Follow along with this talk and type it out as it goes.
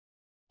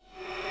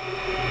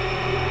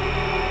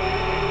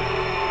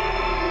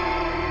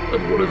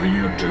And whatever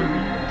you do,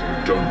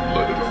 don't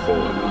let it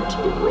fall into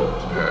the wrong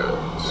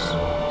hands.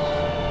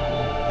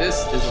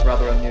 This is a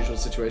rather unusual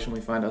situation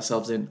we find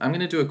ourselves in. I'm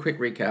going to do a quick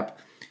recap.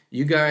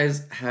 You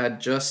guys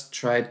had just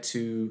tried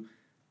to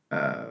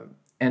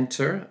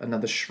enter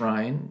another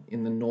shrine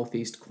in the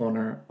northeast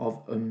corner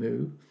of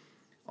Omu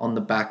on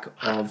the back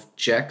of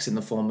Jex in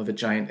the form of a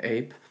giant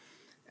ape.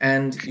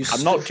 And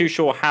I'm not too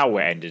sure how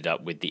it ended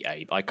up with the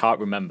ape. I can't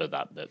remember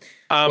that bit.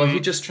 Well,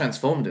 he just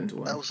transformed into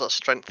one. That was a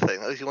strength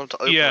thing. He wanted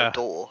to open a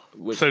door.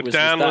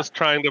 Dan was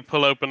trying to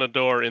pull open a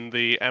door in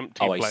the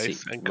empty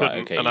place and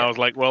couldn't. I was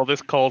like, well,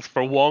 this calls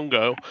for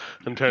Wongo,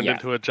 and turned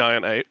into a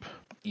giant ape.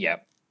 Yeah.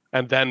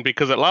 And then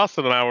because it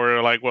lasted an hour, we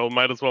were like, well,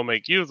 might as well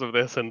make use of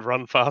this and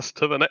run fast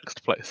to the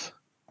next place.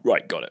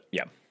 Right, got it.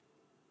 Yeah.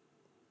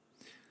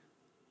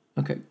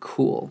 Okay,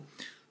 cool.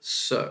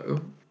 So,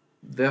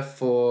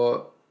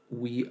 therefore,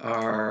 we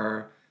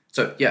are...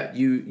 So, yeah,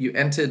 you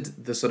entered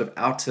the sort of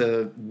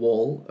outer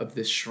wall of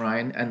this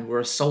shrine and were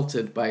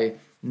assaulted by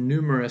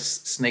numerous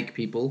snake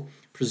people,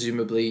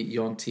 presumably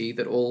Yonti,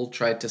 that all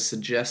tried to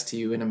suggest to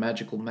you in a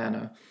magical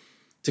manner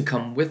to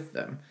come with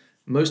them,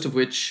 most of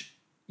which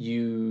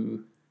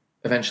you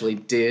eventually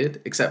did,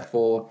 except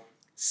for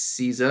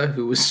Caesar,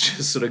 who was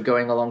just sort of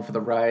going along for the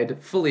ride,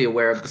 fully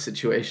aware of the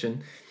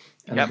situation.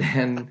 And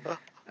then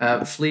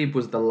Fleeb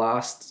was the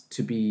last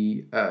to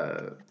be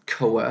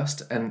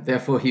coerced, and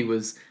therefore he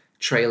was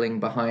trailing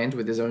behind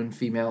with his own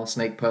female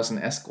snake person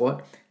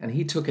escort, and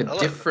he took a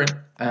different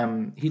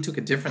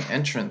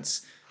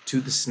entrance to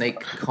the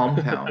snake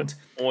compound.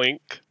 Oink.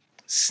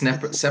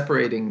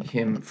 Separating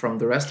him from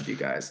the rest of you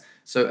guys.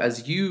 So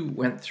as you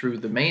went through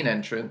the main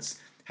entrance,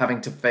 having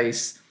to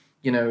face,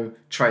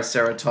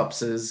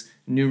 triceratopses,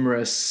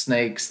 numerous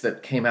snakes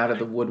that came out of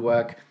the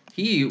woodwork,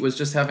 he was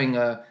just having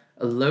a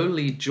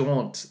lowly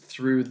jaunt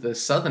through the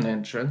southern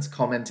entrance,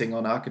 commenting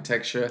on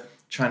architecture,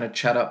 trying to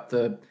chat up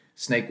the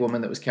snake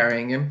woman that was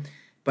carrying him.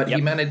 But he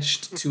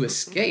managed to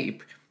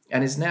escape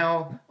and is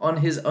now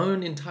on his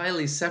own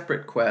entirely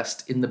separate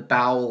quest in the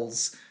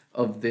bowels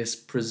of this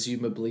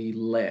presumably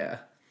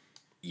lair.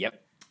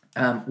 Yep.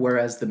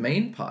 Whereas the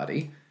main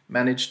party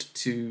managed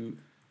to,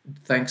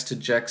 thanks to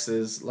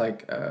Jex's,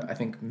 I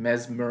think,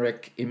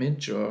 mesmeric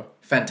image or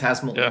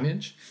phantasmal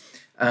image.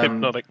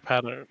 Hypnotic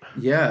pattern.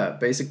 Yeah,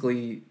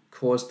 basically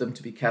caused them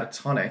to be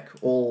catatonic,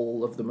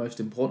 all of the most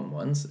important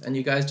ones, and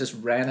you guys just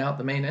ran out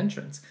the main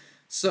entrance.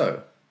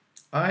 So,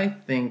 I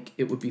think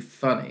it would be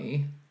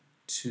funny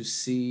to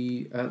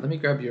see... let me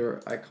grab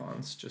your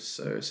icons, just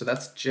so... So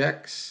that's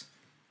Jex,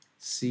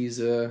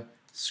 Caesar,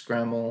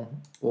 Scramble,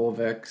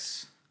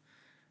 Orvex,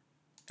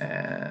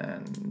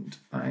 and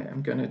I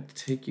am going to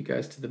take you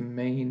guys to the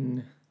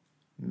main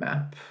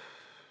map.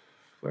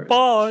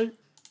 Bye!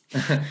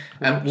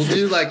 And we'll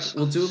do a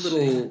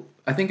little...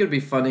 I think it would be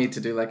funny to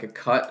do like a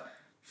cut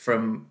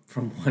from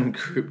one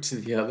group to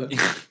the other.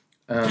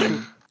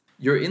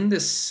 You're in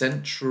this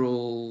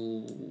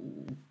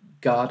central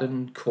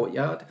garden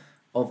courtyard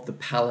of the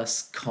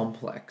palace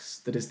complex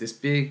that is this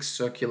big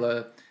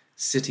circular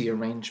city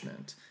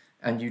arrangement.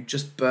 And you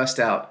just burst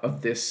out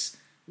of this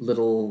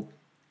little,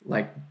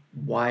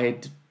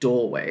 wide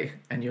doorway,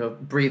 and you're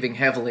breathing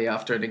heavily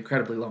after an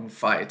incredibly long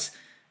fight.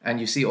 And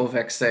you see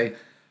Orvex say,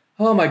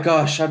 "Oh my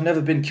gosh, I've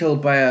never been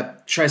killed by a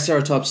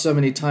triceratops so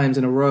many times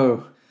in a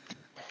row.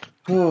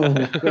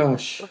 Oh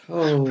gosh.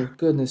 Oh,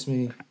 goodness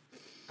me.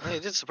 Hey,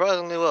 you did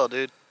surprisingly well,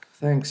 dude.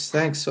 Thanks.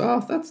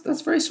 Oh,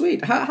 that's very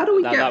sweet. How do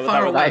we get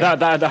far away?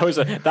 That was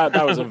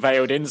a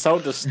veiled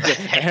insult.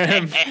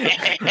 Disguised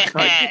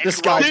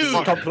as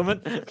a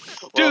compliment.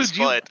 Dude,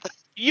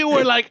 you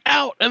were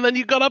out, and then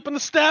you got up and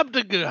stabbed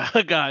a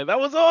guy. That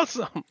was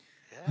awesome.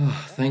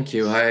 Oh, thank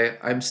you.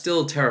 I'm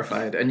still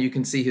terrified, and you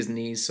can see his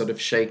knees sort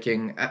of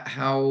shaking.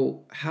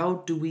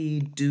 How do we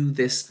do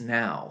this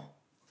now?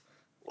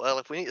 Well,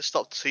 if we need to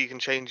stop so you can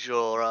change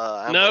your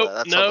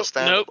No,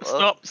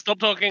 stop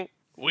talking.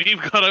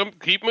 We've got to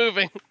keep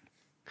moving.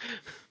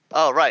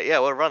 Oh, right, yeah,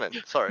 we're running.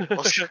 Sorry.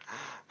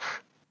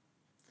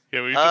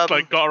 Yeah, we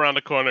just got around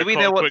the corner. Do we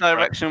know what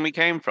direction we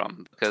came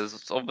from?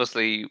 Because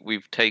obviously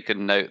we've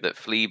taken note that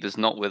Fleeb is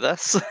not with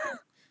us.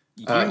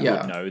 You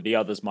would know, the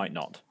others might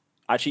not.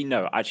 Actually,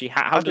 no. Actually,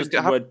 how does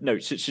the word... No,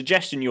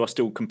 suggestion you are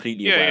still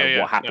completely aware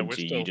of what happened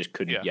to you. You just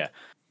couldn't...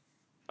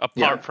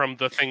 Apart from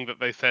the thing that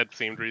they said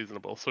seemed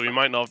reasonable. So we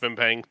might not have been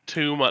paying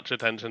too much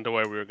attention to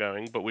where we were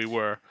going, but we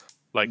were,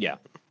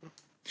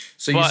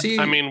 So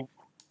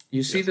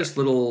you see this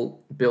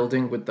little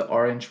building with the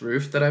orange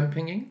roof that I'm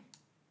pinging?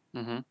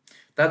 Mm-hmm.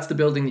 That's the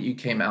building that you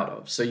came out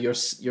of. So you're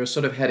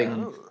sort of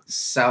heading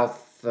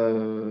south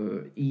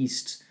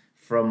east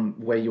from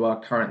where you are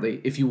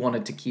currently if you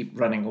wanted to keep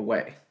running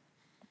away.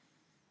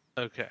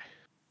 Okay.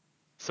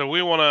 So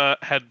we want to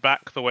head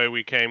back the way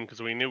we came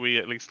because we knew we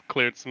at least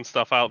cleared some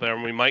stuff out there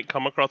and we might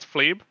come across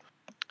Fleeb.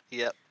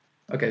 Yep.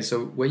 Okay,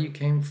 so where you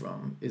came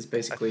from is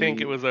basically... I think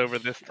it was over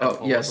this temple.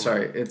 Oh, yeah,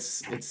 sorry. It's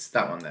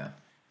that one there.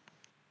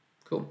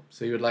 Cool.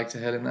 So you would like to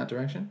head in that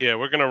direction? Yeah,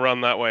 we're going to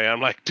run that way.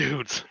 I'm like,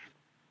 dudes,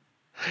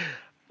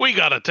 we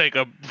got to take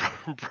a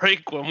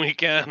break when we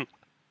can.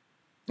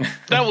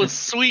 That was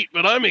sweet,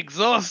 but I'm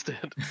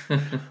exhausted.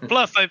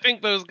 Plus, I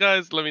think those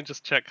guys. Let me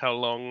just check how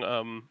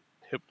long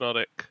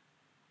hypnotic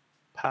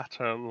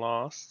pattern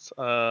lasts.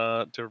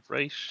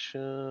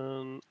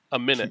 Duration a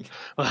minute.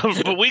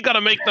 But we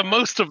gotta make the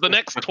most of the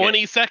next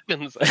 20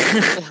 seconds.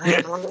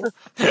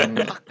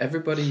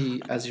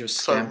 Everybody, as you're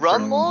So scampering,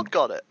 run more,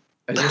 got it.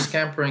 As you're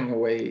scampering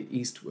away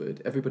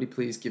eastward, everybody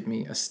please give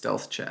me a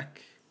stealth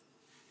check.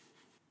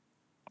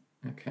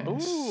 Okay.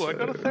 Ooh, I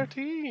got a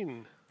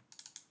 13.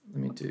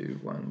 Let me do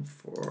one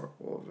for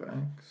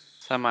Orvax.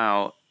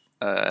 Somehow,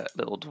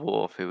 little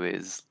dwarf who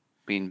is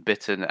being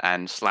bitten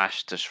and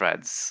slashed to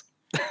shreds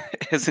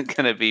isn't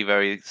going to be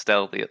very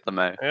stealthy at the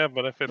moment. Yeah,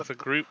 but if it's a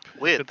group,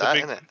 weird, that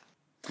isn't it?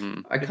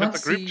 If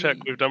it's a group check,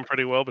 we've done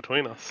pretty well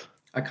between us.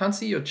 I can't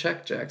see your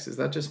check, Jax. Is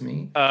that just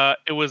me? I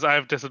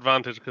have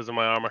disadvantage because of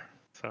my armor.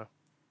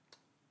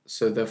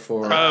 So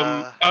therefore.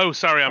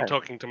 Sorry, I'm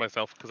talking to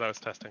myself because I was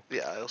testing.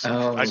 Yeah,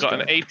 I got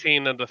an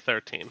 18 and a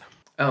 13.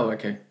 Oh,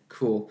 okay,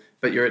 cool.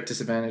 But you're at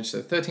disadvantage,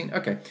 so 13.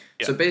 Okay,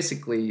 yeah. So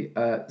basically,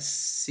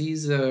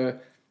 Caesar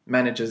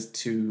manages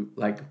to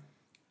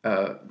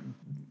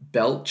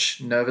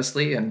belch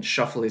nervously and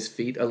shuffle his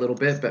feet a little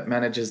bit, but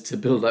manages to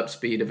build up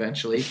speed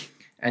eventually.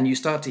 And you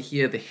start to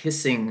hear the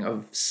hissing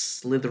of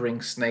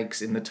slithering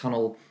snakes in the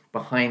tunnel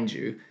behind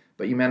you,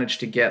 but you manage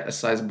to get a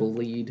sizable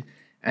lead,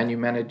 and you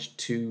manage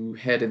to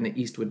head in the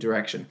eastward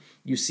direction.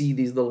 You see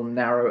these little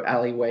narrow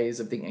alleyways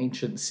of the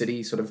ancient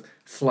city sort of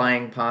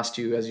flying past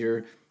you as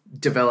you're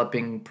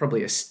developing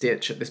probably a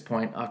stitch at this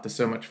point after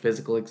so much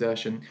physical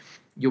exertion.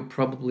 You'll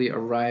probably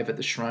arrive at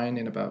the shrine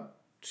in about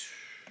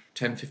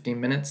 10-15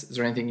 minutes. Is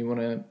there anything you want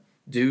to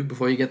do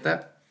before you get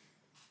there?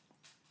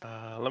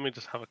 Let me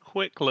just have a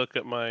quick look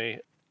at my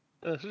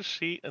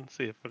sheet and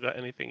see if I've got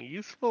anything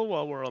useful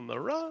while we're on the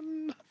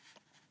run.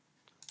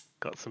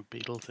 Got some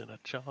beetles in a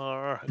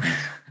jar.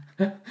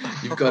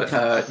 You've got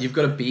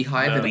a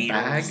beehive in a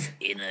bag.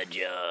 In a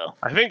jar.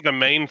 I think the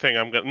main thing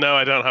No,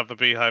 I don't have the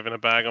beehive in a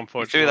bag.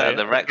 Unfortunately, you threw that at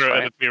the Rex,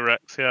 right? At the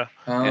Rex, yeah.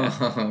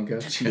 Oh,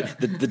 gotcha.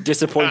 The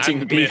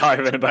disappointing beehive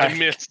in a bag. I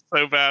missed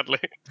so badly.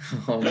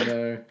 Oh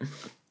no.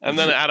 And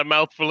then it had a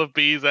mouthful of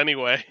bees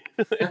anyway.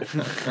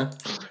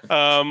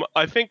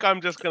 I think I'm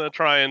just going to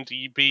try and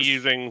be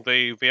using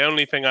the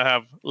only thing I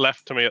have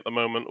left to me at the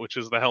moment, which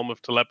is the Helm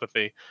of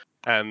Telepathy,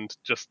 and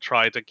just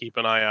try to keep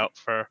an eye out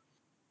for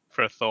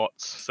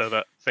thoughts so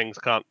that things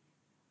can't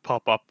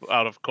pop up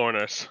out of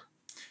corners.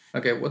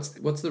 Okay,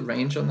 what's the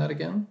range on that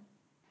again?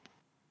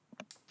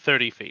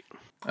 30 feet.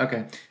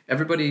 Okay.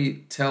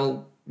 Everybody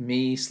tell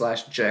me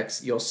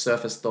 /Jex your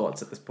surface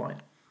thoughts at this point.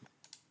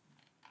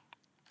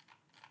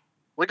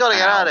 We gotta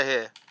get out of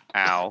here.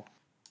 Ow.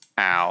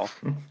 Ow.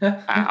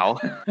 Ow.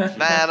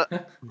 Man.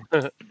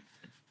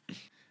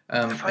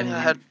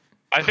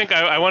 I think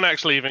I won't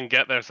actually even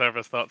get their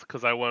surface thoughts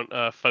because I won't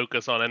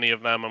focus on any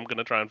of them. I'm going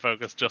to try and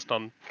focus just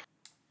on...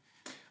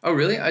 Oh,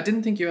 really? I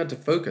didn't think you had to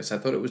focus. I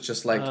thought it was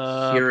just like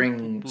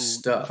hearing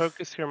stuff.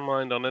 Focus your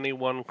mind on any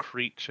one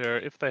creature.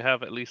 If they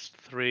have at least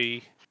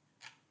 3,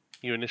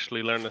 you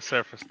initially learn the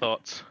surface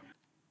thoughts.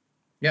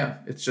 Yeah,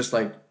 it's just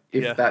like...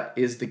 If that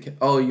is the...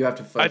 Oh, you have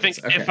to focus. I think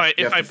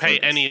if I pay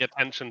any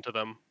attention to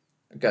them.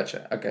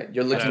 Gotcha. Okay.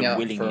 You're looking out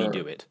willingly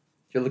do it.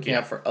 You're looking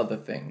out for other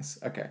things.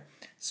 Okay.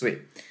 Sweet.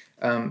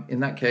 In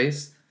that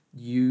case,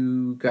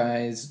 you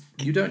guys,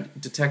 you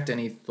don't detect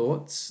any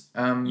thoughts.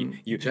 You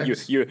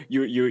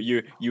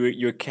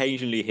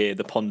occasionally hear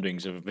the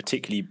ponderings of a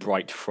particularly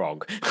bright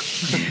frog.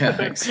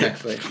 Yeah,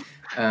 exactly.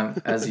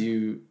 As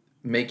you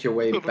make your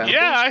way back.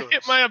 Yeah, I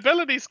hit my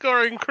ability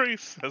score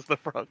increase as the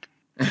frog.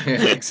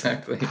 Yeah,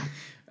 exactly.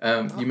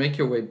 You make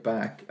your way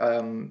back,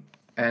 and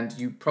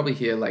you probably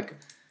hear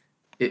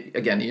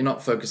again, you're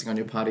not focusing on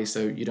your party,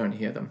 so you don't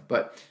hear them.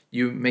 But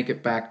you make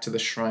it back to the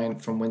shrine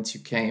from whence you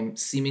came,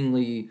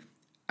 seemingly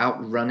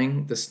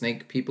outrunning the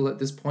snake people at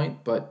this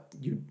point, but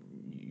you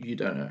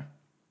don't know.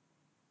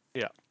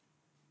 Yeah.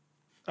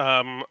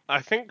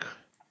 I think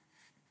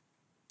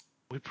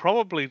we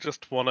probably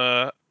just want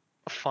to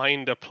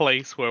find a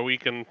place where we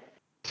can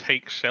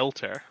take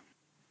shelter.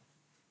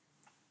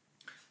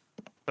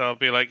 So I'll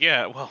be like,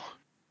 yeah, well...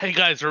 Hey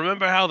guys,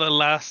 remember how the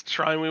last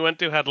shrine we went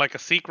to had a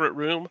secret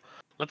room?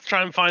 Let's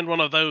try and find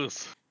one of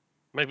those.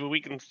 Maybe we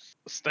can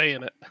stay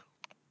in it.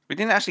 We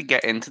didn't actually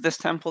get into this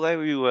temple though.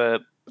 We were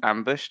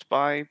ambushed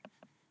by...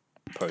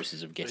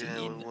 process of getting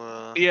in.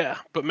 Yeah,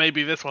 but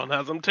maybe this one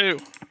has them too.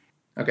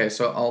 Okay,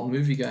 so I'll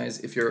move you guys,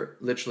 if you're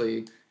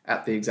literally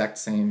at the exact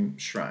same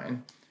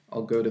shrine,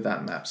 I'll go to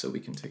that map so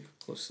we can take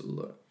a closer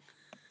look.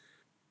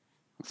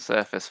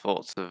 Surface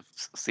thoughts of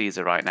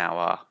Caesar right now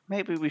are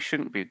maybe we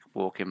shouldn't be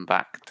walking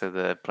back to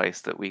the place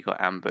that we got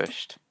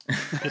ambushed.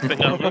 Good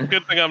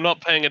thing I'm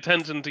not paying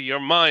attention to your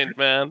mind,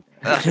 man.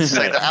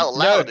 Say that out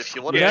loud if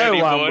you want to.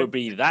 No one would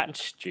be that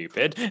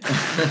stupid.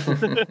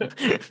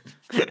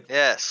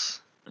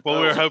 Yes. Well,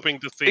 we were hoping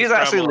to see. He's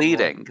actually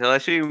leading. I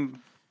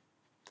assume,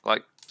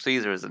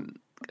 Caesar isn't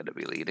going to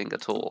be leading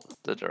at all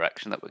the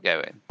direction that we're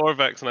going.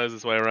 Orvex knows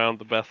his way around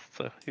the best,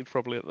 so he's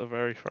probably at the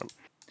very front.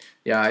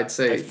 Yeah, I'd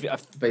say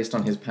based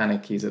on his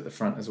panic, he's at the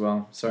front as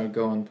well. Sorry,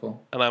 go on,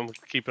 Paul. And I'm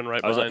keeping right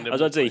behind him. I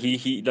was about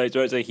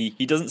to say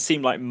he doesn't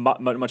seem like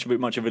much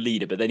of a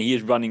leader, but then he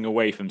is running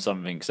away from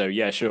something. So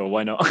yeah, sure,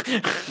 why not?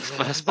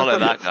 Let's follow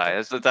that guy.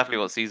 That's definitely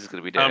what Caesar's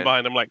going to be doing. I'm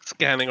behind him, like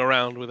scanning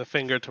around with a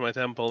finger to my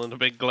temple and a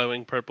big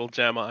glowing purple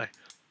gem eye.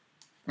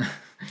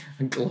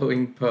 A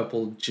glowing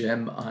purple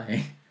gem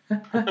eye.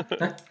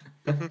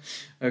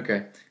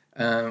 Okay,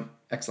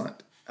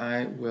 excellent.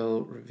 I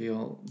will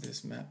reveal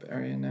this map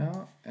area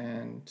now,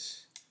 and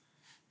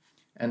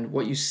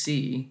what you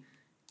see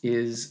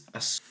is a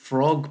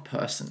frog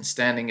person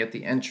standing at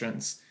the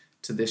entrance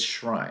to this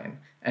shrine,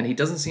 and he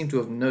doesn't seem to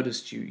have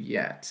noticed you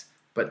yet,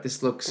 but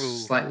this looks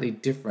slightly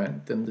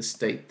different than the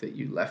state that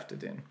you left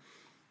it in.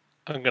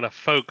 I'm gonna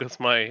focus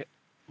my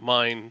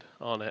mind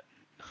on it.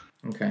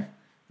 Okay,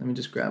 let me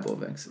just grab all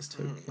of X's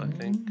token. I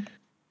think.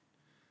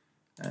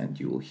 And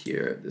you will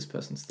hear this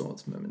person's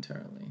thoughts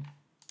momentarily.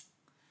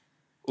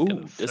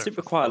 Ooh, does it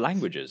require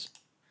languages?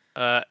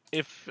 Do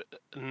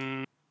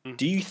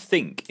you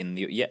think in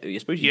the I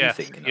suppose you do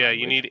think in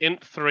you need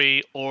int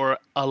 3 or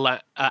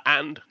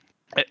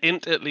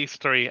int at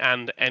least 3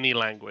 and any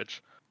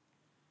language.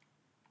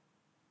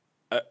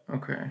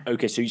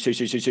 Okay. So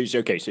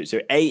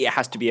A, it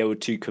has to be able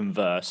to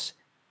converse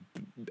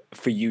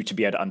for you to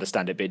be able to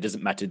understand it, but it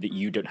doesn't matter that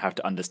you don't have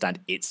to understand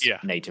its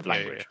native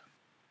language.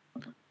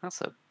 Yeah. That's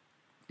a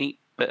neat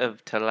bit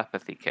of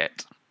telepathy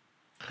kit.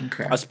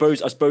 Okay. I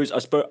suppose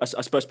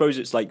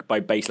it's like by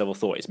base level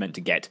thought, it's meant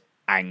to get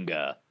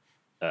anger.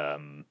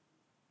 The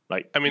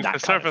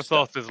surface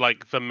thought is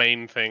like the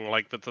main thing,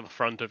 like that's at the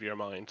front of your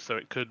mind. So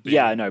it could be.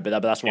 Yeah, I know,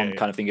 but that's one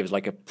kind of thing. Is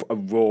like a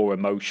raw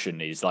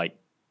emotion is like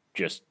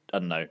just I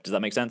don't know. Does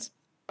that make sense?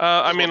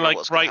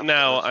 Right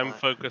now I'm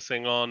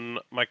focusing on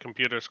my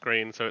computer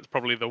screen, so it's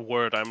probably the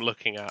word I'm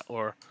looking at,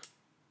 or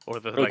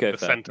the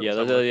sentence.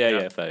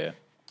 Yeah, fair.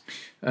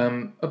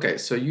 Okay,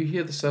 so you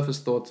hear the surface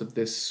thoughts of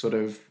this sort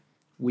of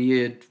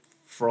weird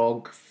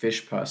frog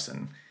fish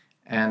person,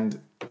 and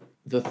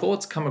the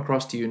thoughts come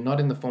across to you not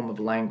in the form of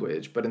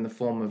language, but in the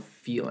form of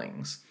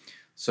feelings.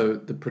 So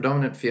the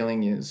predominant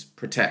feeling is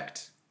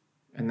protect,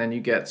 and then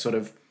you get sort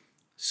of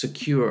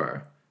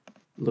secure,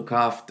 look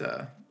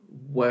after,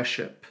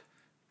 worship,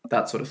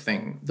 that sort of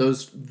thing.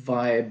 Those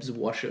vibes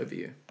wash over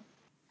you.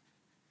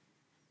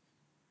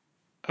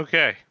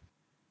 Okay.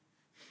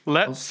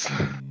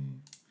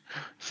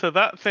 So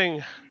that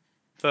thing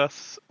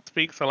thus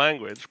speaks a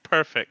language.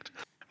 Perfect.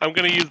 I'm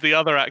going to use the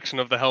other action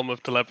of the Helm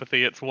of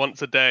Telepathy. It's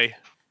once a day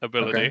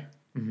ability. Okay.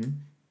 Mm-hmm.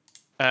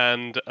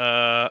 And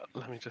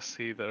let me just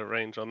see the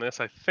range on this.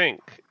 I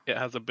think it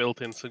has a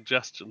built-in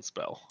suggestion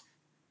spell.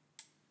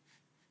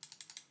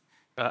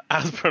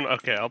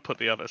 Okay, I'll put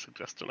the other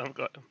suggestion I've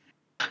got.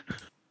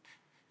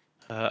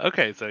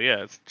 Okay, so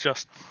yeah, it's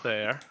just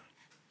there.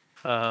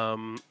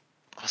 It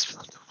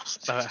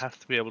has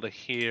to be able to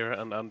hear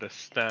and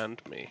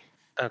understand me.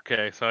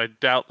 Okay, so I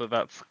doubt that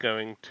that's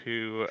going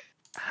to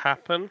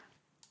happen.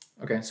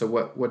 Okay, so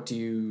what do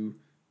you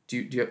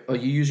you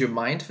use your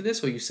mind for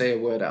this, or you say a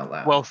word out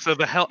loud? Well, so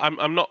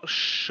I'm not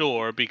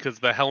sure because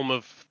the Helm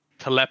of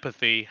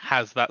Telepathy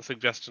has that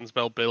suggestion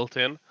spell built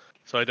in,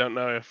 so I don't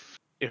know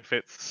if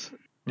it's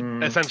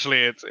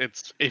essentially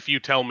it's if you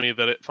tell me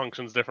that it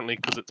functions differently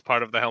because it's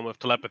part of the Helm of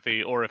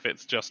Telepathy, or if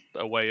it's just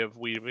a way of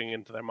weaving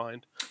into their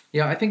mind.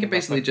 Yeah, I think it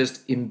basically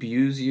just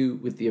imbues you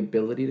with the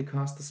ability to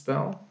cast the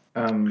spell.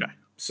 Okay.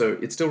 So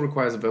it still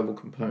requires a verbal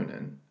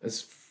component.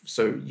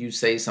 So you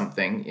say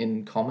something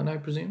in common, I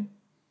presume?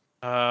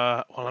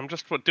 Well, I'm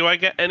just. Do I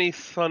get any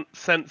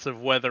sense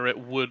of whether it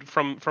would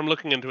from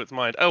looking into its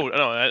mind? Oh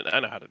no, I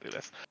know how to do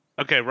this.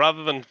 Okay,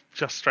 rather than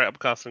just straight up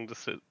casting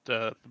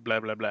the blah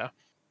blah blah.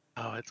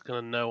 Oh, it's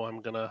gonna know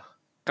I'm gonna.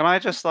 Can I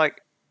just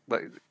like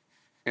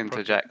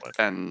interject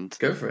and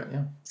go for it?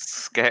 Yeah.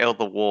 Scale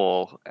the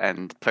wall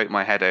and poke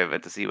my head over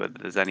to see whether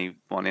there's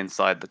anyone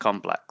inside the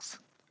complex.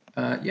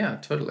 Yeah,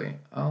 totally.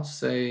 I'll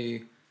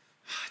say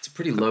it's a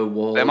pretty low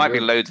wall. There might be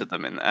loads of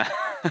them in there.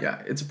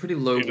 Yeah, it's a pretty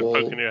low wall.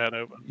 Poking your head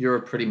over. You're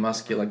a pretty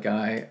muscular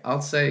guy.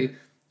 I'll say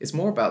it's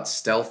more about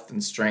stealth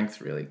than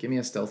strength, really. Give me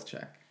a stealth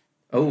check.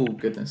 Oh,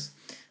 goodness.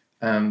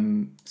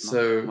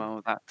 So well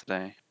with that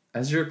today.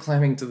 As you're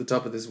climbing to the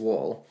top of this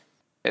wall...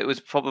 It was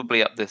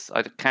probably up this...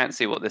 I can't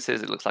see what this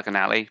is. It looks like an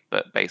alley,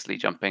 but basically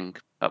jumping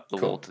up the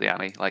wall to the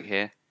alley, like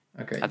here.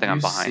 Okay. I think I'm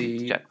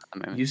behind Jet at the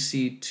moment. You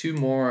see two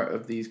more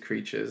of these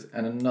creatures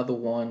and another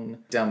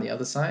one down the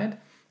other side.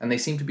 And they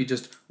seem to be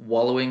just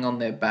wallowing on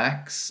their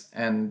backs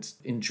and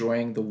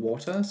enjoying the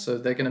water. So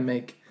they're going to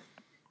make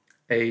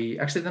a...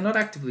 Actually, they're not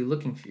actively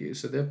looking for you.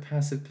 So their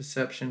passive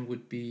perception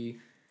would be...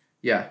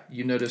 Yeah,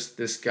 you notice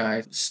this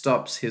guy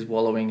stops his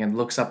wallowing and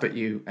looks up at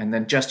you and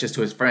then gestures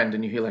to his friend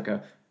and you hear like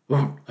a...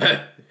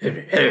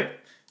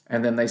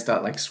 And then they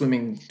start like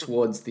swimming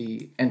towards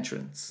the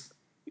entrance.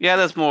 Yeah,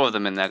 there's more of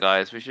them in there,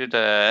 guys. We should...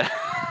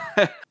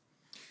 Okay.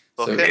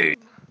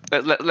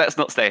 Let's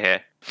not stay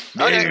here.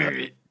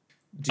 Okay.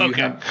 Do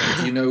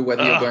you know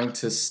whether you're going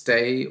to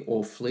stay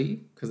or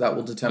flee? Because that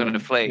will determine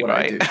flee, what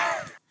right?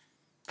 I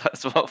do.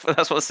 That's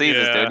what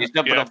Caesar's doing. He's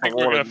jumping off the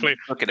wall and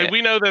looking at it.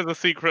 We know there's a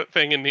secret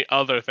thing in the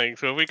other thing,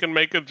 so if we can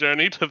make a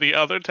journey to the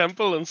other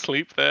temple and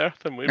sleep there,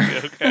 then we'd be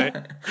okay.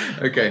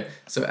 Okay,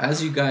 so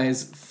as you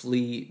guys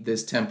flee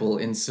this temple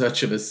in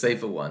search of a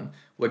safer one,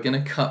 we're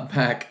going to cut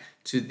back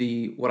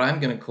to what I'm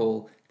going to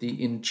call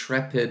the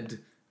intrepid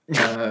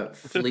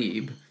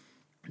Fleeb.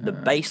 The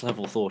base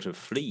level thought of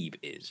Fleeb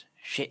is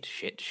shit.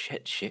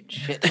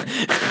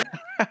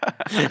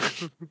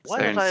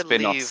 Why did I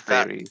leave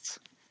that?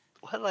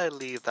 Why did I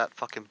leave that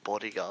fucking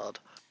bodyguard?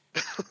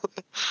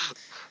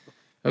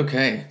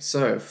 Okay,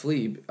 so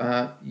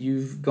Fleeb,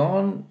 you've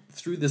gone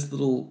through this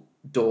little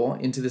door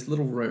into this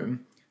little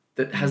room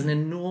that has an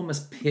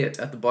enormous pit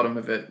at the bottom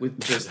of it with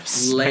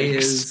just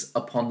layers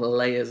upon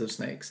layers of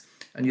snakes.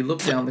 And you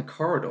look down the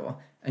corridor,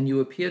 and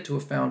you appear to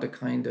have found a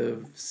kind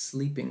of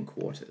sleeping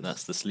quarters.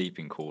 That's the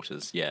sleeping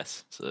quarters,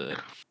 yes. So,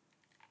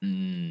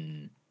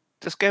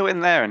 just go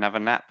in there and have a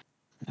nap.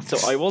 So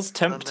I was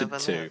tempted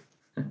to,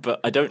 but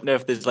I don't know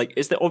if there's like,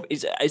 is there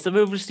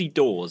obviously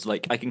doors?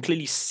 Like I can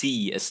clearly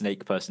see a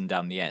snake person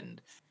down the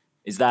end.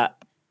 Is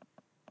that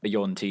a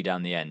Yuan-ti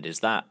down the end?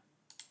 Is that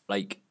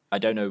like, I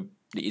don't know.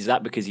 Is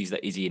that because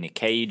is he in a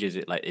cage? Is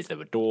it like, is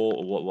there a door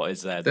or what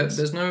is there?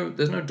 There's no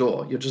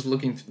door. You're just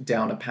looking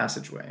down a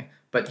passageway.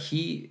 But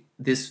he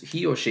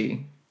or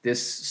she,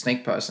 this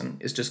snake person,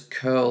 is just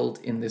curled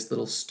in this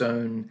little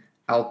stone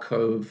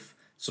alcove,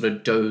 sort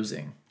of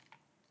dozing.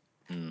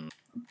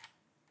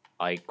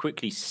 I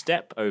quickly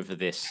step over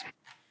this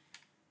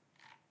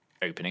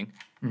opening,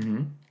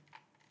 and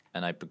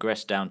I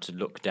progress down to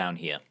look down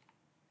here.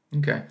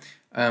 Okay.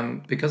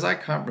 Because I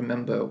can't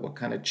remember what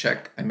kind of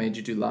check I made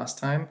you do last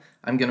time,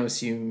 I'm going to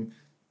assume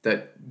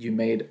that you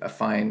made a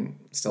fine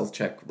stealth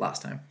check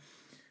last time.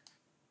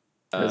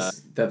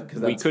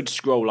 We could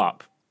scroll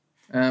up.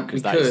 We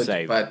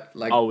could, but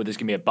like... Oh, there's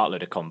going to be a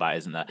buttload of combat,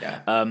 isn't there?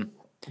 Yeah.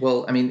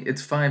 Well, I mean,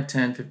 it's 5,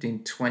 10,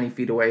 15, 20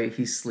 feet away.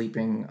 He's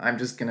sleeping. I'm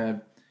just going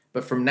to...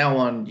 But from now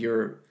on,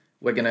 we're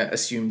going to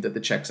assume that the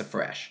checks are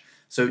fresh.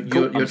 So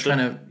you're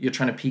trying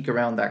to peek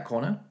around that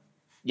corner?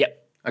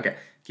 Yep. Okay.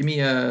 Give me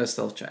a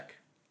stealth check.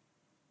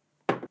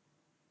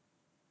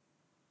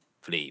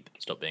 Fleeb,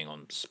 stop being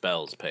on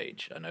spells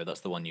page. I know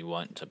that's the one you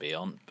want to be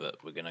on, but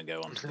we're going to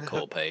go onto the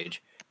core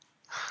page.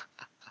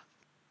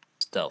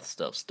 Stealth.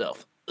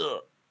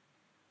 Ugh.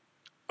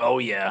 Oh,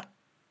 yeah.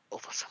 Oh,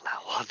 that's a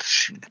loud one.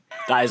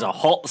 That is a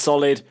hot,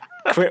 solid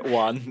crit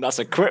one. That's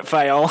a crit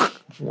fail.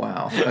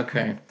 Wow.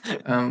 Okay.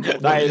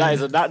 That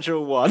is a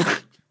natural one.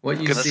 What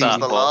you see... That's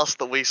the last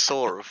that we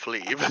saw of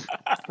Fleeb.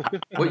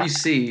 What you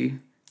see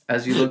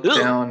as you look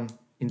down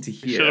into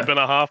here... Should have been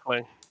a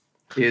halfling.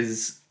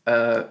 ...is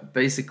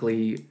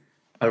basically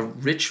a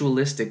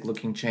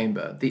ritualistic-looking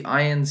chamber. The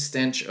iron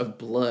stench of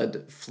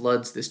blood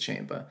floods this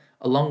chamber.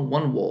 Along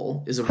one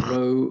wall is a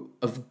row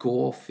of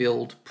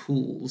gore-filled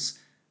pools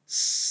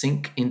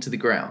sink into the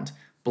ground.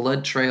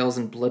 Blood trails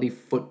and bloody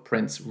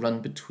footprints run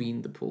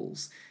between the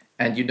pools.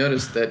 And you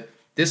notice that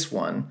this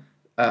one,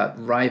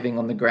 writhing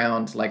on the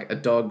ground like a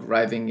dog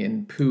writhing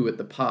in poo at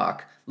the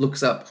park,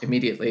 looks up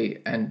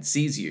immediately and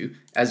sees you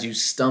as you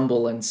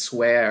stumble and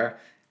swear.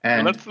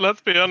 And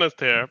let's be honest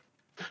here.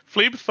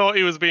 Fleeb thought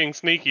he was being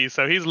sneaky,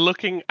 so he's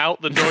looking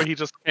out the door he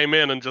just came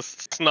in and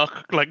just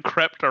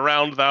crept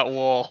around that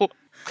wall.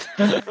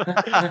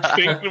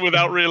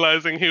 Without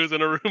realizing he was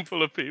in a room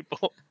full of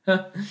people.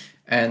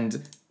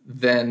 And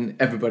then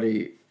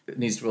everybody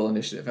needs to roll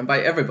initiative. And by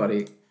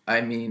everybody,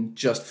 I mean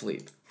just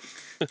Fleeb.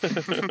 I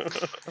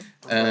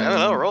don't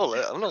know, roll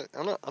it. I'm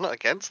not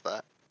against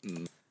that.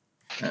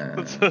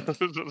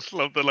 Just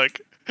love the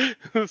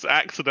just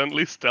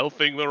accidentally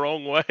stealthing the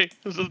wrong way.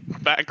 Just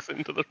backs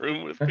into the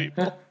room with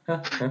people.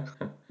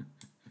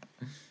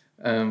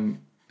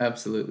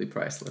 Absolutely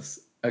priceless.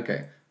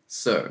 Okay,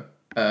 so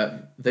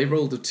they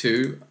rolled a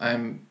 2.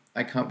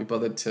 I can't be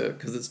bothered to,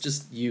 because it's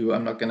just you.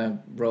 I'm not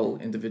gonna roll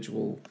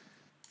individual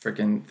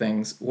freaking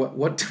things.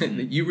 What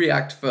you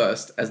react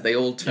first as they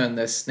all turn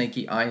their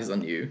snaky eyes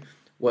on you.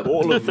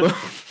 All of them.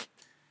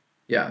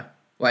 Yeah.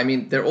 Well, I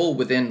mean, they're all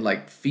within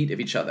feet of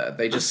each other.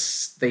 They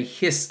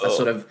hiss a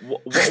sort of.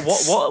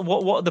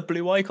 What are the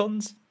blue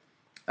icons?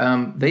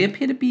 They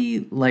appear to be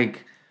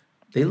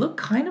they look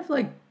kind of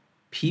like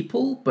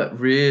people, but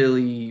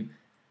really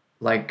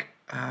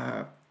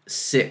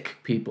sick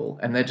people,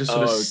 and they're just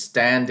sort of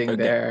standing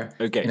there.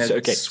 Okay,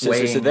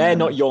 so they're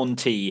not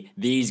Yuan-ti.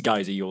 These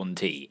guys are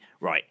Yuan-ti,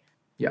 right?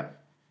 Yeah.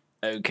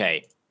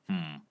 Okay.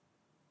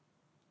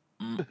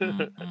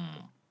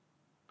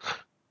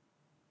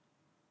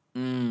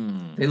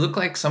 They look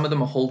like some of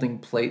them are holding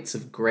plates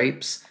of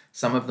grapes.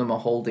 Some of them are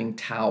holding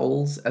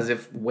towels, as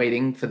if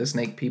waiting for the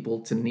snake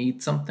people to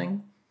need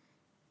something.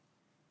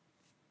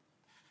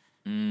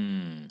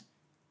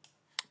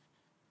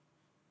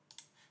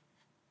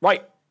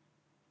 Right.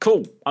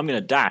 Cool. I'm going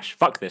to dash.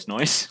 Fuck this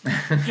noise.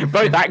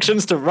 Both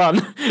actions to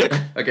run.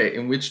 Okay,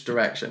 in which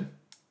direction?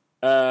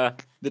 The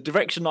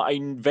direction that I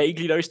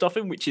vaguely know stuff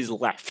in, which is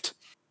left.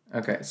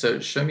 Okay, so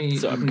show me.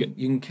 So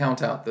you can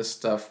count out this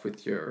stuff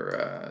with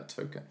your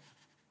token.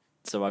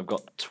 So I've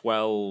got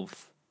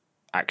 12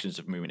 actions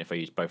of movement if I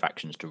use both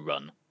actions to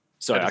run?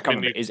 Sorry, Yeah, I can't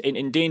remember. Is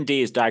in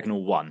D&D is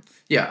diagonal 1?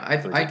 Yeah,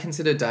 I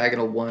consider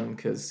diagonal 1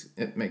 because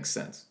it makes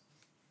sense.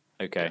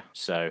 Okay,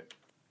 so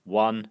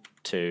 1,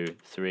 2,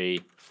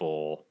 3,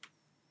 4,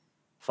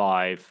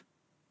 5,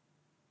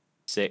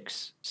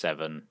 6,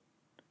 7,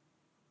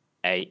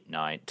 8,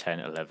 9, 10,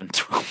 11,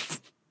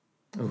 12.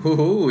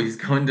 Ooh, he's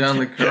going down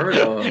the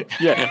corridor.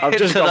 Yeah, I've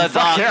just Into gone, the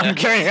fuck it, I'm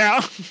darkness. going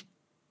out.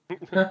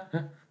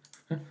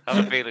 I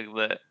have a feeling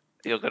that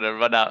you're going to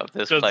run out of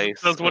this place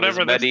does with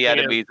whatever as this many thing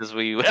enemies as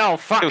we Oh,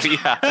 fuck. we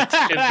had.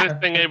 Is this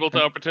thing able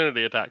to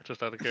opportunity attack,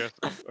 just out of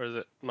curiosity? Or is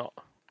it not?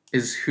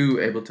 Is who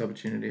able to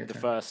opportunity The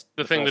attack? first.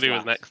 The thing first that he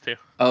was last. next to.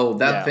 Oh,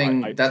 that Yeah,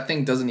 thing. That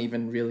thing doesn't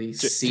even really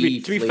see.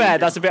 To be Flea. fair,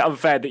 that's a bit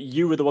unfair that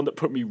you were the one that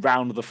put me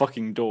round the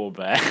fucking door,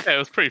 Bear. Yeah, it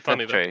was pretty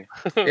funny That's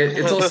though. true.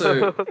 It's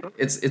also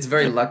it's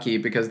very lucky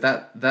because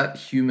that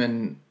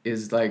human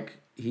is like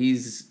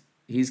he's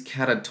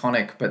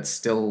catatonic but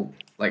still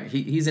like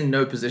he's in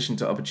no position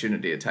to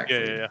opportunity attack.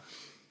 Yeah, Flea. yeah,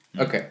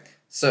 yeah. Okay,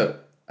 so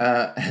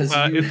as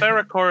you. Is there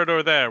a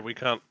corridor there? We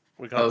can't.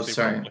 Oh, see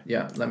sorry. properly.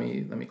 Yeah, let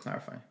me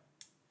clarify.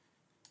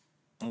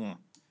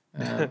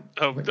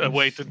 A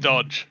way to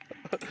dodge.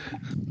 Take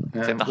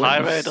the what high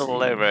you road or the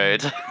low see-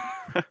 road?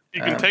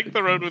 You can take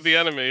the road with the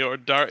enemy or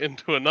dart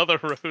into another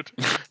road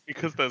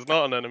because there's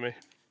not an enemy.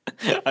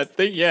 I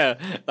think, yeah.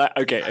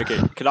 Okay.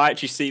 Can I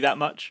actually see that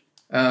much?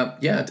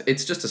 Yeah,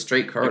 it's just a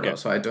straight corridor, Okay.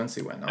 so I don't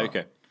see why not.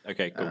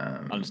 Okay, cool.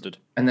 Understood.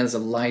 And there's a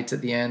light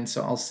at the end,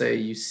 so I'll say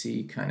you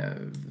see kind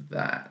of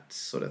that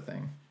sort of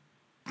thing.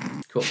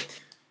 Cool.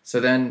 So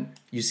then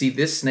you see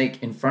this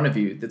snake in front of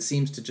you that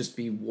seems to just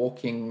be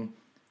walking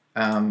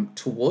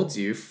towards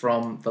you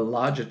from the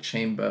larger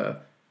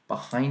chamber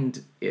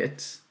behind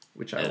it,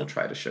 which I will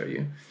try to show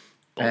you.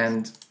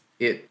 And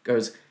it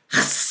goes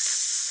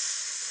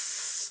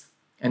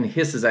and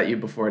hisses at you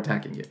before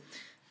attacking you.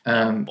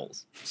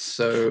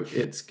 So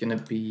it's going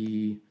to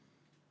be...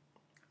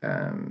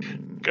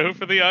 Go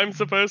for the "I'm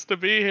supposed to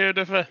be here"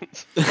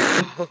 defense.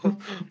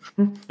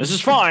 This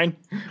is fine.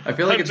 I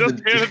feel like I'm it's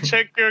just here to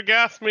check your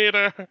gas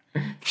meter.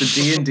 the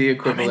D&D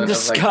equivalent the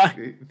of like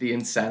sky. the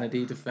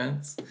insanity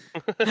defense.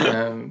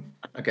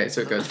 Okay,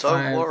 so it goes Don't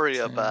 5, worry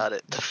 10, about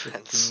it,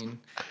 defense. 15,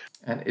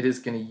 and it is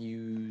going to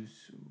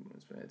use...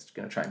 It's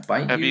going to try and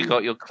bite Have you. you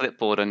got your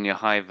clipboard and your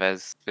high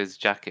vis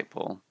jacket,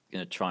 Paul?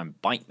 Gonna try and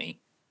bite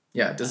me.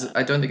 Yeah,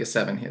 I don't think a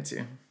 7 hits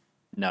you.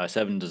 No, a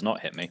 7 does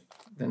not hit me.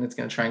 Then it's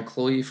going to try and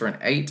claw you for an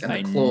 8, and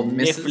I the claw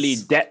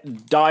misses.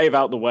 niffly dive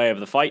out the way of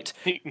the fight.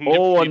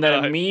 And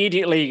then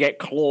immediately get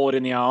clawed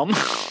in the arm.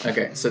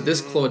 Okay, so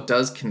this claw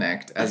does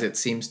connect, as it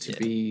seems to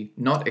be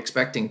not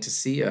expecting to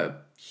see a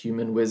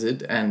human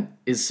wizard, and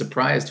is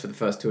surprised for the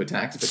first 2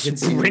 attacks, but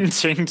hits you.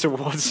 Sprinting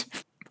towards.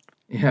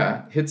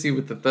 Yeah, hits you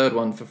with the 3rd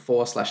one for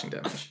 4 slashing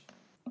damage.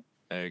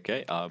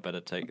 Okay, I better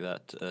take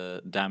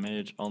that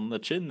damage on the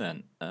chin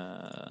then.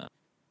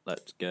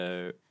 Let's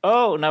go.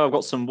 Oh, now I've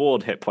got some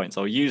ward hit points.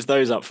 I'll use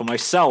those up for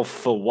myself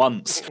for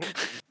once.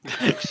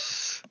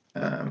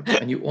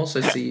 And you also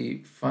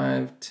see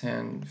 5,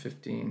 10,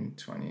 15,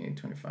 20,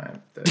 25,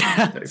 30,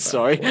 35,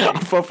 Sorry, 40. I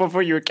thought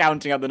you were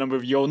counting out the number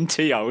of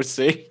Yonti I was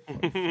seeing.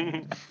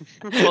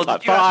 Well,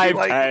 Like did you actually,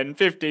 5, 10,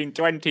 15,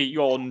 20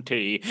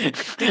 Yonti.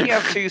 Didn't you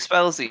have 2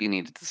 spells that you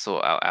needed to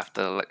sort out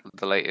after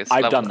the latest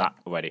I've level? done that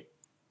already.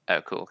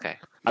 Oh, cool, okay.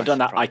 I've done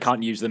that. I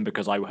can't use them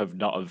because I have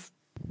not have.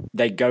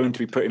 They're going to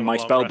be put in my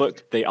Long spell rest.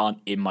 book. They aren't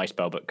in my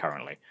spell book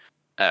currently.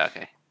 Oh,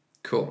 okay.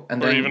 Cool.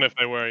 And Or then even if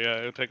they were,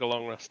 yeah, it would take a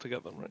long rest to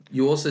get them right.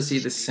 you also see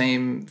the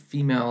same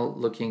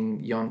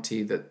female-looking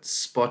Yonti that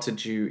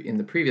spotted you in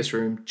the previous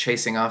room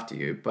chasing after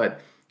you,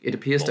 but it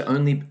appears to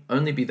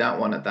only be that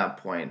one at that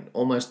point,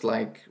 almost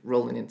like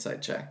roll an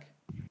insight check.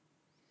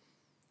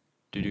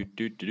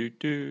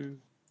 Do.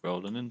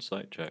 Roll an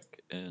insight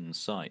check.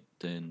 Insight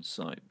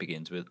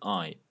begins with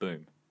I.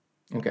 Boom.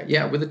 Okay,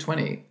 yeah, with a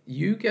 20,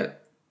 you get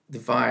the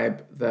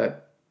vibe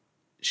that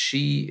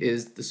she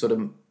is the sort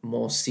of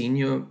more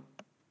senior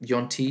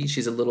Yonti.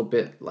 She's a little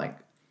bit like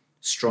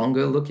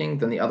stronger looking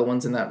than the other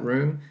ones in that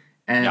room,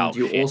 and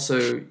you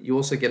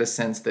also get a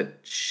sense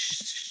that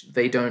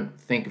they don't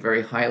think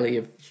very highly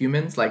of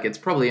humans. Like it's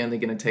probably only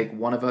going to take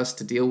one of us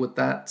to deal with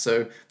that,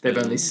 so they've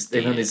only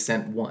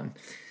sent one.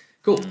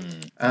 Cool.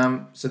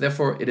 So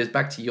therefore, it is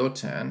back to your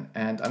turn,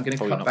 and I'm going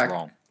to cut back.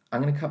 Wrong.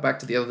 I'm going to cut back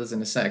to the others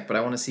in a sec, but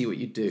I want to see what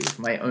you do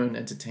for my own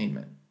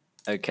entertainment.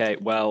 Okay,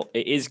 well,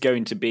 it is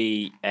going to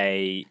be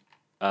a...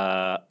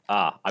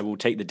 I will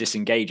take the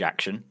disengage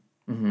action.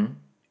 Mm-hmm.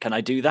 Can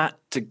I do that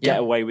to get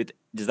away with...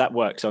 Does that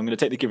work? So I'm going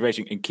to take the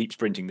consideration and keep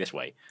sprinting this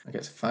way.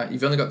 Okay, so 5.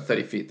 You've only got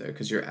 30 feet, though,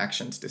 because your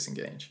action to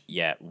disengage.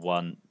 Yeah,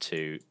 1,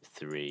 2,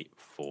 3,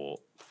 4,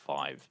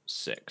 5,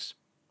 6.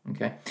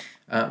 Okay.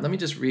 Let me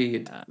just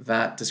read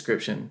that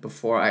description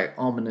before I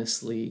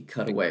ominously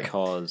cut away.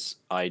 Because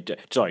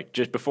sorry,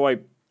 just before I...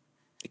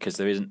 Because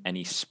there isn't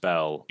any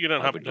spell. You don't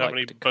I happen would to have like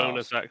any to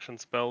bonus cast. action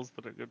spells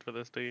that are good for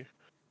this, do you?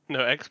 No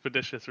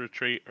expeditious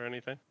retreat or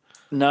anything?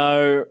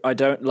 No, I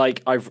don't.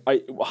 Like,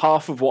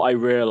 half of what I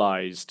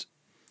realised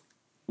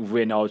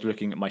when I was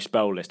looking at my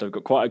spell list. I've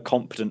got quite a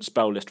competent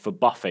spell list for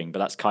buffing, but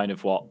that's kind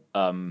of what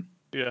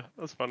yeah,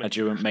 that's funny.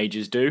 adjuvant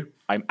mages do.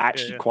 I'm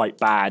actually quite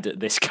bad at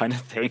this kind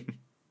of thing.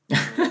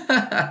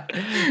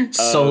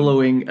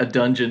 Soloing a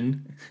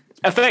dungeon.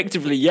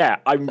 Effectively, yeah,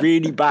 I'm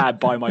really bad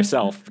by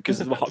myself because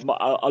a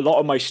lot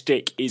of my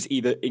stick is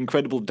either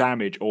incredible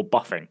damage or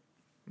buffing.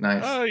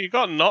 Nice. Oh, you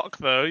got knock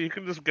though. You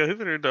can just go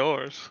through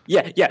doors.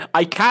 Yeah,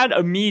 I can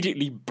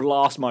immediately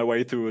blast my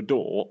way through a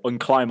door and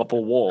climb up a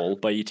wall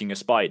by eating a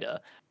spider.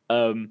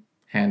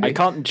 Handy. I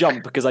can't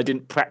jump because I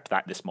didn't prep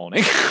that this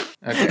morning.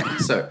 Okay,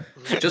 so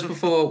just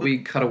before we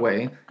cut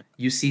away,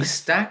 you see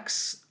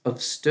stacks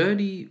of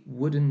sturdy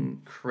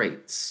wooden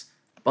crates,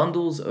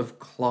 bundles of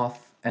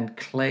cloth, and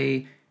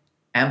clay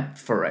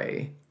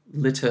amphorae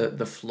litter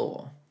the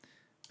floor.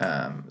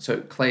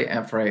 So clay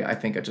amphorae, I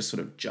think, are just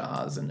sort of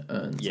jars and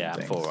urns. Yeah,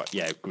 and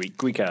things.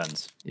 Greek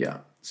urns. Yeah.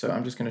 So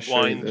I'm just going to show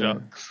Wine you the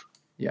jugs.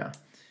 yeah.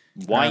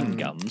 Wine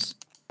gums.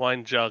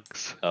 Wine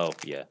jugs. Oh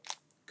yeah.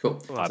 Cool.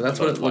 So that's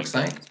what it looks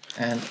like.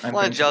 And I'm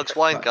Wine going to jugs,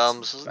 wine cut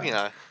gums, back. you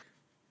know.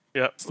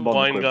 Yep, the modern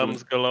wine equivalent.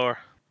 gums galore.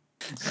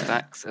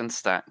 Stacks and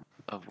stacks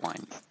of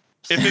wine.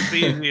 If it's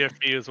easier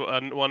for you,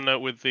 one note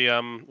with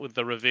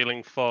the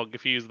revealing fog,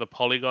 if you use the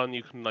polygon,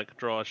 you can like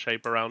draw a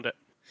shape around it.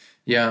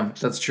 Yeah,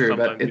 that's true,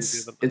 Sometimes but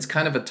easier it's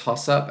kind of a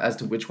toss-up as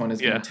to which one is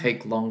going Yeah. to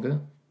take longer.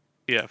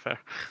 Yeah, fair.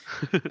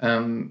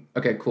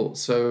 Okay, cool.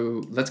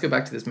 So let's go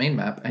back to this main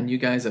map, and you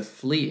guys are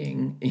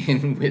fleeing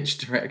in which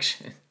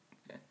direction?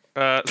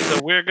 So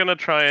we're gonna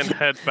try and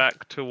head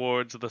back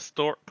towards the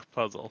stork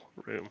puzzle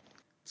room.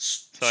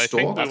 So I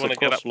think we That's want to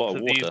get across up a lot to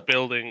of these water.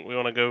 buildings. We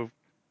want to go.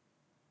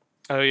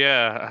 Oh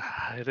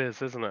yeah, it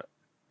is, isn't it?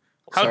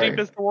 How Sorry. deep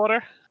is the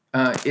water?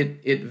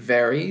 It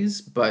varies,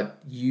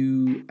 but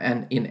you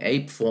and in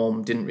ape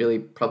form didn't really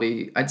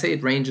probably. I'd say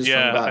it ranges from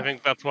Yeah, about. I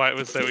think that's why it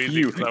was so easy.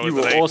 You 'cause I was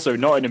were an ape. also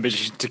not in a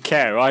position to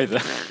care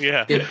either.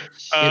 Yeah. It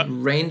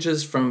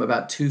ranges from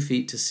about 2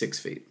 feet to 6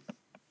 feet.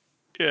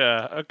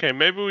 Yeah. Okay.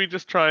 Maybe we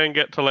just try and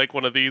get to like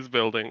one of these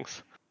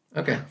buildings.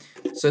 Okay,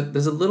 so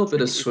there's a little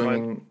bit of See what we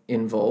find. swimming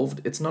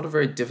involved. It's not a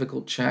very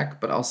difficult check,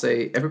 but I'll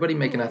say everybody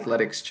make an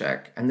athletics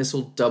check, and this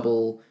will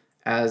double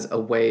as a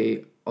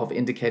way of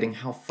indicating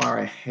how far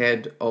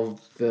ahead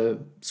of the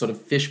sort of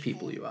fish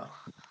people you are.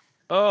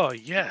 Oh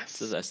yes.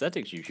 So the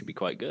aesthetics, you should be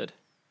quite good.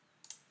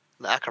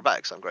 The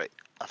acrobatics, I'm great.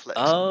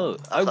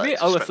 Athletics.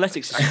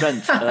 Athletics is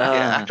strength.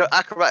 Yeah,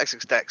 acrobatics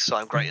is dex, so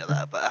I'm great at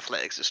that. But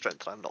athletics is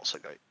strength, and I'm not so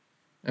great.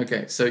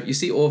 Okay, so you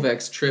see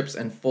Orvex trips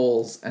and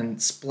falls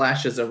and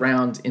splashes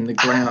around in the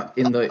ground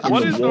in the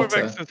What is water.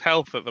 Norvex's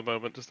health at the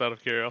moment? Just out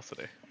of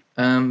curiosity.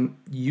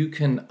 You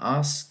can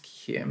ask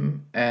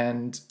him,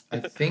 and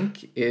I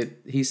think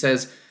he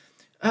says,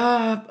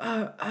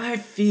 I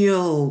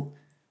feel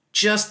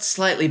just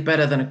slightly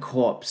better than a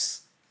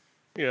corpse.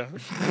 Yeah.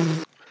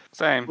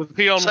 Same. Was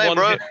he on Same, one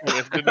bro. hit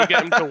point? Did we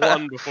get him to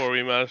one before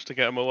we managed to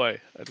get him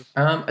away?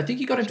 I think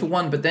you got into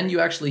 1, but then you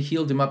actually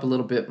healed him up a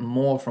little bit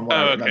more from what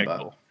I Oh, remember.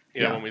 okay, cool.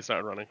 Yeah, when we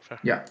started running. Fair.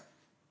 Yeah.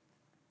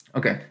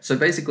 Okay, so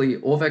basically,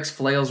 Orvex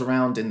flails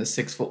around in the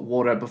 6-foot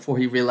water before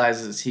he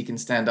realizes he can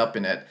stand up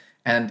in it,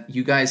 and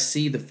you guys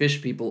see the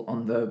fish people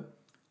on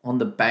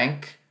the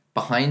bank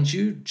behind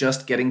you,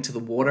 just getting to the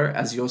water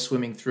as you're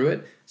swimming through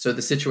it. So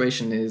the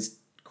situation is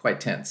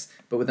quite tense.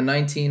 But with a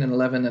 19, an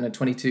 11, and a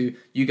 22,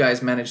 you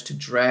guys manage to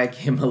drag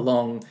him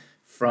along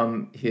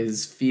from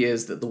his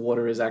fears that the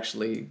water is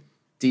actually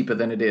deeper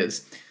than it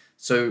is.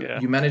 So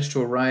you manage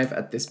to arrive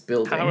at this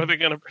building. How are they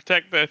going to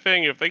protect their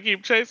thing if they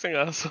keep chasing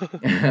us?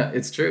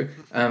 It's true.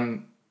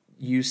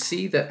 You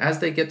see that as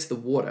they get to the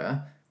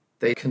water,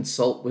 they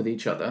consult with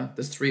each other.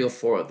 There's 3 or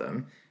 4 of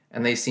them,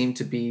 and they seem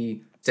to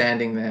be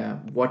standing there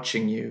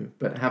watching you,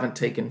 but haven't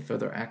taken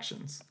further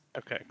actions.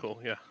 Okay,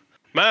 cool, yeah.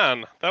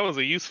 Man, that was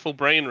a useful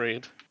brain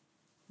read.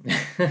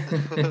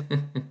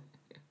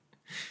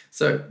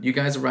 So you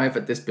guys arrive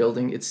at this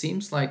building. It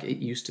seems like it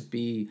used to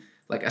be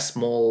like a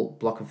small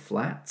block of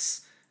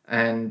flats,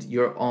 and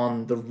you're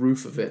on the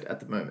roof of it at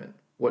the moment.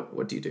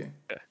 What do you do?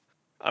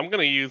 I'm going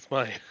to use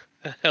my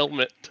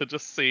helmet to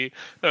just see.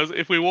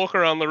 If we walk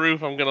around the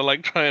roof, I'm going to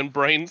like try and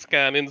brain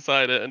scan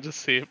inside it and just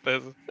see if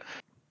there's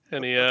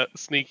any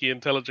sneaky,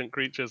 intelligent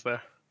creatures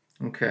there.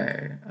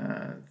 Okay,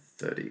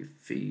 30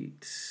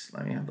 feet.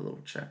 Let me have a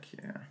little check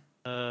here.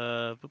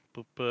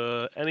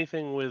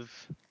 Anything with...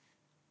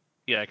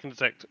 Yeah, I can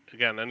detect,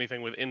 again,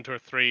 anything with inter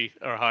 3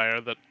 or higher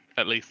that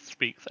at least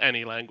speaks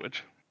any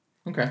language.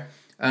 Okay.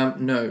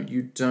 No,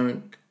 you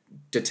don't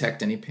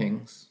detect any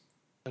pings.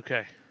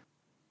 Okay.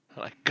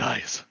 Like,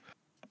 guys,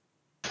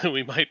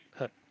 we might...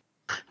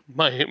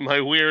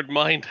 My weird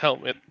mind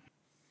helmet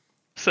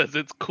says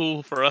it's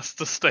cool for us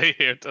to stay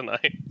here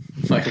tonight.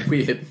 My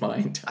weird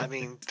mind. I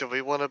mean, do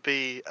we want to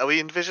be... Are we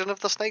in vision of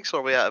the snakes, or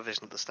are we out of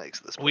vision of the snakes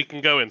at this point? We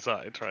can go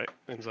inside, right?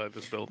 Inside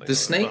this building. The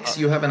snakes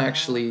you haven't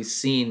actually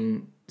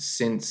seen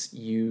since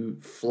you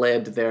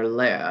fled their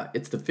lair.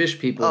 It's the fish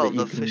people that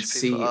you can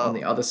see on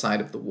the other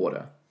side of the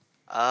water.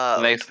 We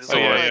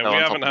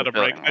haven't had a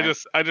break. I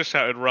just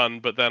shouted run,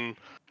 but then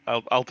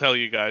I'll tell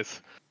you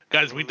guys.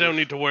 Guys, we don't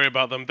need to worry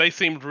about them. They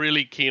seemed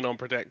really keen on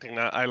protecting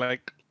that.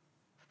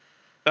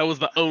 That was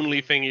the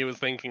only thing he was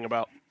thinking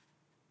about.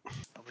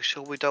 Are we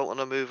sure we don't want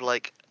to move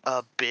like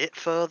a bit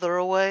further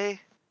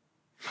away?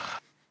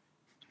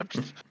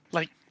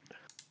 Like,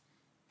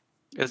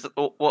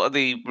 What are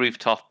the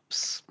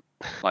rooftops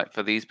like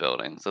for these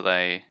buildings? Are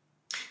they?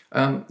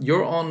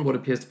 You're on what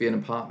appears to be an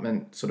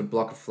apartment sort of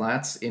block of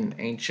flats in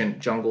ancient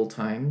jungle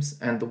times,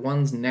 and the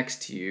ones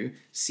next to you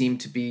seem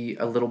to be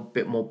a little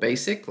bit more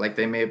basic, like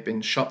they may have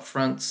been shop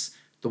fronts.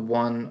 The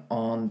one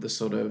on the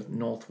sort of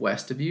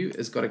northwest of you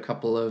has got a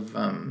couple of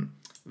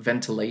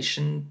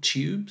ventilation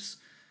tubes,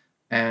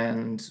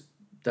 and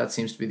that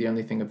seems to be the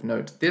only thing of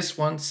note. This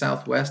one,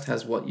 southwest,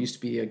 has what used to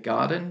be a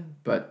garden,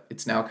 but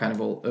it's now kind of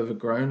all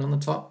overgrown on the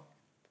top.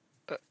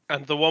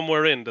 and the one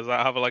we're in, does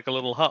that have like a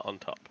little hut on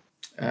top?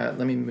 Let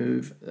me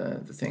move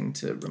the thing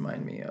to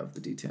remind me of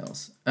the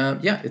details.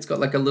 Yeah, it's got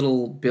like a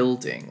little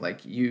building.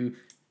 Like you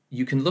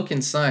can look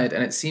inside,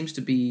 and it seems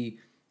to be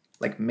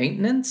like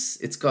maintenance.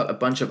 It's got a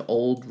bunch of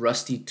old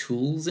rusty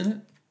tools in it.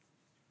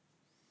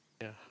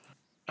 Yeah.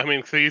 I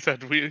mean, so you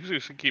said we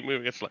should keep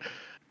moving. It's like,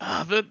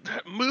 the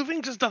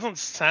moving just doesn't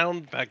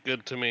sound that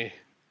good to me.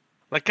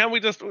 Like,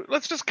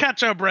 let's just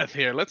catch our breath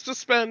here. Let's just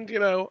spend,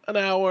 an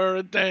hour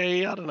a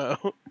day. I don't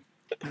know.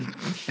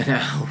 An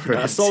hour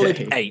A a solid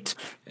day. 8.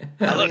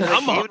 Look,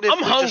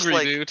 I'm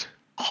hungry, dude.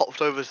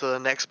 Hopped over to the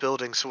next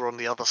building, so we're on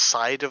the other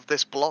side of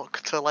this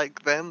block to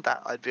like them.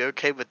 That I'd be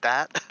okay with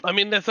that. I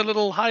mean, there's a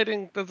little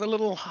hiding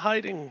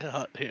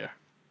hut here.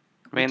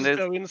 I mean, Just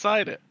go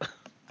inside it.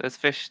 those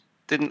fish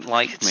didn't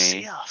like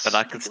me, but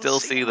I could still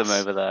see them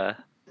over there.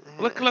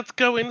 Look, let's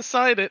go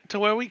inside it to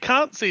where we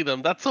can't see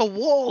them. That's a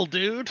wall,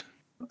 dude.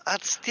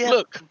 Yeah.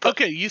 Look,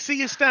 okay, you see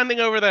you standing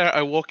over there.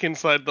 I walk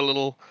inside the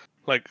little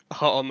hut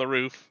on the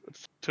roof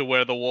to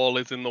where the wall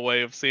is in the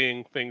way of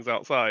seeing things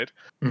outside.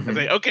 I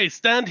say, okay,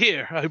 stand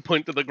here. I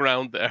point to the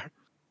ground there.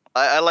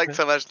 I like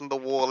to imagine the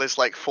wall is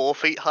like 4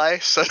 feet high,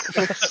 so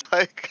it's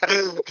like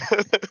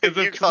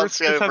you can't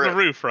see over it. It has a it.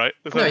 roof, right?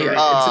 No,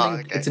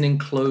 yeah, it's an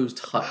enclosed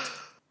hut.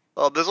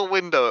 Oh, there's a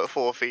window at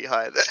 4 feet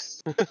high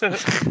there.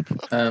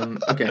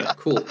 Okay,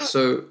 cool.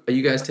 So, are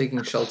you guys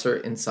taking shelter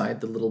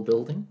inside the little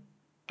building?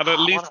 And at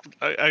least,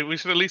 we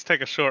should at least take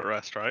a short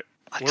rest, right?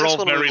 We're just all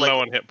wanna very move, low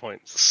on hit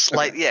points.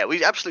 Yeah,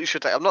 we absolutely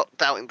should take. I'm not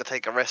doubting to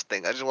take a rest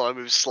thing. I just want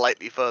to move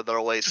slightly further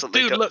away so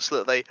they don't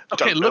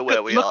know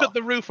where we are. Look at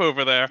the roof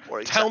over there.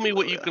 Tell me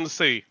what you can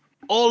see.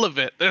 All of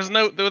it. There's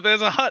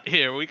a hut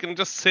here. We can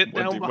just sit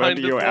down behind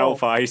the wall. Your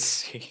elf eyes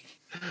see?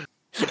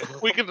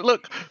 We can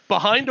look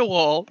behind a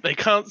wall. They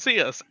can't see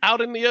us.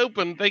 Out in the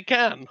open, they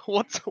can.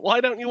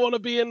 Why don't you want to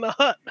be in the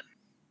hut?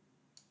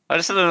 I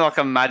just sort of like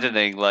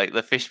imagining like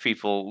the fish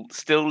people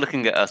still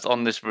looking at us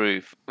on this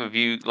roof with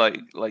you like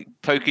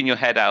poking your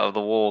head out of the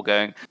wall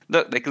going,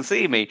 look, they can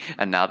see me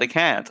and now they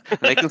can't. And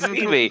they can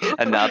see me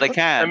and now they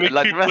can. And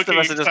like the rest of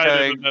us are just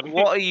going,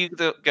 what are you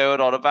going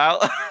on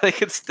about? They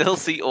can still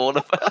see all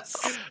of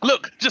us.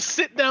 Look, just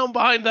sit down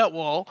behind that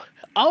wall.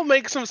 I'll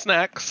make some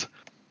snacks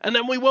and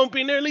then we won't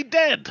be nearly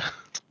dead.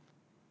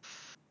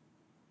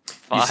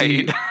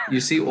 Fine.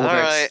 You see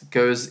Orvex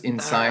goes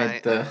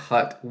inside the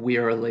hut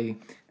wearily.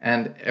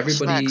 And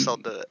everybody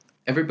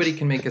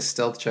can make a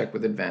stealth check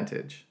with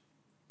advantage.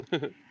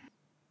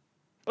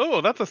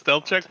 Oh, that's a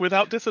stealth check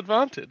without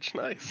disadvantage.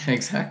 Nice.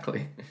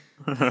 Exactly.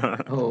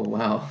 Oh,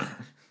 wow.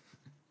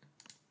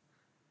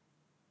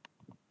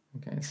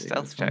 Okay, so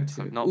stealth checks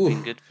have not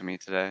been good for me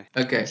today.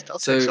 Okay,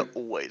 stealth checks are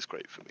always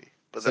great for me.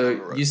 But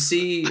so you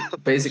see,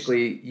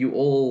 basically, you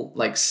all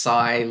like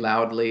sigh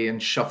loudly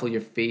and shuffle your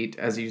feet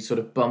as you sort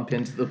of bump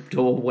into the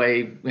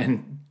doorway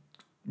and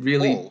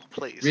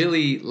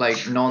really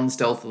like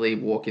non-stealthily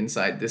walk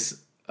inside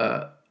this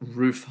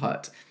roof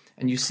hut,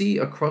 and you see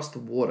across the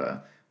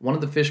water one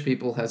of the fish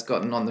people has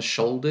gotten on the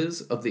shoulders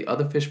of the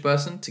other fish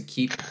person to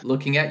keep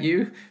looking at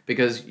you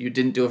because you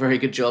didn't do a very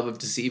good job of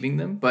deceiving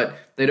them, but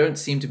they don't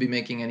seem to be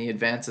making any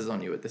advances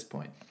on you at this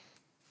point.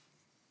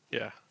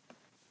 Yeah.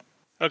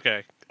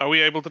 Okay. Are we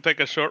able to take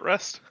a short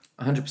rest?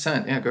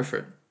 100%. Yeah, go for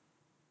it.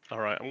 All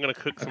right. I'm gonna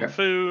cook some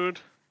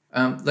food.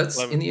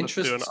 Let's in the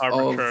interest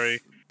of,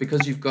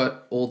 because you've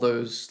got all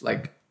those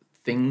like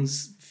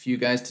things for you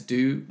guys to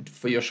do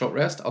for your short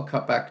rest, I'll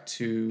cut back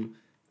to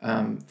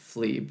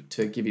Fleeb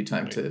to give you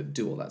time to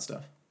do all that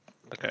stuff.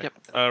 Okay.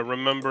 Yep.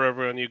 Remember,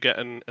 everyone, you get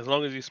as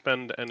long as you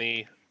spend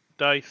any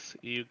dice,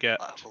 you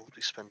get. I will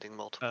be spending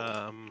multiple.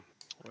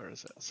 Where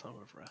is it? Sum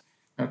of rest.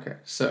 Okay,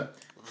 so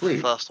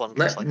Fleeb,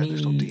 let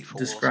me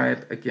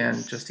describe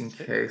again, just in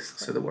case,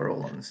 so that we're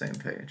all on the same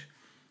page.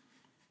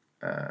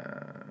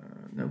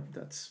 Nope,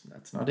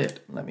 that's not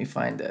it. Let me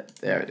find it.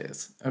 There it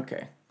is.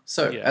 Okay.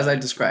 So, as I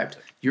described,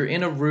 you're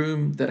in a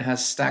room that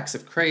has stacks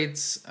of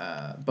crates,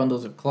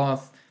 bundles of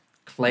cloth,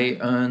 clay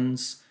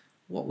urns.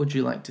 What would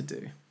you like to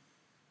do?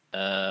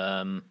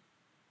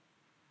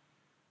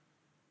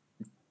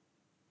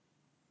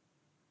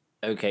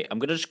 Okay,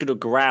 I'm just gonna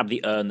grab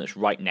the urn that's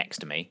right next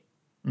to me.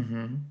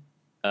 Mm-hmm.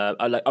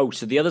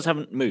 So the others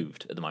haven't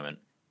moved at the moment.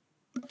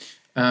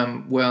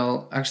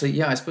 Well, actually,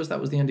 yeah, I suppose that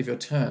was the end of your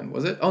turn,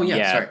 was it? Oh, yeah,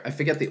 Yeah. sorry. I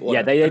forget the order.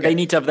 Yeah, they Okay.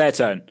 need to have their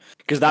turn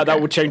because that Okay.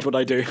 would change what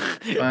I do.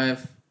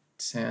 5,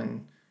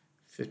 10,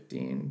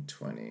 15,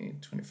 20,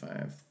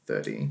 25,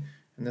 30.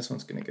 And this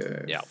one's going to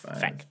go Yeah, 5,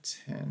 thank-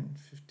 10,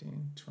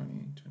 15,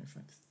 20,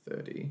 25,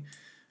 30.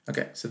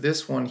 Okay, so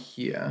this one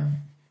here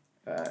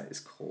is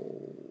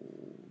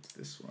called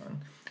this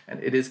one.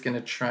 And it is going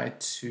to try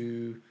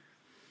to...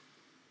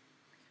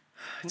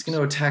 It's going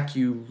to attack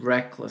you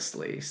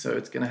recklessly. So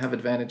it's going to have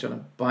advantage on a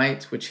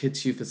bite, which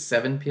hits you for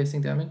 7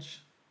 piercing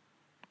damage.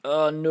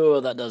 Oh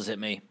no, that does hit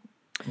me.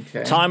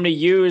 Okay. Time to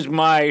use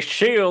my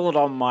shield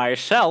on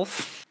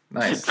myself.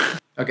 Nice.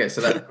 Okay,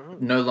 so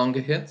that no longer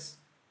hits?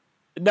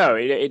 No,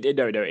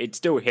 it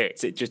still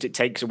hits. It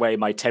takes away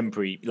my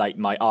temporary, like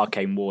my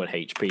arcane ward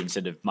HP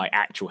instead of my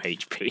actual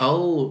HP.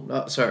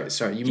 Oh,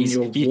 sorry. You mean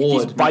your he's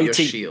ward, not your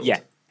biting, shield?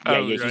 Yeah.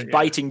 Oh, He's right, yeah.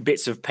 biting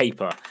bits of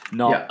paper,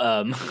 not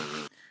Yeah.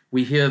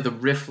 We hear the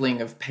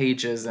riffling of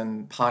pages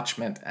and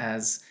parchment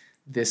as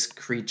this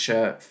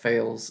creature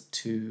fails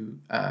to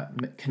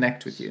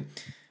connect with you.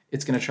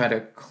 It's going to try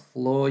to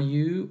claw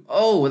you.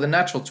 Oh, with a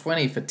natural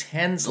 20 for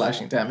 10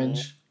 slashing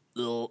damage.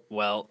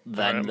 Well,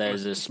 then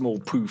there's a small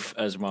poof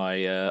as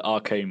my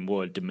arcane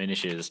ward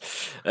diminishes.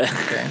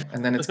 Okay,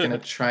 and then it's going to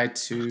try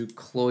to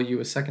claw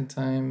you a second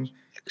time.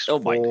 Oh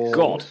my for-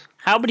 god.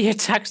 How many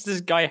attacks does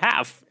this guy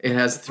have? It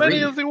has As many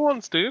 3. as he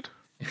wants, dude.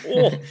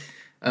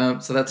 Oh,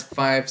 So that's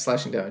 5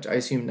 slashing damage. I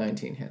assume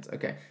 19 hits.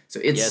 Okay, so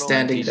it's yes,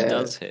 standing 19 there,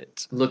 does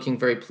hit. looking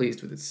very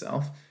pleased with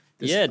itself.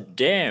 This, Yeah,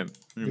 damn.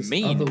 This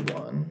Mean. other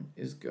one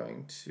is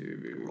going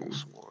to. Roll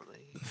some more of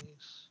these.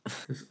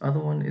 This other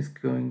one is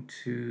going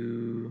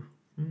to.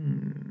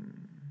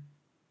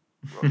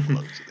 Roll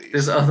loads of these.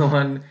 This other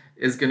one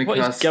is going to What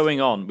cast. is going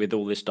on with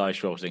all this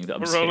dice rolling that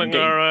I'm We're rolling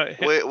getting... our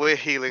hit. We're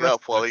healing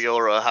up while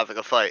you're having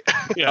a fight.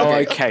 Yeah. Oh,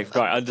 Okay. okay,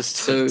 right,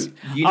 understood. So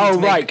you need Oh, to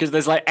make, right, because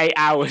there's like 8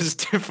 hours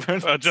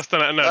difference. Just an Just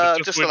we're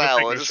an just hour.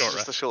 taking a Just, short just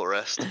rest. a short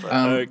rest. But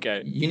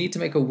Okay. You need to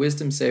make a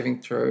wisdom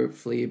saving throw,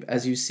 Fleeb,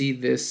 as you see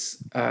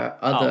this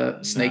other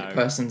snake no.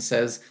 person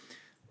says,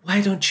 "Why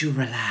don't you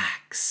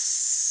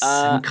relax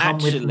and come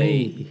with Actually,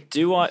 me?"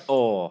 do I...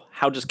 Or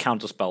how does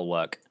counterspell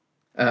work?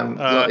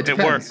 Well, it It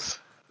depends. works.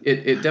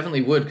 It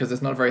definitely would because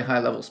it's not a very high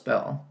level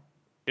spell.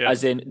 Yeah.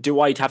 As in, do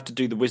I have to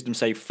do the wisdom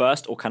save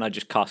first, or can I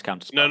just cast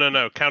counterspell?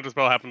 No.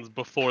 Counterspell happens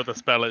before the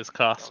spell is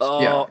cast.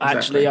 Oh, Yeah, exactly.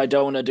 actually, I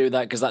don't want to do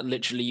that because that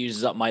literally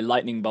uses up my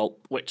lightning bolt,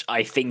 which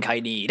I think I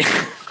need.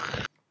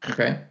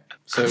 Okay,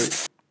 so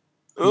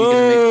you're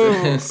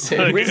gonna make the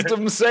saving.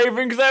 Wisdom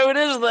saving throw it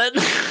is then.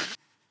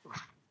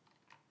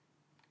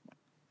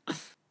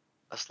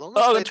 as long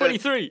as Oh, they the don't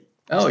 23.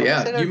 Oh As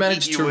yeah, they you don't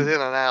managed eat you to within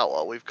an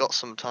hour. We've got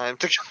some time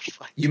to go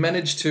fight. you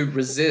managed to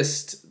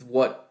resist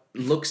what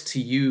looks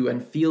to you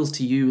and feels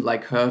to you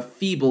like her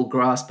feeble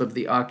grasp of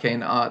the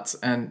arcane arts,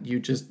 and you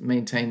just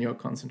maintain your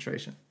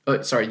concentration.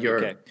 Oh, sorry,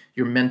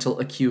 your mental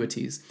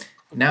acuities.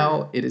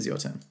 Now it is your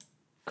turn.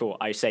 Cool.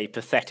 I say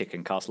pathetic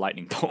and cast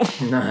lightning bolt.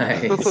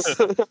 Nice.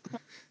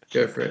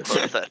 Go for it.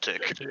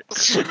 Pathetic.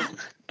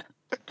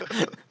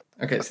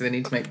 Okay, so they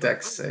need to make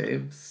dex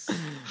saves.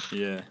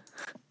 Yeah.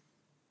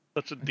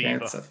 Such a Okay,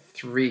 diva. it's a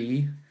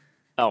 3,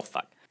 Oh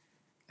fuck.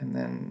 and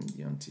then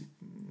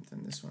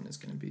then this one is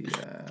going to be.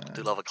 I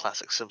do love a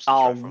classic Simpsons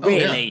Oh reference.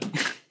 really?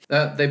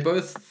 They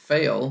both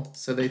fail,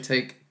 so they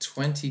take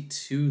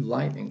 22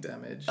 lightning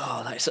damage.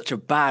 Oh, that is such a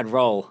bad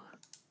roll.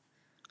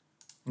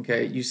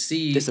 Okay, you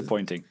see.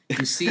 Disappointing.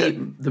 You see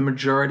the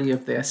majority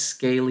of their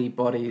scaly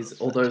bodies,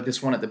 although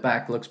this one at the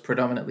back looks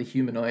predominantly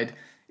humanoid,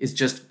 is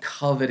just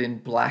covered in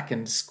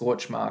blackened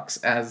scorch marks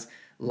as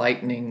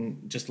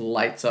lightning just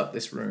lights up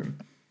this room.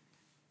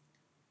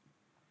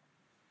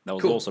 That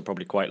was Cool. also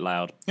probably quite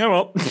loud. Oh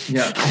well.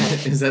 Yeah,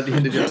 is that the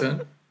end of your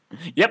turn?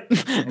 Yep.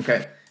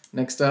 Okay,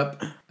 next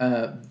up,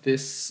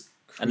 this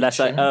creature. Unless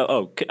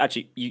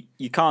actually,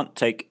 you can't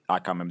take. I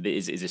can't remember.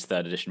 Is this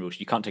third edition rules?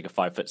 You can't take a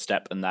 5-foot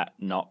step and that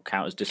not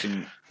count as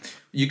dissing.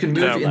 You can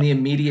move in the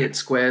immediate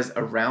squares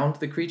around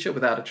the creature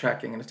without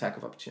attracting an attack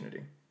of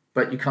opportunity,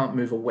 but you can't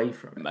move away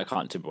from it. I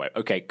can't move away.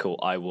 Okay, cool.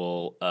 I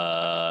will.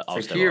 I'll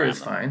So stay here where I is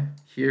am. fine.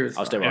 Here is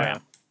I'll stay fine. where I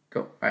am.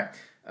 Cool. All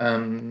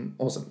right.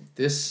 Awesome.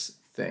 This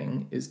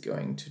thing is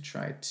going to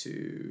try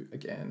to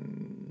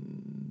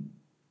again.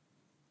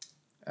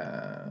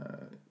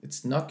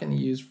 It's not going to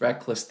use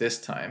reckless this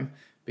time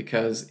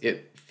because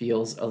it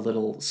feels a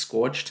little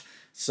scorched.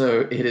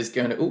 So it is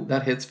going to. Oh,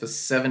 that hits for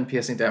 7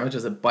 piercing damage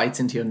as it bites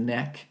into your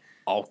neck.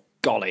 Oh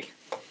golly.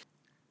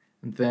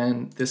 And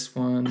then this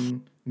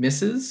one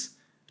misses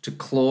to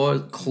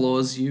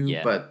claws you,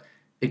 Yeah. but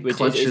it Which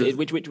clutches.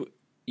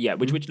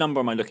 which number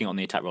am I looking on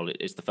the attack roll?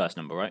 It's the first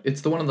number, right?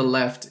 It's the one on the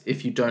left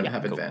if you don't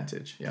have cool.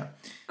 advantage. Yeah.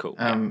 Cool.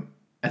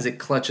 As it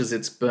clutches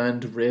its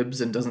burned ribs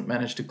and doesn't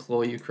manage to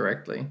claw you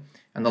correctly.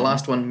 And the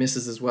last one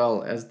misses as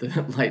well, as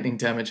the lightning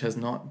damage has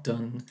not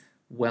done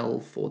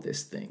well for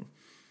this thing.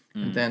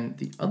 And then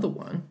the other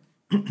one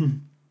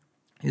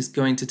is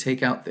going to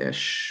take out their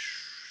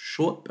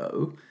short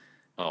bow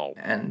Oh.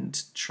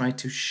 and try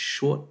to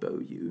short bow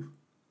you.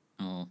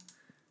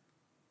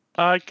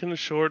 I can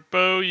short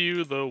bow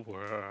you the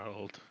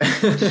world.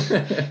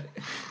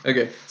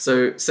 Okay,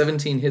 so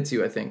 17 hits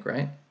you, I think,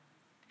 right?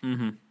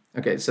 Mm-hmm.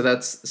 Okay, so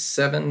that's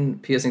 7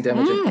 piercing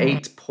damage and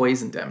 8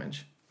 poison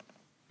damage.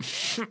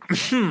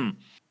 This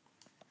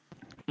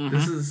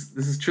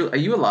is true. Are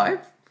you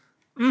alive?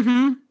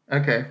 Mm-hmm.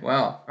 Okay,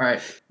 wow. All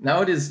right.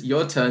 Now it is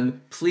your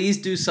turn.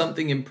 Please do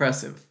something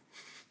impressive.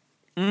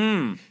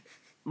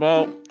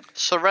 Well,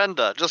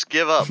 Surrender. Just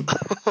give up.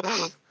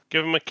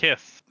 Give him a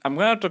kiss. I'm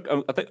gonna have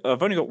to. I think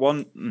I've only got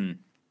one.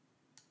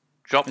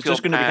 Drop It's your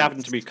just going to be pants.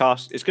 having to be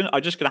cast. It's gonna. I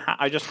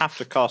just have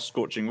to cast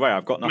Scorching Ray.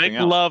 I've got nothing Make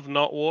else. love,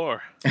 not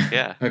war.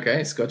 Yeah.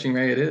 Okay, Scorching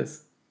Ray it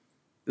is.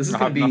 This is I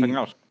going have to be... nothing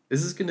else.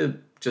 This is going to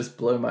just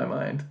blow my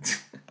mind.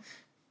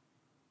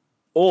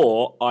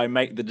 Or I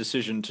make the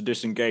decision to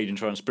disengage and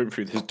try and sprint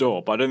through this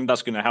door, but I don't think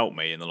that's going to help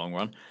me in the long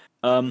run.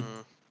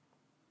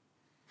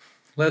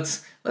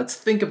 Let's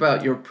think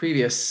about your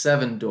previous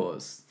 7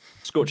 doors.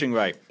 Scorching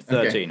Ray,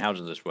 13. Okay. How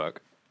does this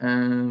work?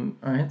 All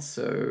right,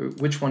 so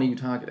which one are you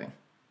targeting?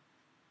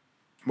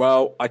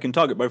 Well, I can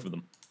target both of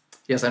them.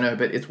 Yes, I know,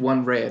 but it's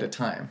one ray at a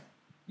time.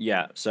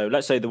 Yeah, so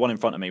let's say the one in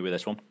front of me with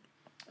this one.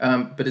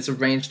 But it's a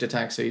ranged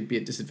attack, so you'd be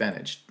at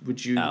disadvantage.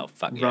 Would you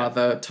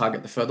rather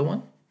target the further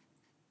one?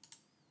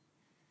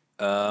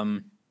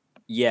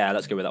 Yeah,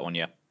 let's go with that one,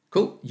 yeah.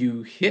 Cool.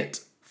 You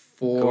hit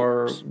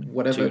for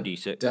whatever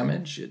 2d6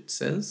 damage it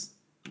says.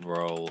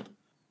 Roll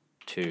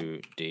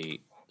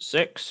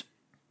 2d6.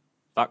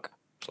 Fuck.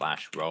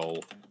 /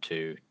 roll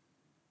 2d6.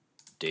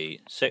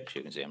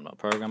 You can see I'm not a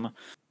programmer.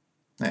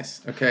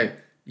 Nice. Okay.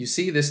 You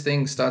see this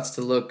thing starts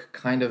to look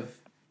kind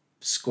of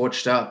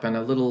scorched up and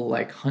a little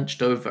like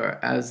hunched over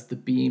as the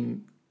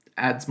beam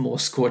adds more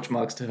scorch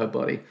marks to her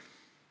body.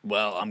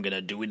 Well, I'm going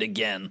to do it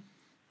again.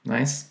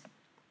 Nice.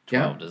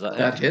 12, Yeah, does that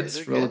that hit?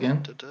 hits. Roll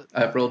again.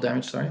 Roll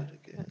damage, sorry.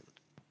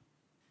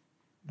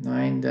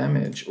 9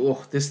 damage.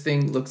 Oh, this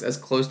thing looks as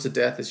close to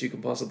death as you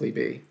can possibly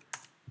be.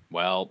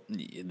 Well,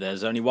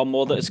 there's only one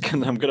more that's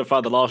I'm going to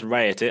fire the last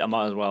ray at it. I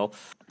might as well.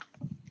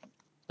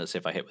 Let's see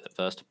if I hit with it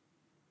first.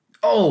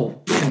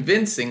 Oh,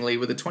 convincingly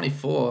with a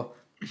 24.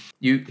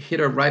 You hit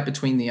her right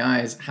between the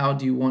eyes. How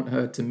do you want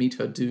her to meet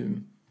her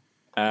doom?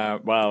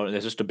 Well,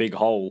 there's just a big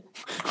hole.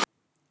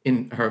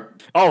 In her...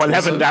 Oh,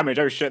 11 damage.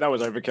 Oh, shit, that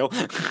was overkill.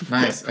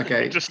 Nice,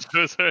 okay. He just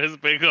shows her his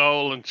big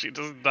hole and she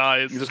just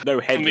dies. There's no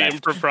head from the left.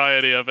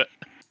 impropriety of it.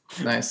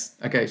 Nice.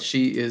 Okay,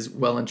 she is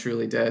well and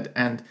truly dead.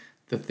 And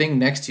the thing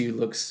next to you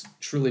looks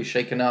truly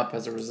shaken up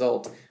as a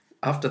result.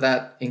 After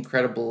that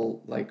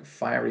incredible, like,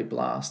 fiery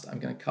blast, I'm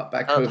going to cut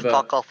back over...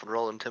 Fuck off and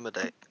roll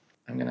Intimidate.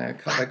 I'm going to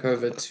cut back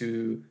over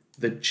to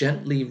the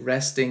gently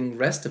resting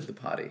rest of the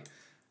party.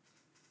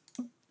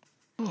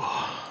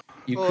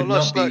 You could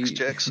not be...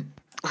 Chicks.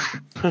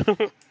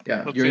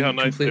 Yeah, Let's you're see how in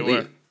nice they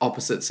completely were.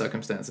 opposite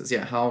circumstances.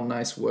 Yeah, how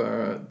nice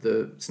were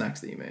the snacks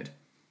that you made?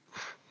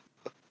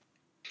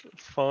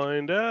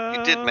 Find out.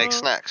 You did make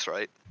snacks,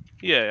 right?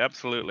 Yeah,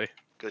 absolutely.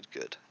 Good.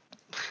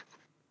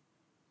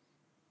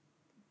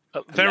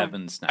 They're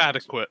 11 snacks.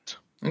 adequate.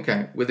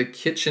 Okay, with a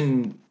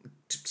kitchen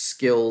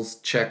skills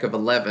check of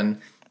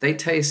 11, they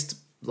taste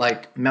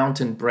like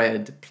mountain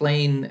bread,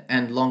 plain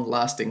and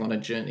long-lasting on a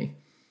journey.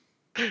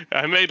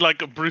 I made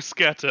like a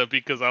bruschetta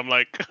because I'm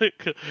like,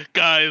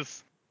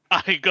 guys,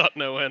 I got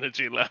no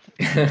energy left.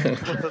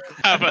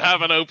 have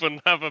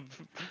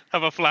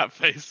a flat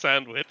face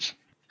sandwich.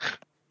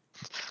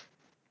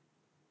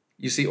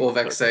 You see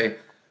Orvex say,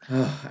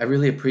 oh, I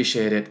really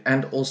appreciate it,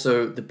 and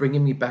also the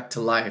bringing me back to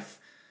life,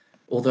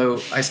 although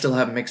I still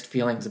have mixed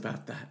feelings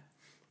about that.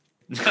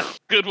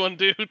 Good one,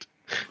 dude.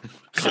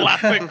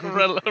 Classic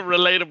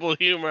relatable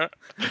humor.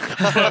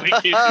 That's why we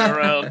keep you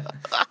around.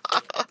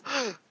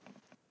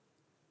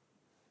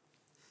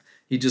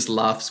 He just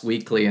laughs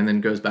weakly and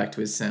then goes back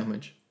to his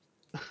sandwich.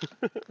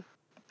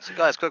 So,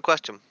 guys, quick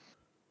question.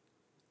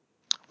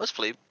 Where's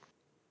Fleep?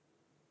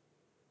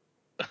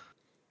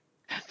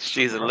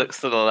 She's looks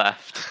to the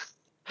left,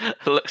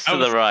 looks to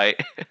the right.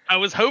 I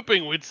was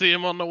hoping we'd see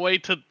him on the way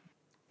to,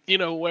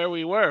 where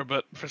we were,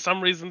 but for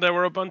some reason there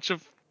were a bunch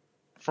of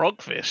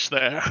frogfish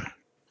there.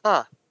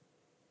 Huh.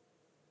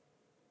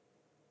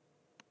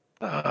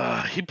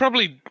 He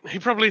probably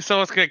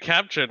saw us get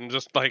captured and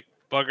just like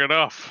buggered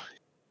off.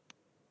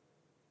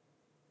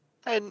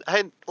 Hey,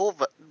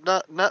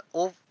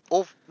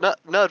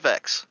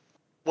 Nerdvex.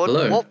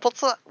 Hello.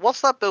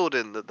 What's that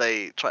building that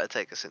they try to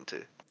take us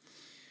into?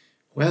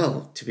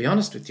 Well, to be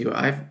honest with you,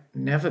 I've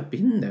never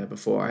been there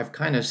before. I've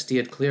kind of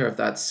steered clear of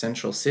that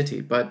central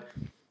city, but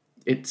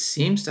it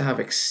seems to have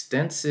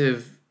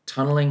extensive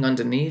tunneling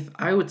underneath.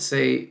 I would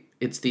say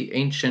it's the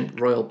ancient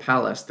royal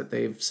palace that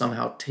they've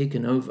somehow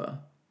taken over.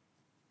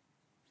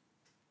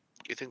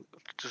 You think,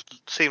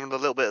 just seeing a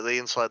little bit of the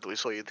inside that we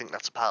saw, you think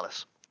that's a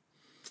palace?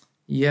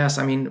 Yes,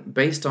 I mean,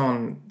 based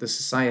on the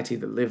society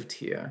that lived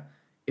here,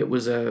 it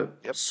was a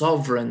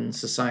sovereign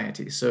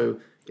society, so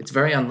it's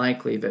very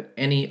unlikely that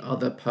any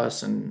other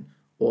person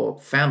or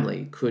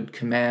family could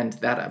command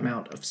that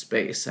amount of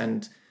space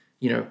and,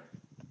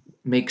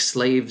 make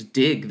slaves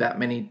dig that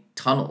many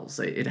tunnels.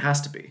 It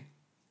has to be.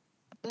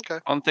 Okay.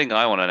 One thing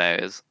I want to know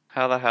is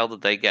How the hell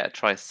did they get a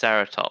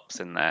Triceratops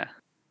in there?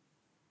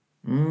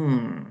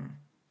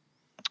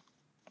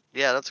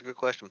 Yeah, that's a good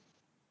question.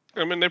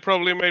 I mean, they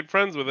probably made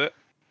friends with it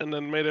and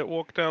then made it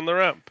walk down the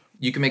ramp.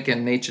 You can make a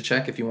nature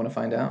check if you want to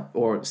find out,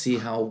 or see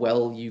how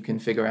well you can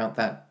figure out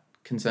that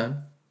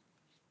concern.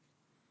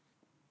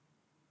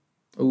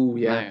 Oh,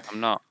 yeah. No, I'm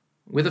not.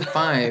 With a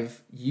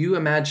 5, you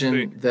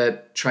imagine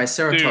that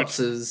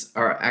Triceratopses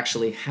are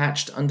actually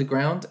hatched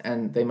underground,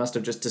 and they must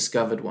have just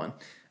discovered one.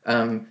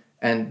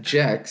 And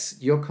Jex,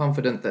 you're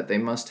confident that they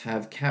must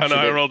have captured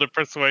I it. rolled a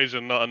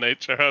persuasion, not a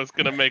nature. I was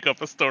going to make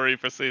up a story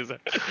for Caesar.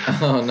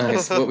 Oh,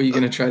 nice. What were you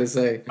going to try to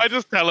say? I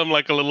just tell him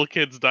like a little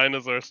kid's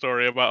dinosaur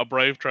story about a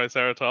brave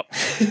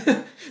Triceratops.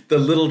 The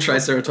little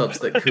Triceratops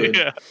that could.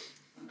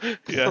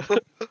 Yeah.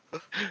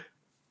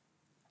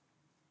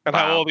 And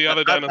how all the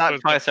other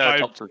dinosaurs That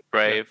Triceratops was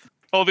brave.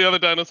 All the other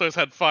dinosaurs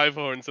had 5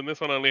 horns, and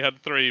this one only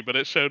had 3, but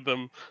it showed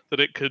them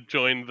that it could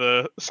join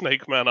the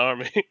Snake Man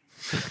army.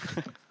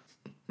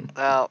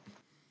 Now,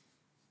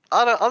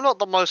 I'm not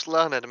the most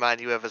learned man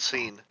you ever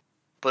seen,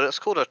 but it's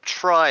called a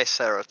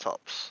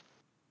Triceratops.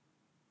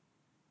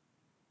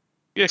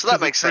 Yeah, so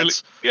that makes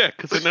sense. Yeah,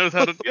 because it knows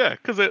how to. Yeah,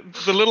 because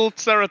the little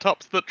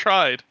Ceratops that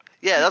tried.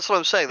 Yeah, that's what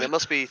I'm saying. There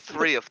must be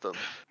 3 of them.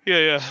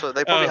 Yeah. So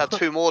they probably had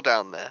 2 more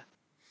down there.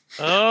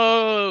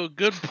 Oh,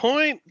 good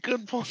point.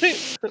 Good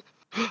point.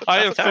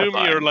 I assume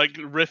you're like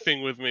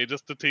riffing with me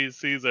just to tease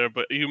Caesar,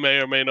 but you may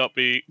or may not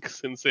be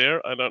sincere.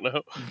 I don't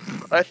know.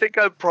 I think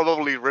I'm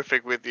probably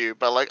riffing with you,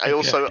 but like I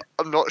also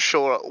I'm not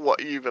sure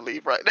what you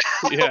believe right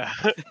now. Yeah.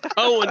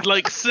 Oh, and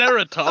like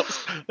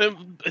Ceratops,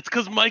 it's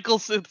because Michael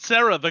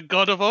Cera, the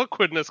god of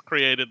awkwardness,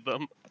 created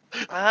them.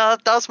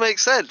 That does make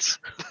sense.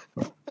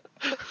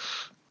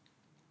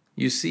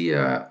 You see,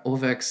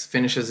 Ulvex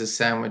finishes his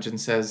sandwich and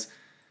says,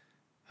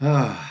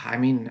 I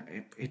mean,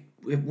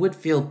 it would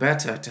feel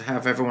better to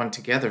have everyone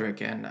together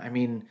again. I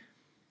mean,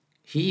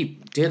 he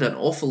did an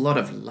awful lot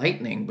of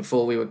lightning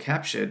before we were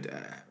captured.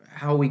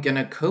 How are we going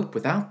to cope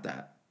without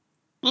that?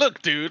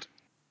 Look, dude,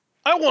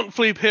 I want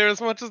Fleep here as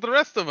much as the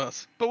rest of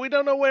us, but we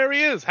don't know where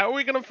he is. How are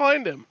we going to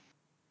find him?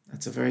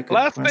 That's a very good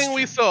Last question. thing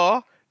we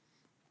saw,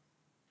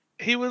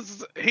 he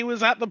was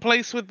at the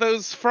place with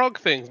those frog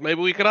things. Maybe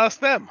we could ask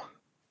them.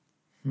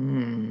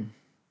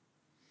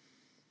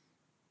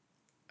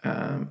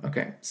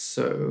 Okay,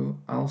 so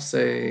I'll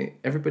say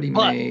everybody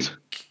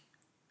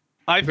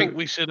I think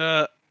we should.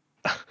 I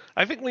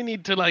think we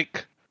need to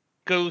like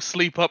go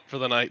sleep up for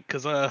the night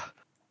because I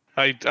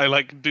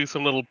like do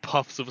some little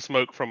puffs of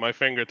smoke from my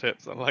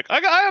fingertips. I'm like,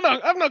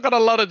 I've not got a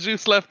lot of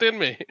juice left in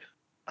me.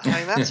 I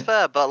mean that's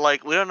fair, but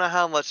like we don't know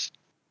how much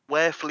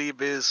where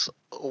Fleeb is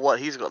or what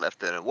he's got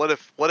left in it. What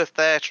if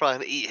they're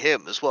trying to eat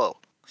him as well?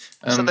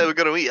 So they were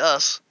going to eat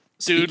us,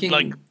 dude.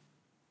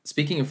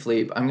 Speaking of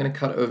Fleeb, I'm going to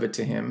cut over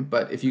to him,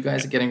 but if you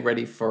guys are getting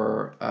ready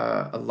for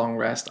a long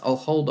rest, I'll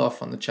hold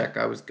off on the check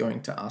I was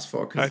going to ask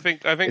for. I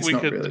think we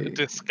could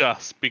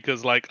discuss,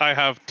 because like I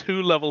have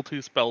 2 level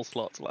 2 spell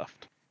slots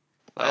left.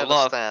 A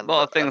lot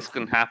of things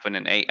can happen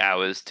in 8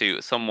 hours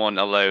to someone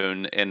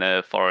alone in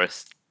a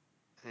forest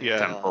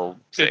temple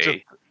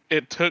city.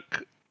 It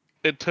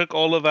took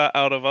all of that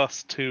out of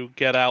us to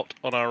get out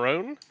on our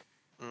own.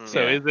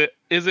 So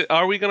is it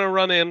are we going to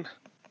run in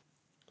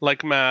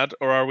like mad,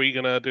 or are we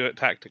gonna do it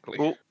tactically?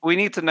 Well, we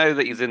need to know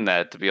that he's in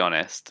there, to be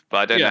honest. But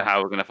I don't know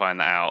how we're gonna find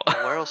that out.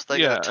 Where else they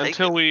gonna take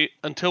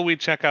until we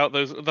check out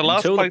those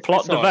last until place the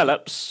plot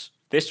develops.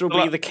 This will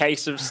be the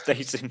case of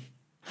stating.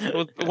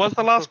 Was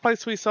the last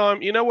place we saw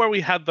him? You know where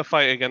we had the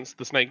fight against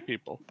the snake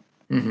people?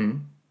 Mm-hmm.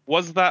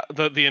 Was that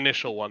the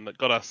initial one that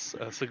got us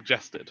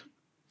suggested?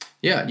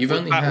 Yeah, you've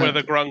only had where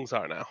the grungs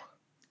are now.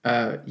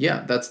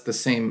 Yeah, that's the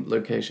same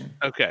location.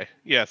 Okay,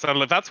 yeah,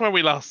 so that's where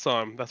we last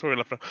saw him. That's where we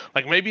left him.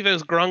 Like, maybe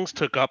those grungs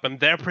took up and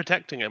they're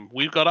protecting him.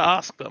 We've got to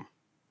ask them.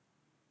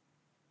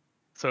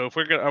 So if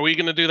are we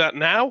gonna do that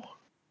now,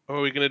 or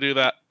are we gonna do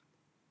that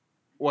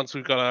once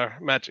we've got our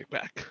magic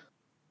back?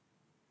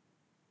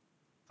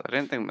 I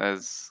don't think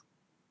there's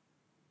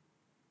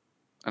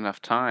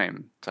enough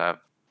time to have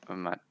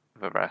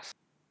a rest.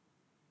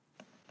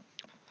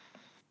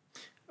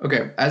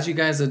 Okay, as you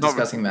guys are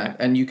discussing that,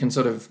 and you can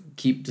sort of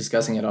keep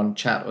discussing it on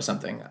chat or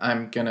something,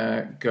 I'm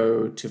gonna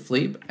go to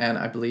Fleeb, and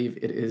I believe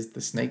it is the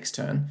snake's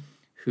turn,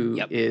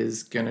 who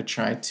is gonna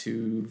try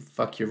to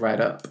fuck you right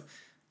up.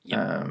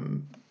 Yep.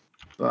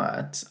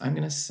 But I'm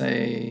gonna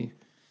say,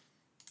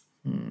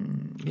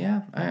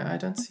 I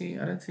don't see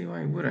why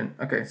he wouldn't.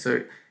 Okay,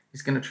 so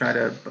he's gonna try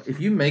to. If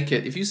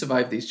you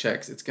survive these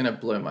checks, it's gonna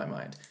blow my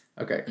mind.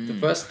 Okay, the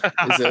first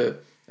is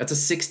that's a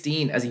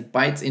 16 as he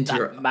bites into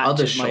your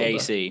other shoulder. My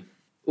AC.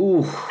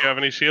 Ooh. Do you have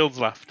any shields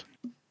left?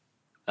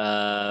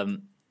 I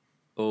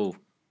do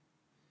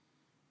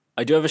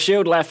have a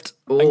shield left.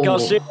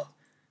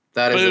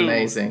 That is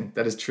amazing.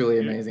 That is truly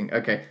amazing.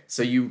 Okay,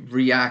 so you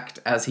react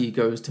as he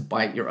goes to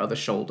bite your other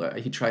shoulder.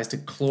 He tries to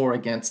claw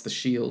against the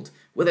shield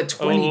with a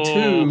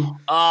 22.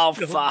 Oh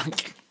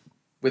fuck.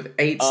 With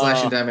 8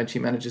 slashing damage, he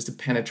manages to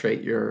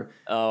penetrate your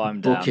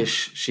I'm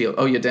bookish shield.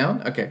 Oh, you're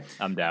down? Okay.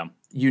 I'm down.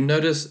 You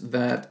notice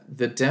that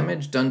the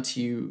damage done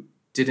to you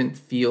didn't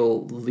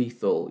feel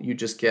lethal. You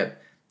just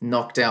get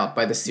knocked out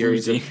by the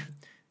series Woozy.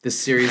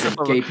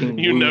 of gaping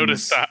You wounds.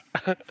 noticed that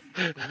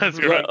as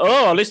you're Like,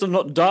 oh, at least I'm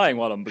not dying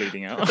while I'm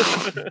bleeding out.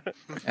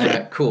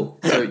 Cool.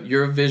 So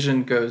your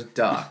vision goes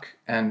dark,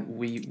 and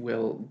we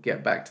will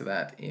get back to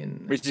that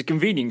in. Which is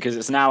convenient because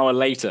it's an hour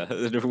later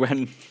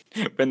when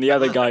the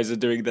other guys are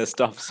doing their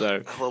stuff.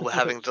 So Well, we're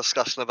having a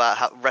discussion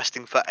about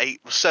resting for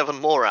 7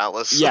 more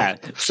hours. yeah.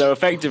 So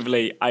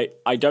effectively,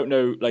 I don't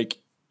know like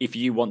if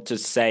you want to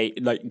say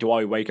like, do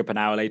I wake up an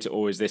hour later,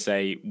 or is this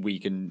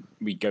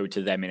we go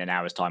to them in an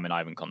hour's time and I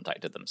haven't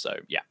contacted them? So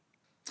yeah.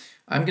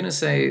 I'm gonna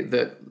say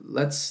that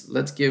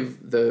let's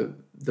give the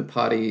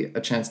party a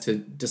chance to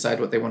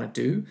decide what they want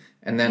to do,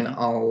 and then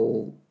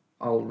I'll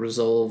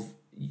resolve.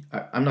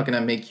 I'm not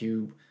gonna make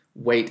you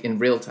wait in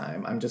real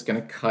time. I'm just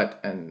gonna cut,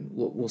 and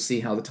we'll see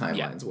how the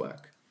timelines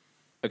work.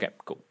 Okay.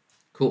 Cool.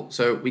 Cool.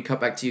 So we cut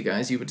back to you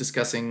guys. You were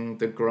discussing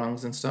the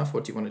grungs and stuff.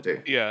 What do you want to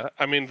do? Yeah,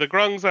 I mean, the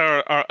grungs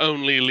are our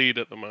only lead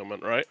at the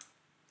moment, right?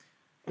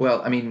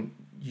 Well, I mean,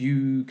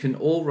 you can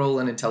all roll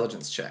an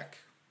intelligence check.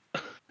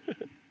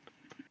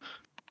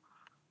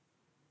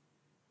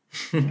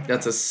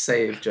 That's a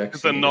save, Jack.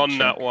 It's a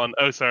non-nat one.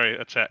 Oh, sorry,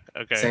 a check.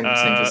 Okay. Same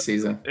for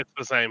Caesar. It's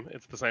the same.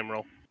 It's the same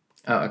roll.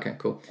 Oh, okay,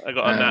 cool. I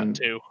got a nat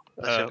 2.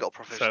 So you've got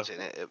proficiency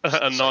in it. It was A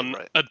the same,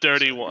 right? a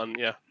dirty one,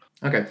 yeah.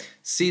 Okay,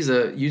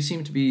 Caesar, you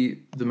seem to be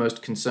the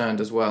most concerned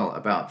as well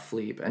about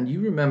Fleeb, and you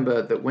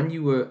remember that when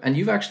you were, and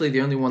you've actually the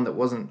only one that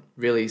wasn't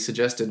really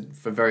suggested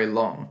for very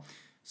long,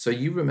 so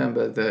you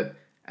remember that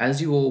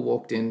as you all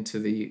walked into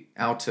the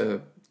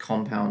outer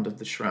compound of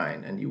the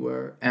shrine and you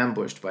were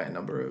ambushed by a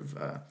number of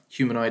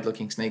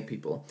humanoid-looking snake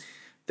people,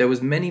 there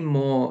was many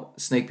more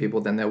snake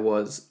people than there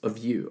was of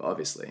you,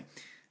 obviously,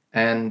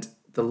 and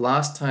the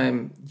last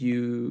time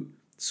you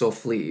saw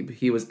Fleeb,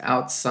 he was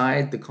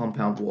outside the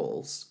compound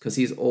walls because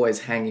he's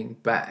always hanging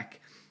back,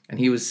 and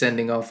he was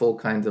sending off all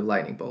kinds of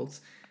lightning bolts.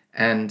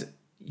 And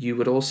you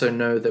would also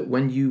know that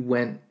when you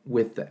went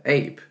with the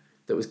ape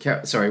that was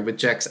with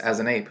Jex as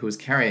an ape who was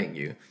carrying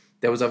you,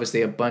 there was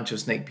obviously a bunch of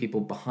snake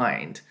people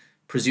behind,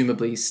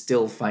 presumably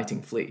still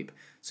fighting Fleeb.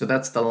 So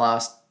that's the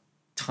last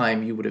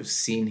time you would have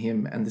seen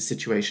him and the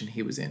situation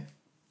he was in.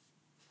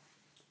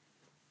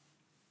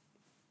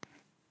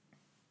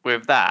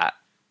 With that,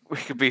 we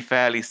could be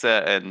fairly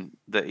certain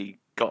that he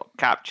got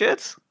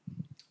captured.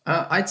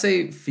 I'd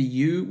say for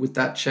you, with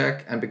that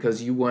check, and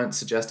because you weren't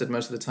suggested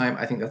most of the time,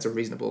 I think that's a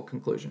reasonable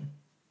conclusion.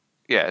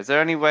 Yeah, is there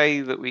any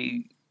way that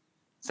we,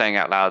 saying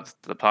out loud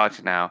to the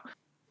party now,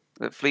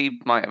 that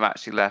Flea might have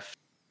actually left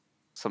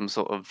some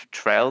sort of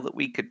trail that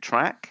we could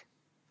track?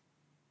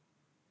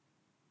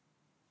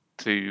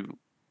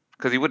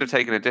 Because he would have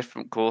taken a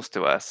different course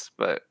to us,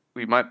 but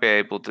we might be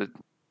able to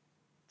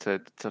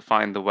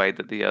find the way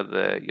that the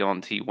other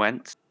Yonti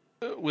went.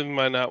 With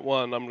my nat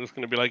 1, I'm just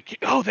going to be like,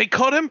 oh, they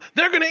caught him?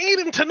 They're going to eat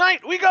him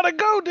tonight! We gotta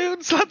go,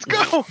 dudes! Let's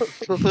go!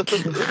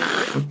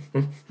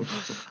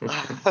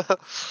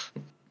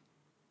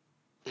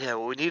 Yeah,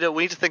 well, we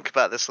need to think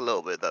about this a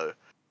little bit, though.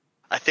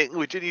 I think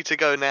we do need to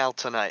go now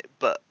tonight,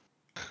 but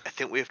I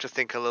think we have to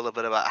think a little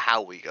bit about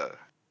how we go.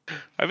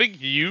 I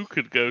think you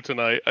could go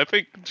tonight. I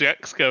think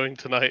Jack's going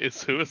tonight is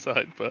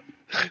suicide, but...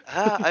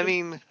 I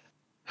mean...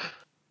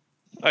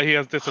 he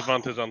has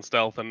disadvantage on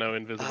stealth and no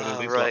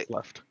invisibility right. slots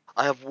left.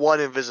 I have 1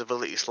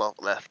 invisibility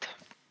slot left.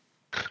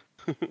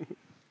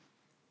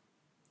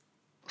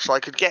 So I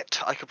could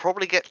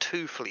probably get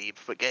 2 Fleeb,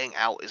 but getting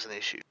out is an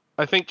issue.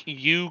 I think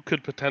you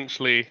could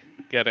potentially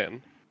get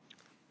in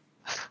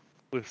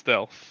with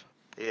stealth.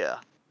 Yeah.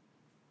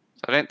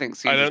 I don't think I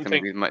Caesar's don't going to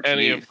think be much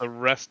any use. of the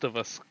rest of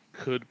us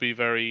could be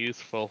very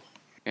useful.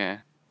 Yeah.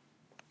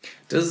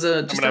 Does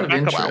just I out of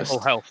mean, I've got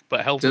interest, health,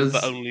 but health is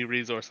the only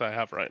resource I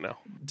have right now.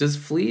 does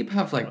Fleeb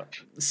have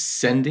like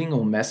sending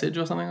or message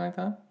or something like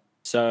that?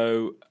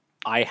 So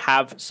I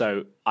have.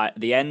 So at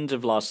the end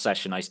of last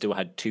session, I still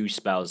had 2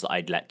 spells that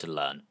I'd let to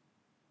learn.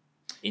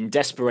 In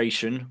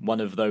desperation, one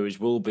of those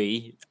will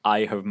be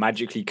I have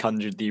magically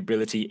conjured the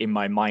ability in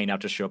my mind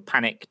out of sheer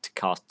panic to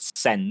cast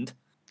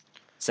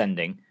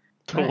sending.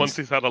 So once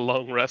he's had a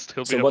long rest,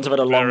 he'll be So able once to I've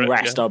had a long prepare it,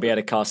 rest, yeah. I'll be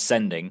able to cast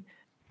sending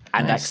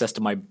and access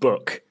to my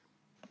book.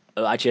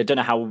 Actually, I don't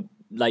know how,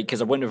 like,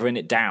 because I wouldn't have written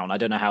it down. I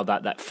don't know how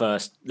that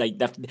first, like,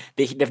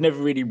 they've never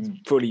really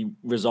fully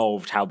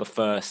resolved how the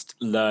first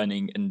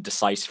learning and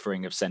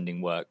deciphering of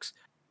sending works.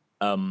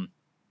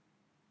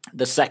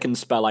 The second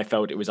spell, I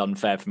felt it was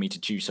unfair for me to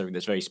choose something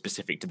that's very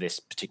specific to this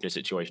particular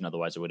situation.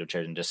 Otherwise, I would have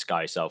chosen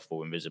disguise self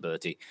or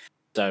invisibility.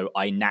 So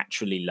I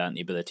naturally learned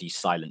the ability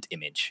silent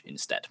image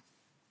instead.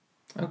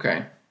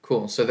 Okay,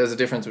 cool. So there's a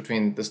difference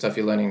between the stuff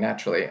you're learning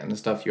naturally and the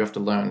stuff you have to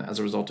learn as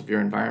a result of your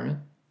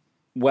environment.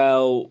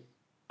 Well,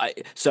 I'm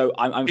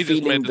He just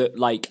feeling made that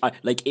like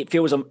it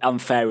feels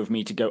unfair of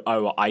me to go,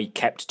 oh, I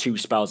kept 2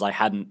 spells I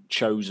hadn't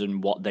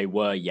chosen what they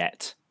were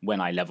yet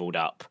when I leveled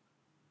up.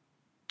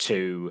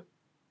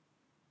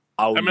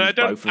 I'll use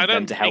both of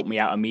them to help me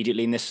out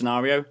immediately in this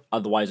scenario.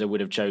 Otherwise, I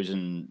would have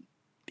chosen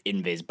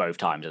Invis both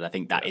times, and I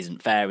think that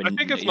isn't fair and I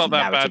think it's isn't not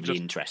that bad, narratively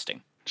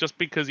interesting. Just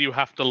because you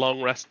have to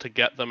long rest to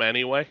get them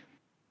anyway.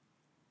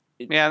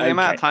 Yeah, the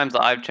amount of Okay. times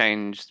that I've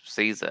changed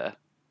Caesar,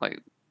 like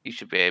you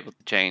should be able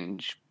to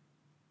change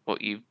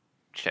what you've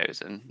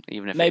chosen,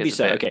 even if Maybe it is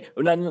so. a bit. Okay.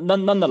 Well,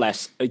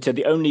 nonetheless, so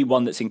the only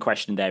one that's in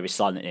question there is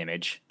Silent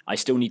Image. I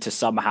still need to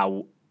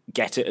somehow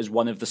get it as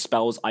one of the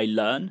spells I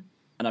learn,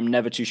 and I'm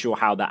never too sure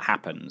how that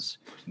happens.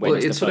 When Well,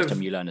 it's the it's sort first of-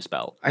 time you learn a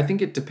spell. I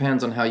think it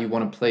depends on how you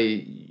want to play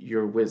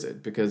your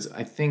wizard, because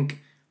I think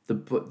the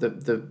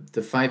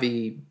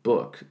 5e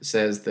book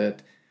says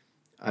that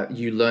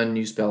you learn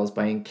new spells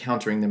by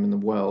encountering them in the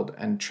world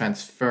and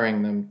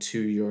transferring them to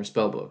your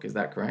spell book. Is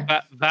that correct?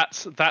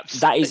 That's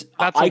That is,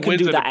 that's I a can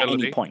do wizard that at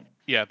ability. any point.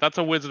 Yeah, that's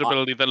a wizard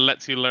ability that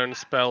lets you learn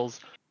spells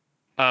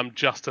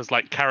just as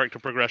like character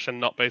progression,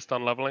 not based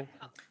on leveling.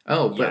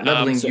 Oh, but Yeah.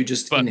 leveling, So- you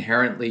just but-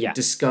 inherently Yeah.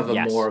 discover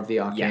Yes. more of the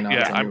arcane arts.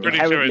 Yeah, on I'm your pretty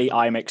own. sure Inherently, it's-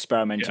 I'm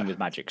experimenting yeah. with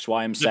magic. So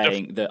I am The def-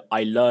 saying that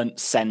I learned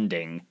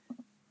sending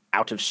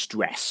out of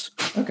stress.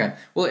 Okay.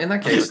 Well, in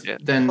that case,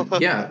 legit. then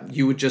yeah,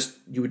 you would just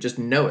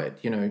know it.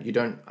 You know, you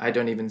don't. I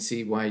don't even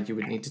see why you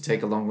would need to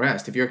take a long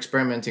rest. If you're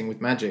experimenting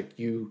with magic,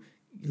 you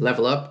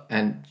level up,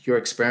 and your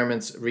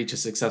experiments reach a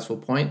successful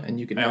point, and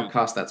you can now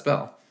cast that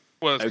spell.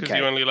 Well, it's because Okay.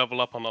 you only level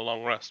up on the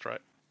long rest,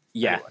 right?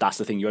 Yeah, Anyway. that's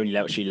the thing. You only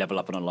actually level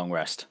up on a long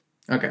rest.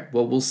 Okay.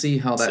 Well, we'll see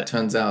how that So-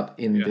 turns out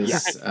in Yeah.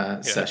 this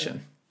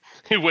session.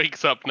 He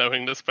wakes up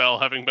knowing the spell,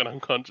 having been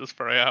unconscious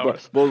for 8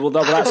 Well,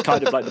 hours. that's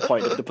kind of like the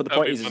point. The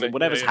point be is funny. that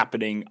whatever's Yeah.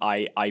 happening,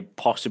 I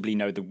possibly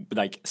know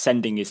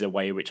sending is a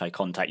way in which I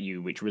contact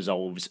you, which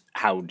resolves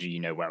how do you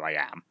know where I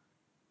am.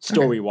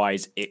 Story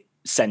wise,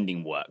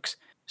 sending works.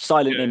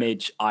 Silent Yeah.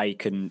 image I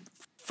can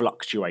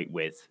fluctuate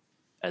with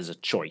as a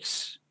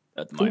choice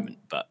at the Cool. moment,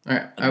 but All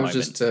right. at the I was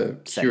moment, just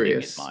sending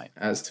curious is mine.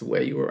 as to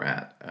where you were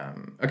at.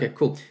 Okay.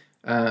 Cool.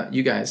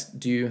 You guys,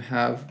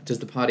 does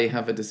the party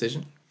have a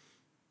decision?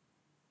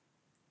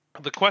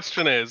 The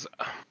question is,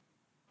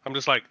 I'm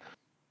just like,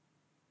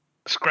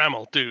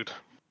 Scramble, dude.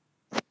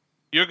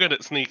 You're good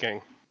at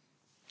sneaking.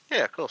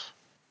 Yeah, of course.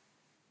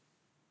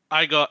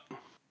 I got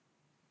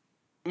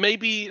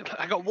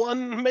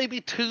one,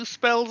 maybe 2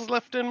 spells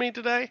left in me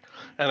today,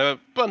 and a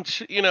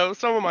bunch,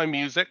 some of my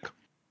music.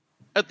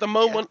 At the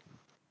moment,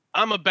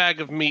 I'm a bag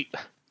of meat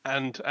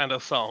and a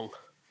song.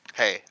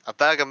 Hey, a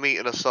bag of meat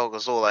and a song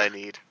is all I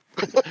need.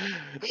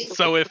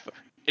 So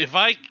if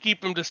I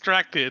keep him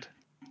distracted,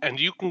 and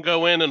you can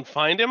go in and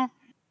find him,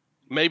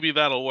 maybe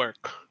that'll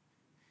work.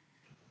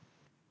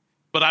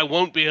 But I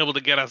won't be able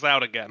to get us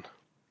out again.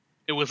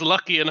 It was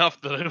lucky enough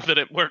that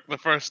it worked the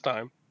first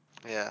time.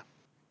 Yeah.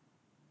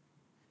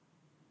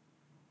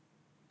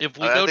 If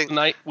we I go think-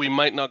 tonight, we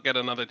might not get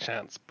another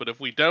chance. But if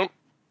we don't,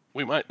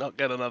 we might not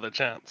get another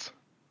chance.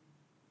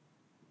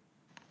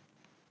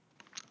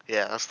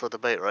 Yeah, that's the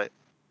debate, right?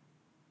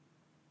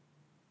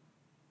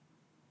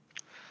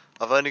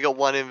 I've only got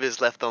 1 invis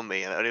left on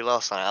me, and it only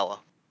lasts an hour.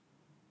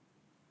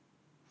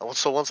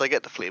 So once I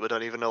get to Fleet, I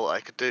don't even know what I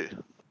could do.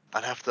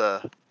 I'd have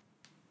to...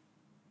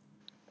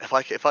 If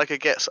I could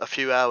get a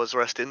few hours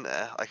rest in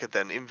there, I could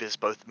then invis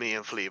both me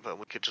and Fleet, and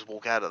we could just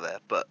walk out of there.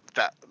 But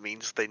that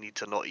means they need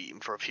to not eat him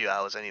for a few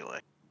hours anyway.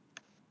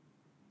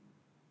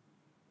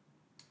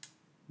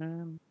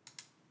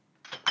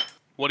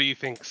 What do you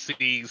think,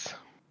 C's?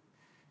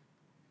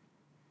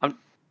 I'm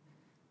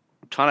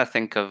trying to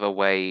think of a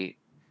way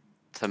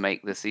to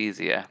make this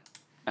easier,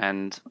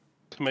 and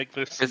To make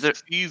this Is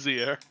it-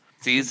 easier.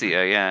 it's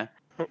easier, yeah.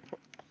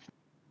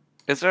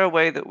 Is there a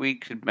way that we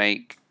could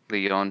make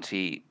the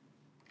Yonti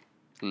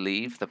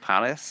leave the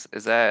palace?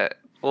 Is there,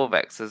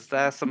 Orvex, is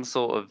there some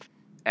sort of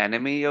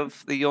enemy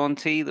of the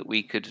Yonti that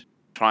we could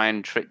try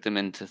and trick them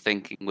into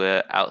thinking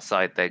we're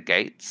outside their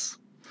gates?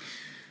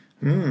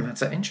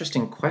 That's an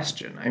interesting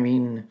question. I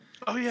mean,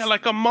 Oh yeah,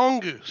 like a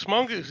mongoose.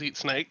 Mongoose eat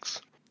snakes.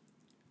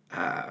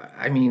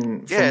 I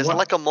mean, Yeah, is it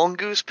like a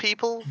mongoose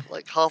people?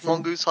 Like half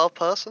mongoose, half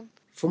person?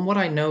 from what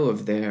I know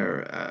of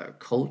their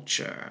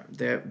culture,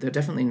 they're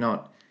definitely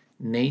not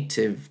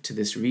native to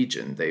this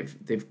region.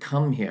 They've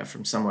come here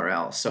from somewhere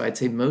else. So I'd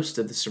say most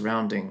of the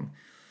surrounding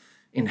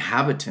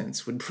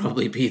inhabitants would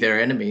probably be their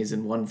enemies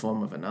in one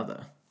form or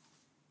another.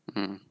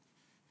 Because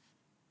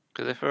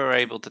if we were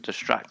able to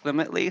distract them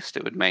at least,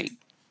 it would make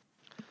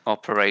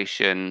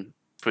Operation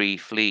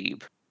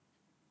Pre-Fleeb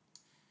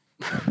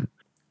a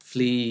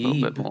little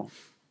bit Fleeb. more.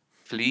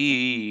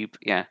 Fleeb,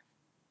 yeah.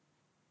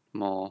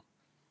 More.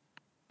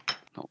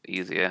 Not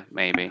easier,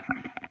 maybe.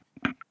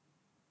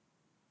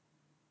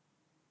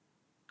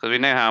 Because we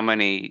know how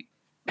many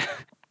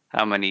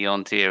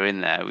Yonti are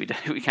in there.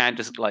 We can't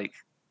just like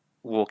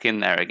walk in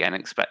there again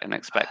expect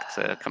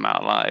to come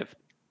out alive.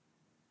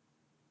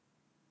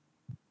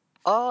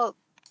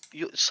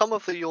 Some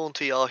of the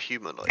Yonti are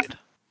humanoid.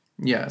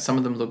 Yeah, some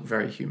of them look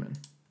very human.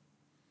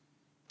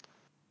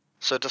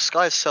 So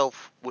disguise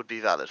self would be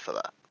valid for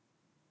that.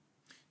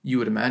 You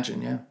would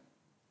imagine, yeah.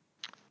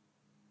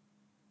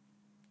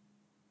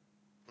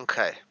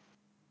 Okay.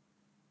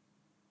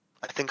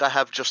 I think I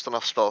have just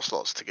enough spell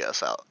slots to get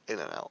us out, in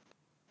and out.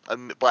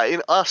 By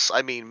in us,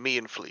 I mean me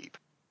and Fleeb.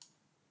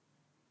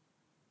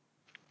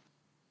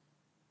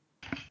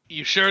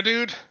 You sure,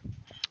 dude?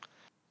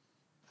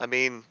 I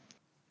mean,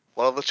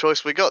 what other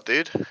choice we got,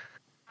 dude?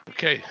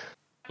 Okay,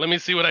 let me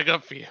see what I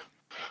got for you.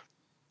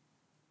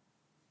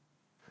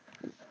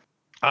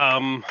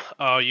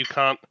 Oh, you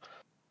can't.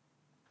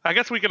 I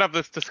guess we could have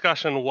this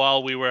discussion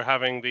while we were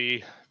having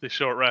the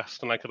short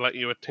rest, and I could let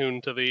you attune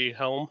to the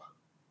helm.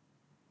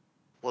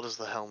 What does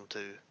the helm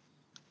do?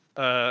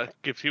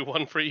 Gives you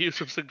one free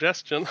use of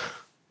suggestion.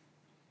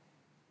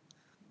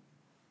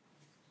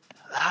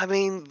 I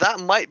mean, that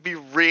might be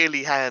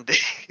really handy.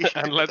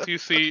 And lets you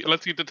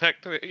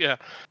detect it. Yeah,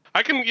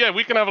 I can. Yeah,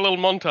 we can have a little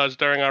montage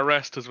during our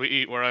rest as we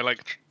eat, where I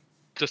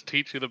just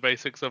teach you the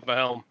basics of the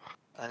helm.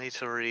 I need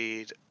to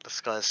read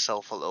Disguise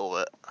Self a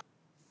little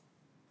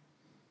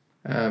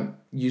bit.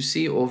 You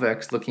see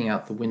Orvex looking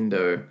out the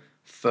window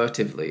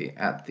furtively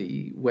at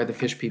where the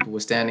fish people were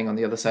standing on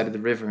the other side of the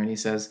river, and he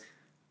says,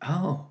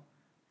 "Oh,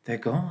 they're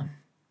gone."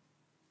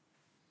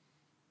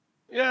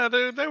 Yeah,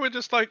 they were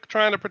just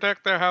trying to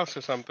protect their house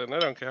or something. I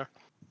don't care.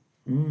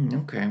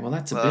 Okay, well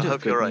that's a Well, bit I of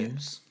hope you're good right.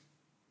 news.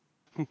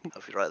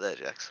 Hope you're right there,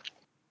 Jax.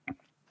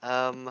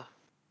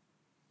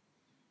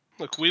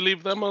 Look, we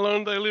leave them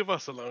alone, they leave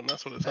us alone.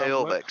 That's what it sounds Hey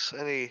like.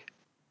 Orvex,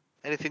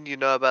 anything you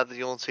know about the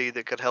Yuan-Ti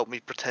that could help me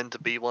pretend to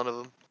be one of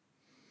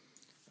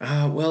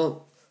them?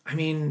 Well, I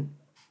mean,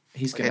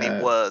 he's Any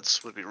gonna...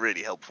 words would be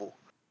really helpful.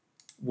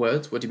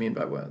 Words? What do you mean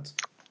by words?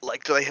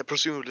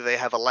 Presumably they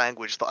have a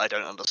language that I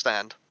don't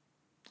understand.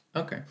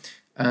 Okay.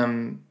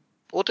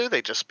 Or do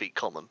they just speak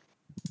common?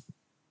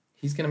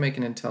 He's gonna make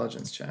an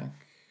intelligence check.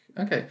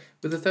 Okay.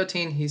 With a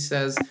 13, he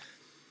says,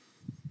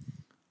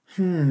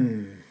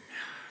 from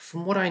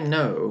what I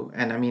know,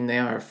 and I mean, they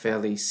are a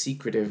fairly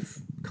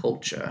secretive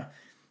culture,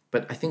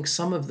 but I think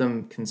some of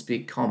them can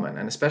speak common,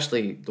 and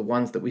especially the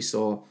ones that we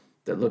saw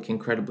that look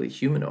incredibly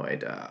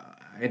humanoid.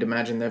 I'd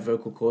imagine their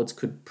vocal cords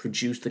could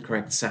produce the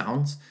correct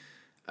sounds.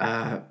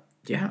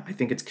 Yeah, I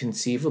think it's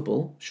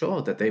conceivable,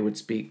 sure, that they would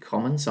speak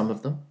common, some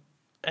of them.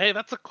 Hey,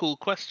 that's a cool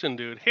question,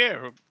 dude.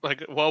 Here,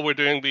 while we're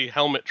doing the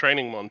helmet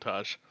training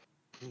montage,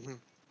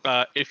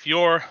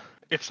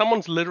 if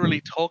someone's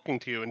literally talking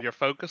to you and you're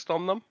focused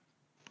on them,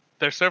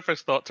 their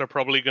surface thoughts are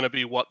probably going to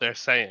be what they're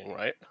saying,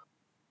 right?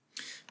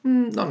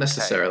 Not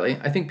necessarily.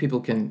 I think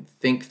people can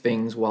think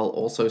things while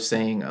also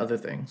saying other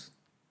things.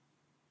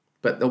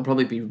 But they'll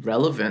probably be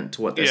relevant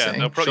to what they're saying.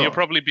 You'll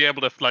probably be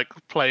able to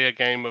play a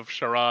game of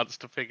charades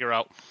to figure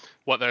out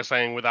what they're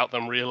saying without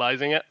them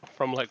realizing it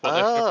from what their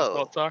surface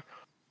thoughts are.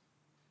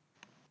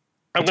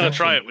 I'm going to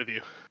try it with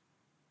you.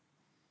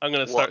 I'm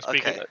going to start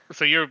speaking. Okay.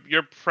 So you're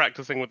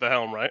practicing with the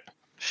helm, right?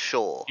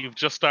 Sure. You've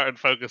just started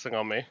focusing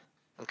on me.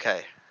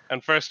 Okay.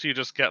 And first you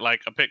just get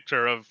a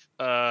picture of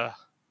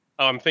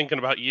I'm thinking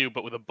about you,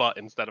 but with a butt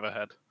instead of a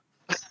head.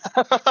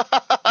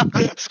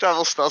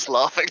 Scrabble starts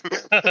laughing.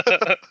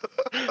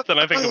 Then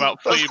I think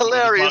about Fleeb. That's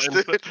hilarious,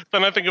 dude.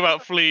 Then I think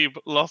about Fleeb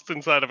lost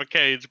inside of a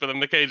cage, but then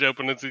the cage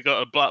opens and he's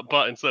got a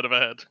butt instead of a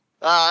head.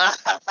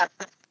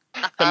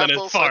 And then it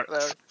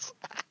farts.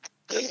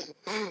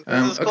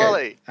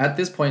 Okay. At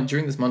this point,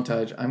 during this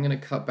montage, I'm going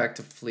to cut back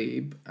to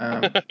Fleeb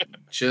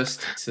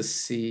just to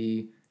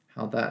see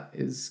how that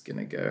is going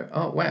to go.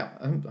 Oh, wow.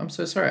 I'm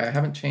so sorry. I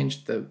haven't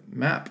changed the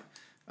map.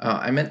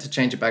 I meant to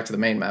change it back to the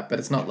main map, but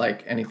it's not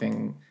like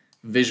anything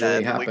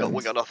visually happened.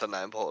 We got nothing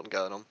that important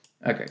going on.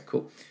 Okay,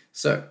 cool.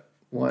 So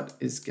what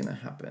is going to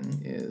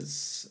happen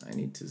is I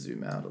need to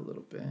zoom out a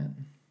little bit.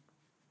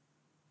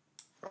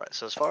 Right,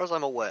 so as far as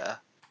I'm aware,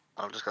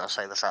 I'm just going to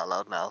say this out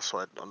loud now so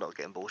I'm not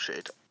getting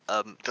bullshitted.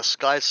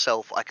 Disguise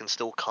Self, I can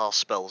still cast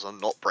spells and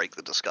not break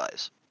the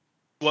disguise.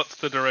 What's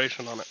the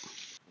duration on it?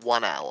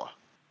 1 hour.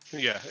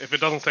 Yeah, if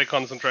it doesn't say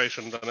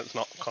concentration, then it's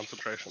not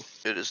concentration.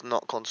 It is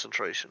not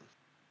concentration.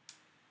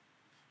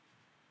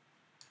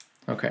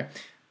 Okay,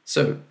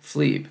 so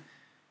Fleeb,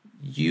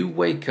 you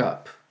wake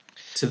up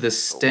to the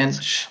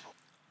stench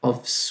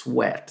of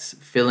sweat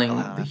filling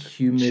the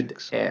humid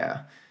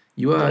air.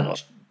 You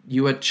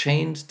are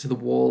chained to the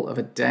wall of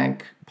a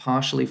dank,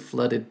 partially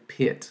flooded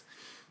pit.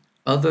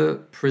 Other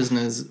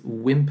prisoners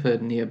whimper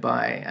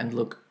nearby and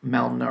look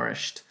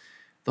malnourished.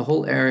 The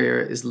whole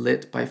area is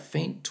lit by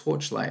faint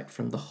torchlight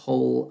from the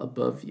hole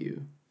above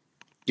you.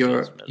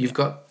 You've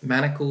got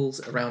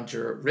manacles around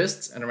your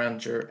wrists and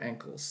around your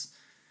ankles.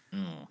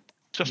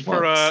 Just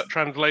for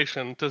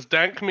translation, does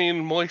dank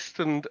mean moist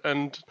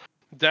and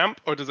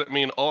damp, or does it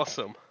mean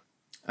awesome?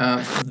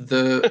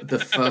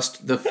 The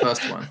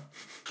first one.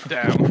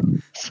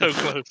 Damn, so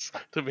close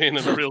to being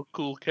in a real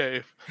cool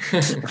cave.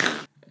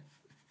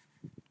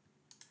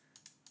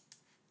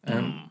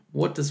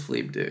 What does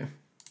Fleeb do?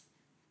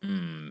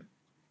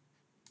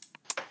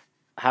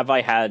 Have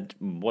I had?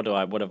 What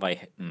have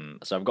I?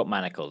 So I've got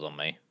manacles on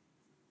me.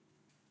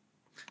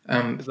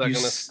 Is that going to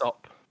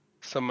stop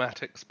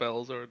somatic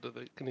spells, or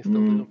can you still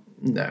do them?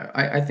 No,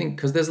 I think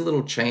because there's a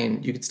little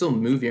chain, you can still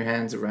move your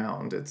hands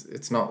around.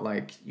 It's not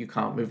like you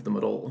can't move them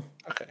at all.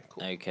 Okay,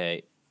 cool.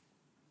 Okay.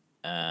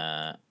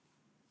 And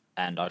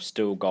I've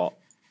still got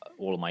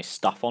all of my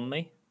stuff on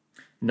me.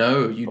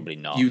 No, you probably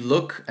not. You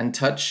look and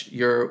touch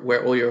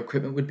where all your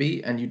equipment would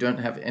be, and you don't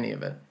have any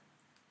of it.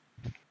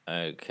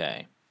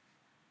 Okay.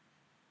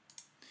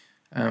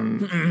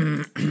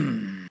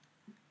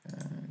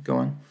 Go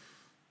on.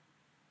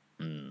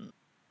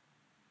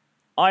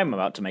 I'm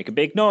about to make a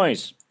big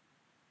noise.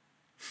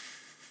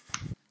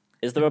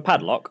 Is there a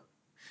padlock?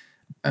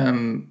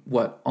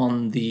 What,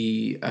 on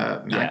the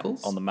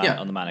manacles? Yeah,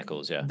 on the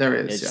manacles, yeah. There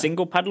is, a yeah.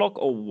 single padlock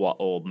or what,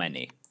 or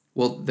many?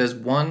 Well, there's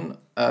one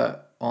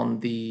on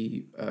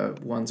the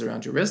ones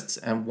around your wrists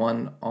and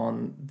one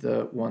on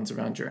the ones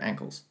around your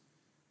ankles.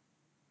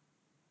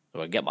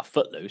 So I get my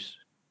foot loose,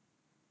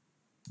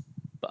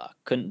 but I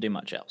couldn't do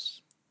much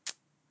else.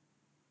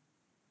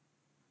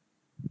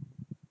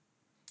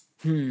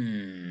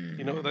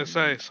 You know what they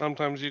say?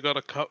 Sometimes you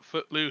gotta cut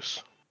foot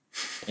loose.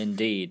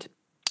 Indeed.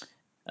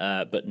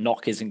 But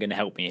knock isn't going to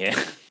help me here.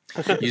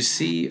 You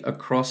see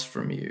across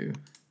from you,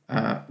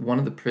 one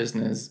of the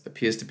prisoners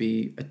appears to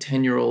be a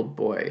 10-year-old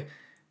boy,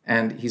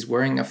 and he's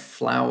wearing a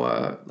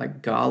flower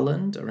like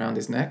garland around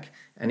his neck,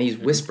 and he's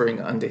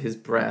whispering under his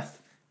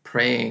breath,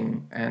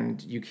 praying,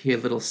 and you hear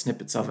little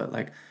snippets of it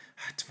like,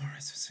 tomorrow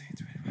is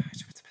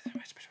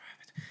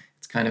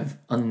it's kind of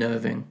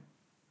unnerving.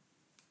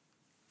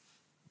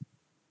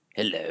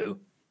 Hello.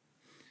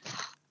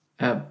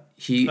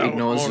 He That was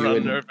ignores more you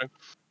and unnerving.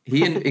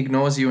 he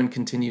ignores you and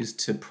continues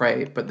to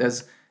pray, but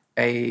there's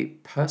a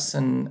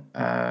person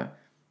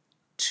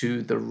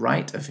to the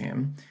right of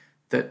him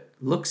that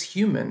looks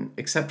human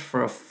except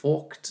for a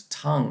forked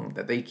tongue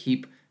that they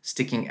keep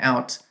sticking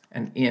out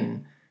and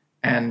in,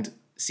 and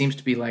seems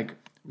to be like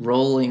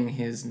rolling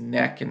his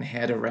neck and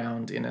head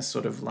around in a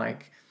sort of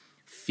like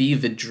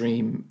fevered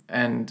dream.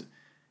 And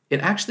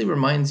it actually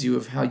reminds you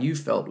of how you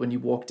felt when you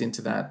walked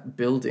into that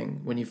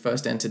building when you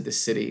first entered the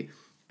city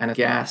and a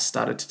gas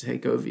started to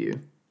take over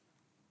you.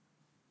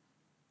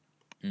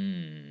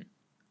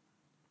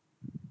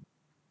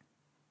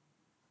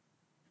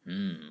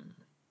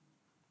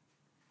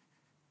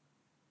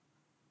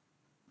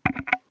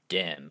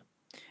 Damn.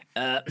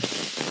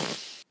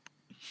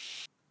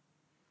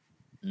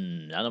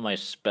 None of my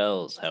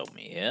spells help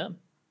me here.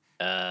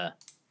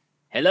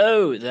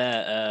 Hello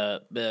there,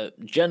 the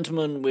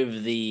gentleman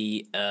with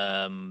the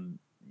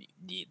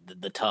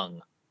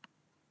tongue.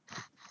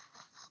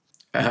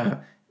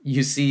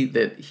 You see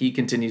that he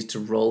continues to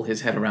roll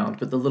his head around,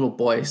 but the little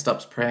boy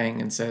stops praying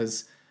and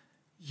says,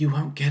 "You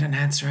won't get an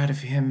answer out of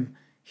him.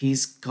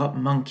 He's got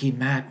monkey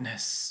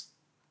madness."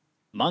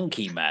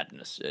 Monkey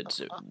madness.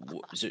 So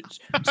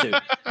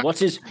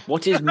what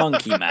is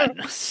monkey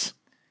madness?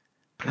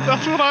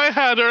 That's what I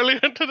had earlier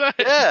today.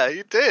 Yeah,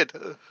 you did.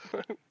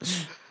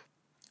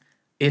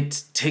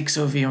 It takes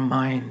over your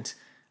mind.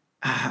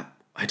 I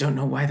don't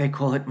know why they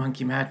call it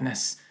monkey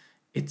madness.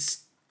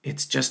 It's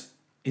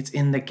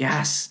in the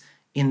gas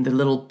in the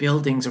little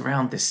buildings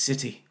around this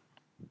city.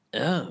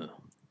 Oh,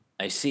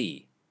 I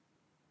see.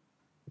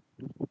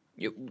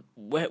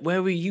 Where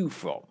are you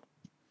from?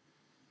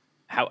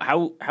 How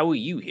are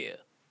you here?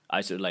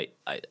 I sort of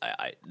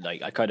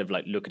I kind of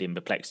like look at him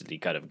perplexedly,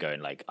 kind of going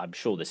like, I'm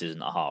sure this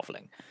isn't a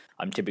halfling.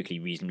 I'm typically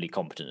reasonably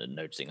competent at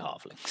noticing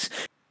halflings.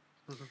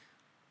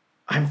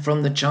 I'm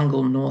from the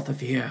jungle north of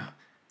here.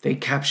 They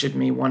captured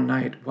me one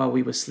night while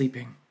we were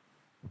sleeping.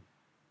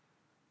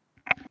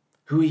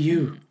 Who are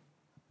you?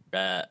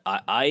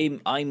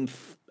 I'm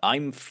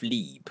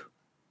Fleeb.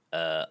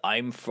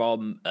 I'm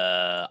from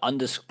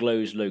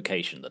undisclosed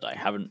location that I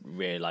haven't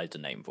realized a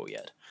name for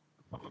yet.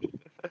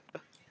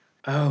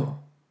 Oh,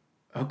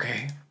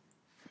 okay.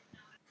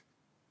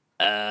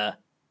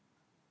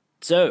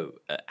 So,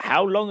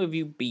 how long have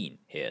you been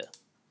here?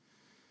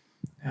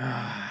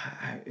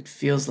 It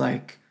feels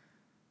like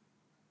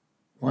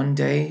 1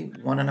 day,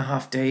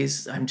 1.5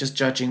 days. I'm just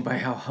judging by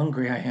how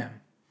hungry I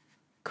am.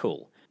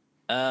 Cool.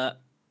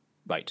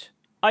 Right.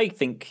 I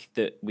think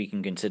that we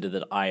can consider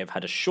that I have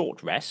had a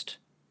short rest,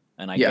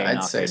 and I gain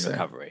I'd say arcane so.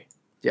 recovery.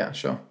 Yeah,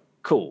 sure.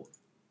 Cool.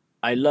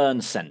 I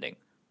learn sending.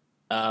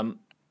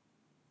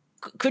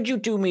 Could you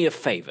do me a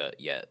favor?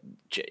 Yeah.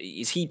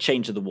 Is he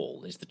chained to the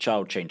wall? Is the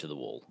child chained to the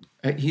wall?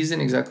 He's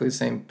in exactly the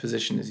same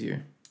position as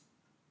you.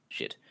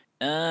 Shit.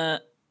 I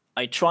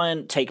try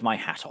and take my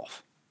hat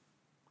off.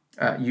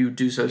 You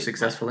do so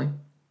successfully.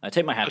 I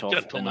take my hat The off,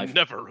 gentleman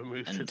never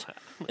removes his hat.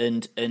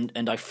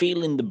 and I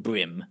feel in the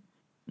brim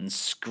and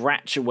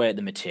scratch away at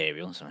the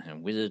material. So a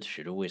wizard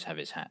should always have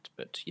his hat,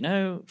 but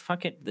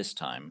fuck it this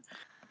time.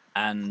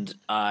 And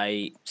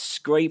I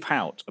scrape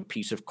out a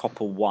piece of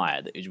copper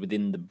wire that is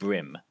within the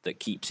brim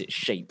that keeps its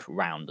shape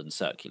round and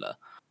circular.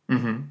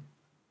 Mm-hmm.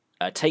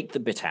 I take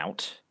the bit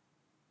out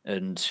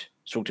and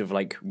sort of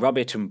like rub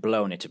it and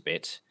blow on it a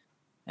bit,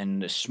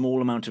 and a small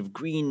amount of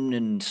green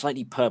and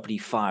slightly purpley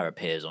fire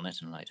appears on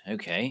it. And I'm like,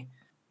 okay,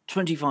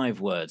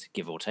 25 words,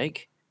 give or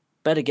take.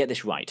 Better get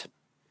this right.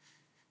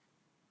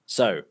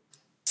 So,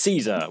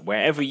 Caesar,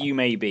 wherever you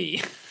may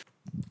be.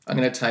 I'm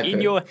going to type in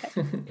it. Your...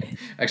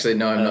 Actually,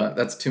 no, I'm not.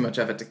 That's too much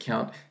effort to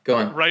count. Go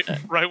on. Write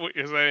what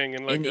you're saying.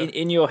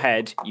 In your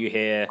head, you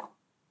hear,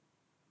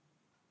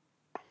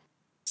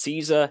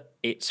 Caesar,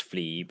 it's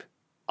Fleeb.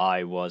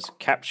 I was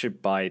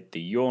captured by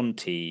the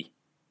Yuan-Ti.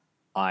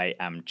 I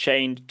am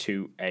chained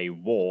to a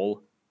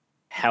wall.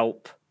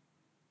 Help.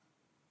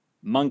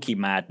 Monkey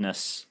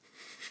madness.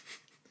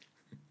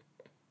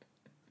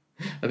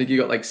 I think you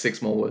got like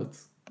 6 more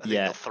words. I think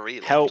Yeah. you're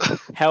 3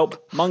 left.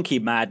 Help, monkey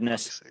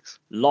madness, 26.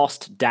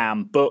 lost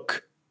damn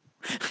book.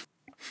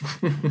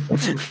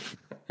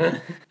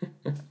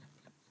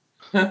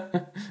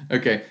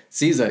 Okay,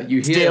 Caesar,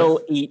 you hear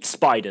Still eat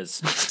spiders.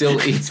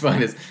 still eat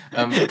spiders.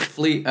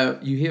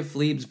 You hear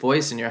Fleeb's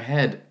voice in your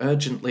head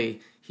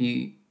urgently.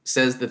 He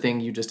says the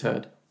thing you just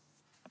heard.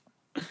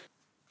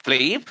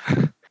 Fleeb?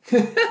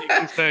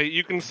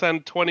 You can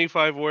send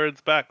 25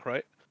 words back,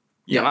 right?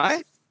 Yeah. Am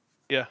I?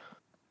 Yeah.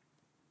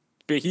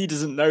 But he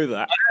doesn't know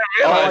that.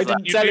 realise I that.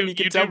 didn't tell him he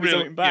could tell me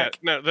something back.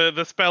 Yeah, no,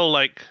 the spell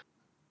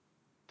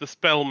the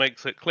spell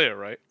makes it clear,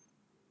 right?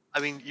 I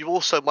mean, you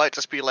also might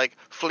just be like,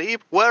 Fleeb,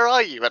 where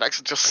are you? And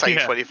actually just say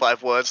Yeah.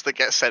 25 words that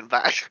get sent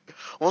back.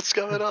 What's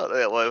going on?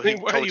 Yeah, well, he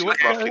Where are told you? you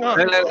What's roughly going on?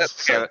 where No, he no,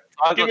 was. no.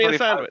 I've Give got me a 25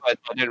 sandwich. words,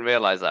 I didn't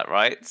realise that,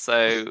 right?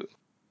 So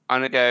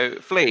I'm going to go,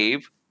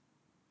 Fleeb.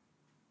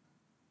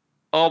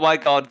 Oh my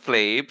god,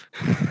 Fleeb.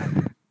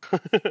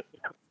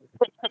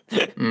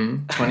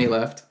 20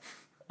 left.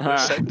 We're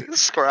sending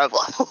Scrabble.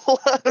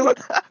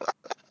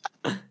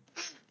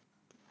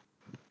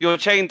 You're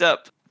chained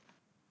up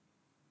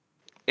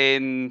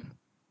in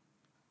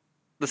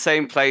the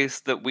same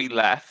place that we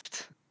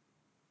left,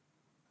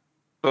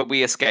 but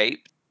we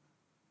escaped.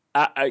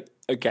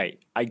 Okay,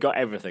 I got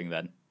everything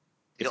then.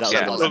 You If got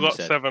that was seven the Still last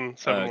left. thing you got said.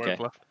 seven Oh, okay. words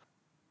left.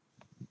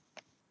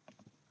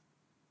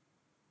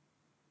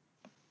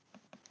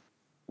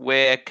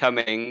 We're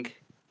coming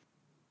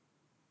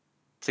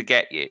to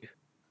get you.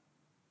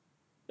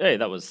 Hey,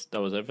 that was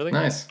everything.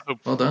 Nice. Oh,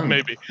 Well done.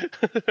 Maybe.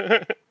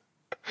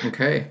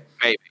 Okay.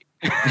 Maybe.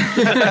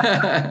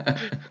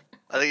 I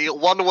think you got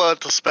one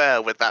word to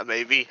spare with that,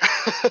 maybe.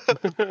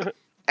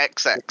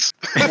 XX.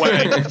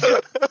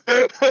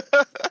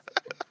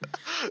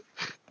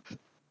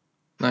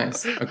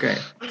 Nice. Okay.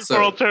 Or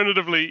So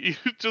alternatively,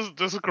 you just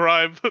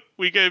describe.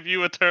 We gave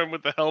you a term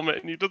with the helmet,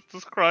 and you just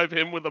describe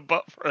him with a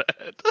butt for a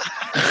head.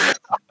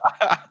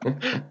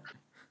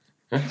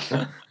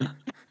 So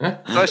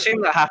I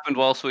assume that happened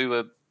whilst we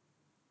were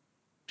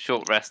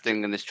short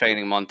resting and this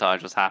training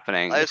montage was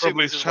happening. I assume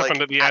Probably this is happened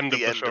like at the end of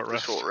the short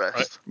rest, right?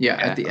 yeah,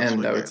 Yeah, at the As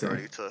end, we're I would getting say.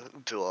 ready to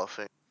do our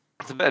thing.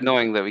 It's a bit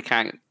annoying that we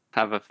can't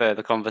have a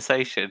further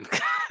conversation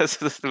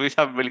because we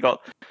haven't really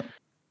got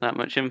that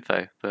much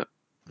info. But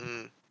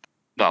Mm.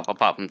 well,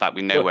 apart from that,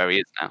 we know Well- where he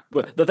is now.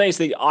 But the thing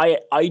is,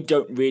 I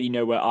don't really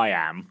know where I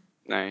am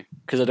No,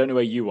 because I don't know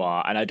where you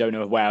are, and I don't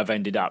know where I've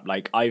ended up.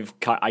 Like I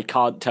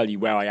can't tell you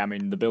where I am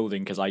in the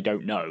building because I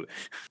don't know.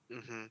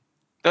 Hmm.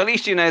 but at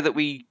least you know that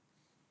we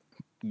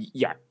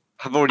Yeah,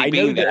 have already I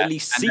been know there that at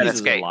least and then Caesar's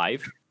escaped.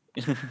 alive.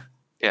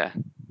 Yeah.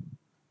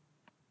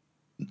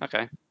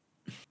 Okay.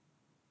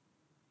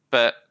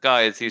 But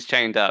guys, he's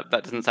chained up.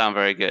 That doesn't sound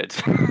very good.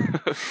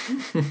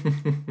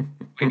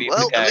 We need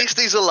Well, to go. at least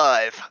he's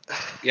alive.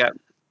 Yeah.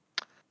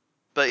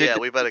 But Did- yeah,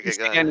 we better did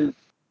you get see going.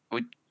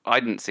 I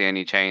didn't see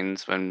any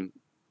chains when,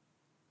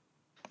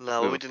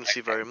 No, we we were didn't see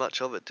very much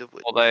of it, did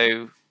we?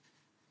 although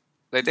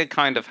they did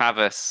kind of have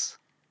us.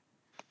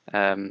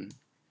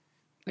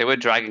 They were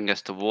dragging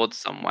us towards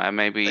somewhere.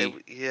 Maybe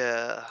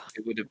Yeah.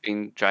 it would have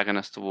been dragging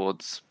us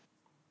towards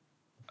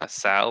a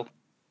cell,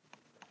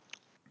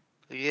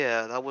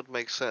 Yeah, that would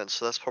make sense.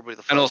 So that's probably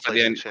the and first also place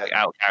the to only check.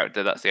 out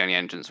character. That's the only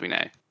entrance we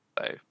know.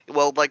 So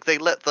Well, like they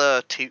let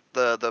the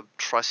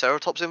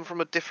Triceratops in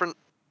from a different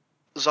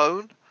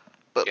zone,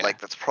 but Yeah. like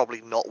that's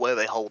probably not where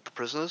they hold the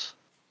prisoners.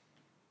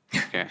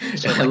 yeah.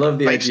 So, I like, love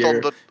the based idea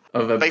on the-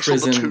 of a based on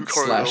the two prison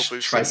corridors /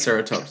 we've seen.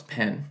 Triceratops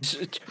pen.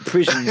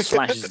 Prison /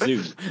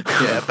 zoo.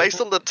 Yeah,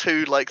 based on the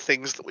two like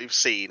things that we've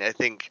seen, I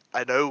think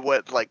I know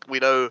where we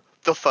know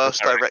the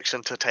first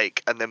direction to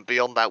take, and then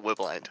beyond that we're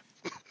blind.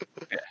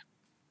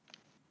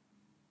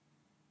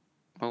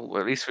 Well,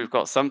 at least we've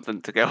got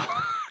something to go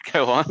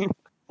go on.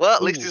 Well,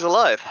 at least Ooh. he's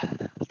alive.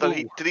 Did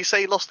Ooh. he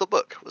say he lost the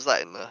book? Was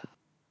that in the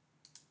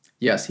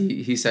Yes,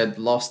 he said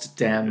lost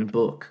damn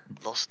book.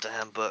 lost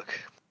damn book?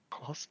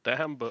 Lost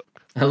damn book.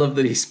 I love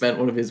that he spent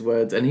one of his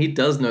words, and he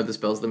does know the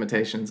spell's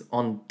limitations,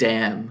 on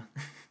damn.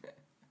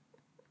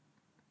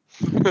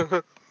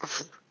 I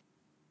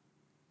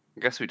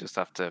guess we just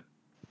have to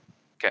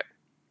get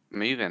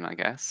moving. I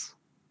guess.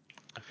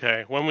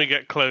 Okay, when we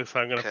get close,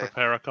 I'm going to Okay.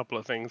 prepare a couple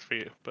of things for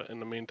you, but in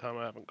the meantime,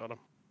 I haven't got them.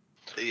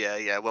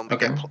 Yeah. When we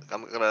Okay. get,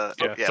 I'm gonna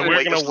Yeah, so we're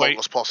wait gonna as long wait-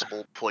 as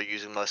possible before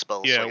using my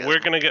spells. Yeah, I guess. we're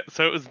going to get.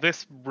 So it was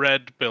this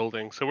red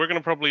building, so we're going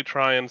to probably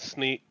try and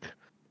sneak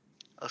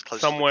As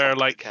close as we somewhere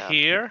possibly like can.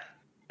 here,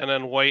 and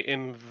then wait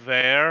in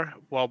there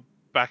while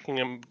backing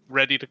him,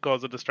 ready to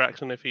cause a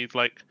distraction if he's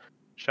like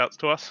shouts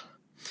to us.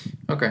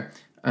 Okay.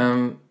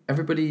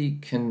 Everybody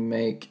can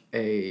make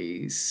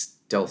a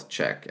stealth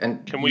check.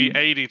 And Can we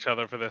aid each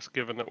other for this,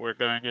 given that we're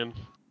going in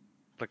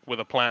like with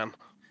a plan?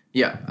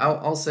 Yeah,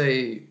 I'll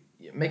say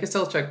make a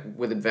stealth check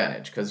with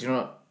advantage, because you're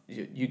not...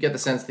 You get the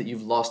sense that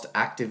you've lost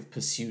active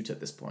pursuit at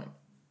this point.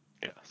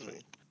 Yeah.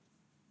 Sweet.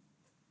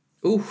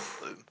 Oof.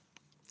 Boom.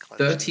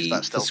 Can I just use 30 that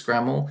for stealth?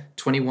 Scramble,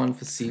 21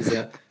 for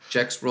Caesar.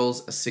 Jex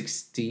rolls a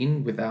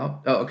 16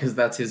 without... Oh, because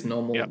that's his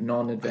normal Yep.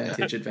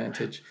 non-advantage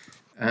advantage.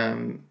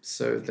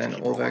 So then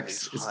keep rolling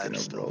Orvex these is higher going to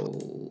stealth.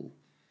 roll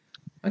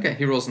Okay,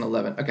 he rolls an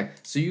 11. Okay,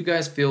 so you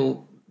guys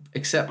feel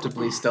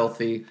acceptably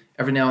stealthy.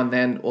 Every now and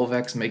then,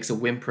 Orvex makes a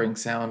whimpering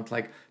sound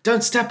like,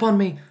 "Don't step on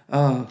me!"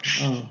 Oh,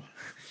 oh.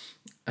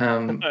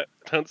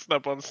 Don't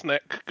step on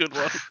Snick. Good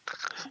one.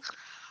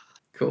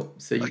 Cool.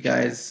 So you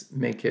guys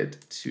make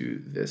it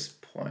to this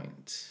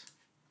point.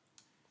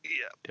 Yeah.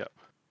 Yeah.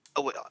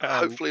 Oh, wait, And-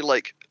 hopefully,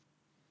 like,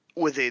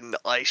 within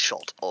eye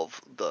shot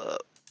of the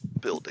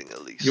building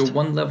at least. You're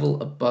one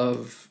level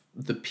above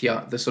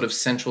the sort of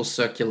central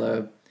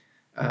circular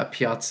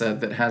piazza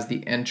that has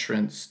the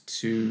entrance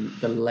to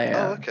the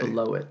lair okay.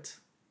 below it.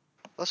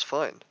 That's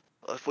fine.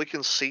 If we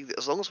can see,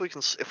 as long as we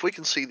can, if we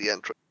can see the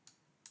entrance.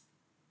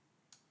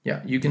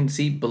 Yeah, you can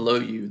see below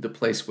you the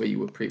place where you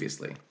were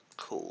previously.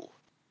 Cool.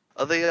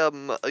 Are they are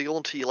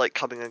Yaunty like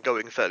coming and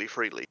going fairly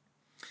freely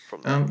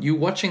from there? You're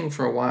watching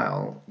for a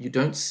while. You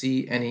don't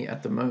see any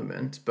at the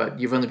moment, but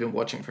you've only been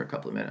watching for a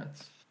couple of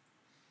minutes.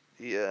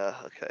 Yeah.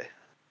 Okay.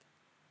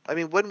 I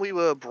mean, when we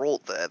were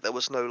brought there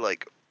was no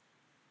like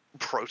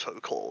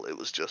protocol. It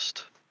was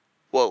just,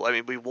 well, I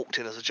mean, we walked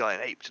in as a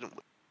giant ape, didn't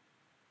we?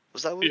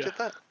 Was that when we Yeah. did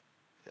that?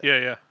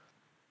 Yeah.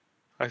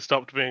 I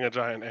stopped being a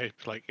giant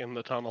ape, like, in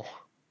the tunnel.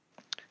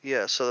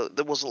 Yeah. So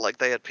there wasn't like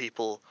they had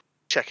people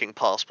checking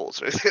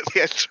passports or anything at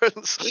the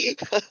entrance.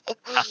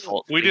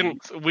 We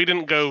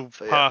didn't go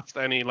So, yeah. past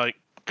any, like,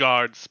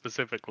 guards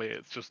specifically.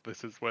 It's just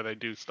this is where they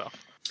do stuff.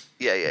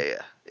 Yeah.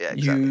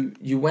 Exactly.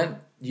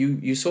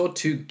 You saw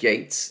two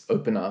gates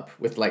open up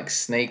with like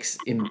snakes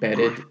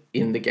embedded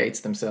in the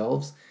gates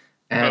themselves,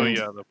 and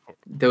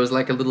there was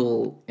like a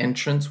little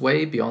entrance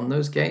way beyond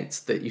those gates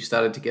that you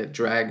started to get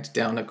dragged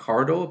down a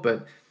corridor,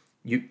 but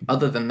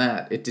other than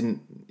that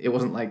it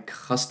wasn't like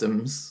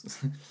customs.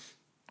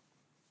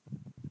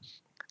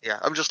 Yeah,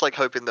 I'm just like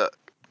hoping that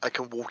I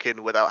can walk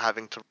in without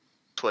having to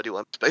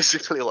anyone.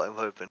 Basically, what I'm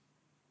hoping.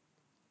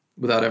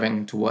 Without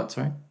having to what,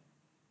 sorry?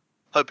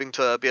 Hoping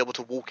to be able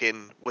to walk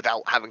in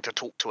without having to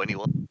talk to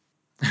anyone,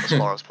 as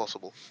far as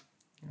possible.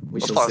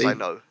 We As shall far see. as I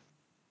know.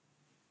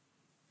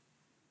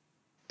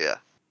 Yeah.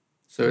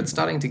 So it's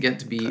starting to get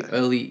to be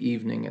early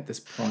evening at this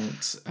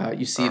point.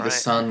 You see the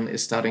sun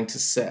is starting to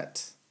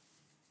set.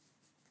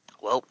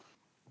 Well.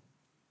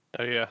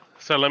 Oh yeah.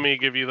 So let me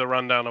give you the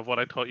rundown of what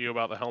I taught you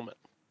about the helmet.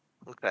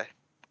 Okay.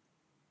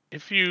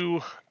 If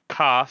you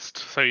cast,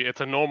 so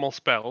it's a normal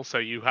spell, so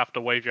you have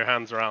to wave your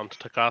hands around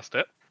to cast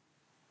it.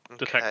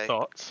 Detect Okay.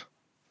 thoughts.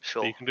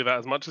 Sure. So you can do that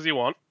as much as you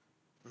want.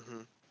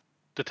 Mhm.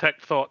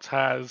 Detect thoughts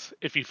has,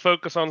 if you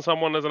focus on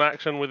someone as an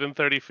action within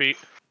 30 feet,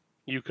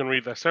 you can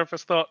read their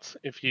surface thoughts.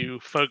 If you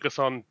focus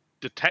on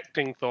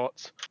detecting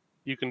thoughts,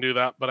 you can do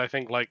that, but I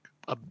think like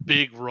a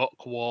big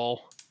rock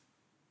wall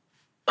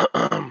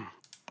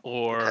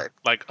or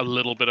like a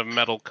little bit of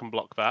metal can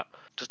block that.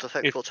 Does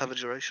detect thoughts have a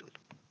duration?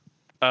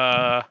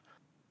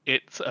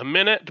 It's a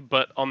minute,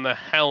 but on the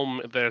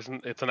helm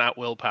it's an at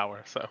will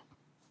power, so.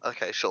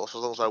 Okay, sure. So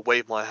as long as I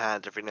wave my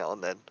hand every now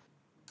and then.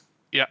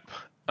 Yep.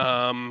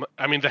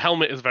 I mean the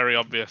helmet is very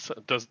obvious.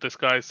 Does this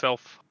guy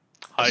self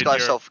hide This guy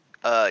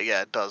your...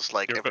 yeah, it does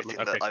like your everything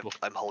equipment? that Okay, cool.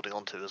 I'm holding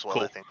onto as well.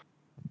 Cool. I think.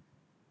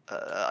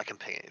 I can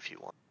ping it if you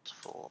want.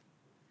 For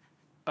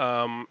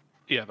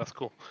Yeah, that's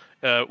cool.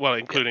 Well,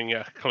 including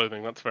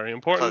clothing. That's very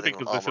important Clothing,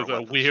 because this armor, is a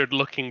weapons.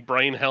 weird-looking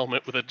brain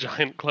helmet with a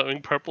giant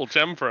glowing purple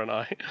gem for an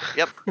eye.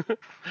 Yep. So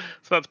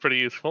that's pretty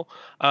useful.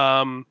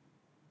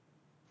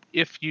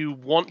 If you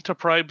want to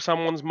probe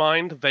someone's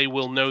mind, they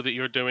will know that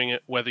you're doing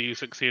it whether you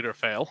succeed or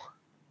fail.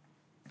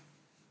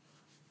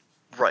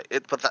 Right,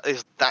 but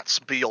that's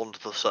beyond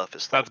the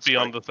surface thoughts. That's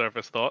beyond right? the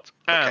surface thoughts.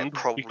 Okay, And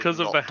probably because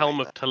of not the helm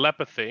doing of that.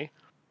 telepathy,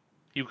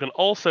 you can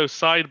also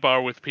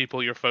sidebar with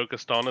people you're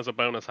focused on as a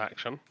bonus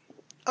action.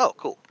 Oh,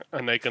 cool.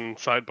 And they can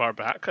sidebar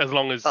back as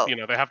long as, Oh,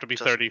 they have to be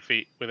just- 30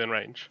 feet within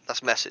range.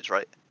 That's message,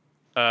 right?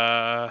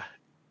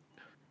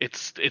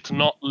 It's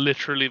not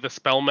literally the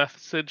spell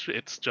message,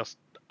 it's just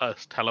a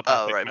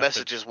telepathic Oh, right.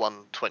 message. Message is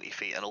 120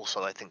 feet, and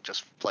also I think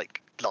just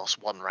like lasts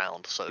one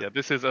round. So. Yeah,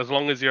 this is as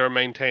long as you're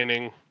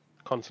maintaining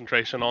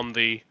concentration on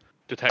the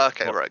detect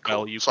Okay, thought right, spell,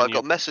 cool. you So can I've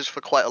got use message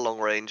for quite a long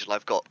range, and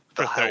I've got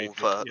the For 30 helm feet,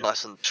 for yeah.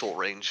 nice and short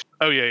range.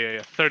 Oh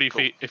yeah. 30 Cool.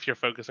 feet if you're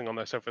focusing on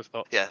their surface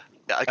thoughts. Yeah,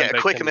 I get And a they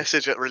quick can-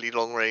 message at really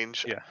long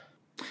range. Yeah.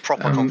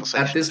 Proper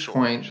conversation At this short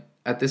point,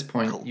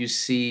 range. Cool. you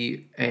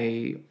see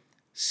a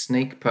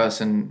snake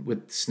person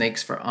with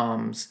snakes for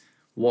arms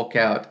walk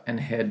out and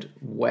head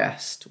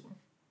west.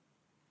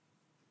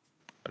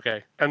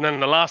 Okay, and then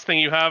the last thing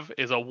you have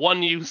is a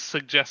one-use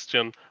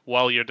suggestion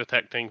while you're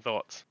detecting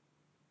thoughts.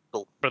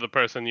 Cool. For the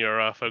person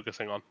you're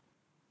focusing on.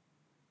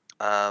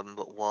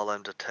 While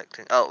I'm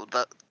detecting,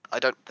 that I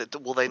don't.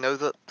 Will they know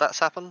that that's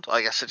happened?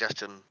 I guess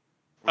suggestion.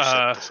 We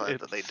should decide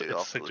that they do it's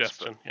afterwards.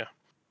 suggestion, yeah.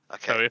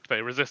 Okay. So if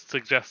they resist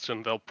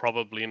suggestion, they'll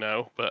probably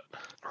know, but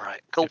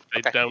Right. Cool.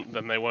 if they don't,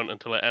 then they won't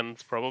until it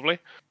ends, probably.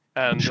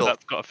 And Sure.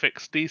 that's got a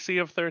fixed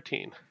DC of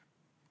 13.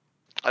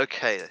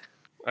 Okay.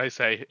 I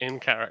say in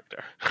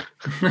character.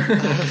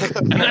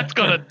 And that's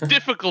got a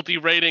difficulty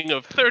rating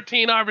of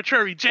 13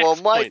 arbitrary Jex Well,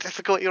 my points.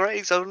 difficulty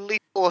rating's only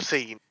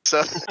 14,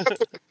 so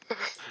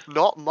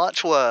not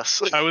much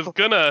worse. I was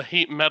gonna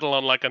heat metal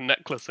on like a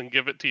necklace and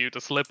give it to you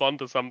to slip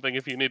onto something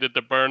if you needed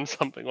to burn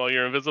something while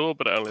you're invisible,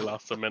 but it only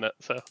lasts a minute,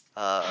 so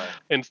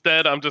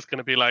instead I'm just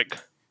gonna be like,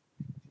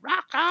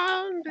 rock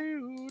on,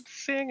 dude,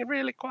 sing it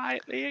really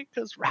quietly,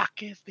 because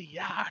rock is the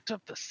art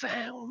of the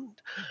sound,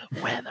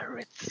 whether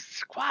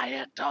it's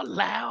quiet or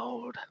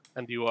loud.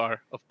 And you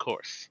are, of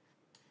course,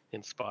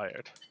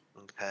 inspired.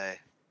 Okay.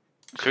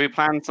 Should we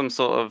plan some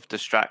sort of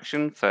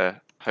distraction for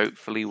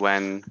hopefully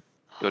when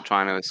you're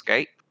trying to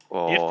escape?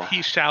 Or If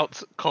he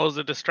shouts, cause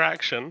a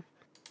distraction,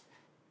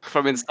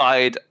 from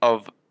inside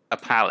of a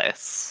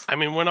palace? I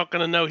mean, we're not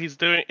going to know he's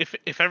doing.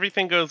 If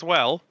everything goes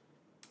well,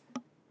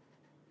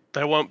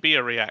 there won't be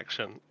a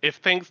reaction. If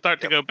things start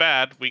to go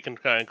bad, we can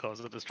try and cause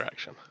a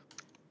distraction.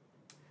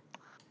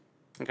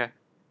 Okay.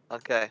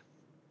 Okay.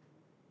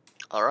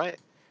 Alright.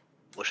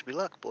 Wish me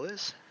luck,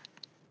 boys.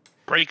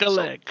 Break a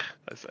leg,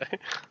 I say.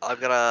 I'm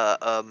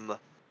gonna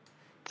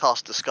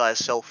cast Disguise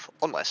Self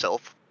on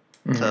myself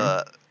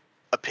to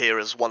appear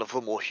as one of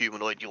the more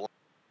humanoid you've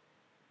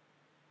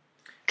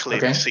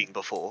clearly seen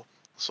before.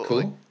 Sort of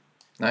thing.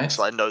 Nice.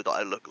 So I know that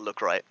I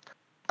look right.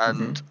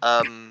 And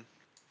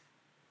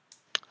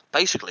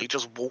basically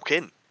just walk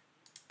in.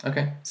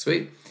 Okay,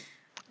 sweet.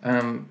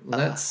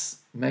 Let's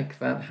make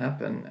that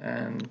happen.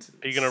 And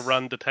Are you going to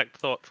run Detect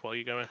Thoughts while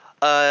you go in?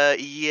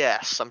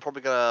 Yes, I'm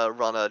probably gonna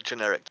run a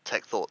generic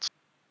Detect Thoughts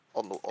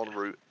on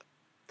route.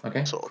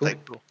 Okay, sort of cool. thing.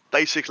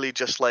 Basically,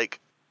 just like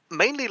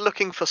mainly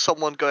looking for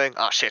someone going,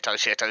 oh shit, oh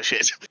shit, oh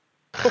shit.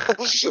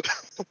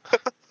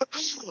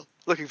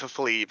 Looking for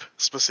Phleeb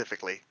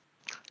specifically.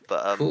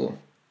 But cool.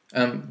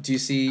 Do you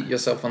see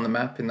yourself on the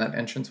map in that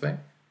entranceway?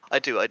 I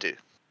do.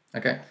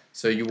 Okay,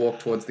 so you walk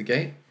towards the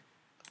gate.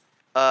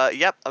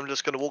 Yep, I'm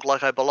just gonna walk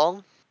like I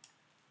belong.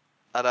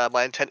 And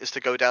my intent is to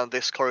go down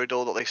this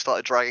corridor that they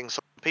started dragging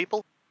some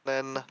people,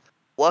 then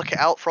work it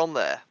out from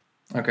there.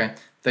 Okay.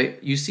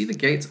 You see the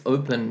gates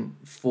open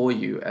for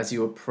you as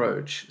you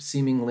approach,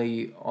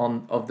 seemingly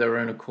of their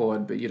own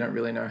accord, but you don't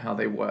really know how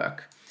they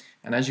work.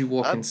 And as you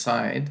walk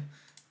inside,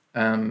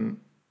 you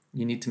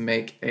need to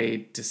make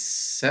a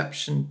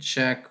deception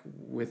check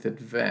with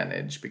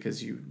advantage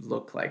because you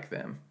look like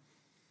them.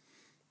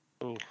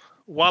 Ooh.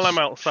 While I'm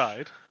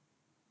outside,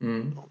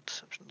 can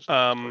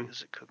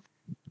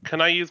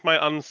I use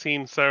my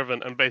unseen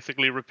servant and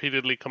basically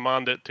repeatedly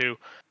command it to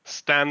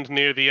stand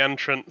near the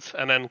entrance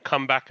and then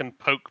come back and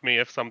poke me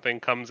if something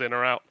comes in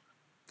or out?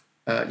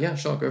 Yeah,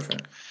 sure, go for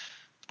it.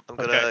 I'm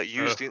gonna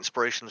use the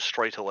inspiration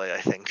straight away,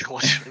 I think.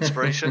 What's your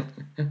inspiration?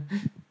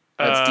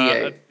 That's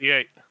D8.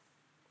 D8.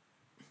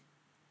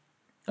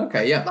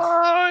 Okay, yeah.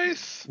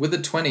 Nice! With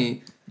a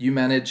 20, you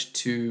manage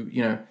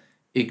to,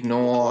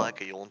 ignore...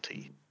 Like a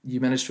yaunty. You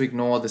manage to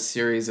ignore the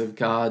series of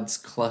guards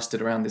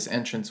clustered around this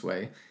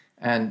entranceway,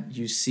 and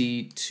you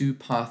see two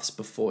paths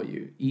before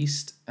you,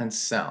 east and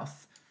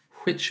south.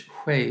 Which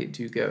way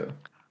do you go?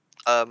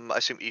 I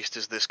assume east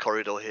is this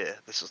corridor here.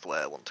 This is the way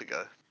I want to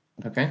go.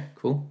 Okay,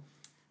 cool.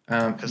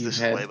 Because this is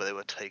the way where they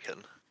were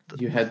taken.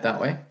 You head that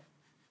way?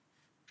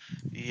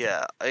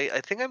 Yeah,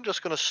 I think I'm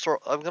just gonna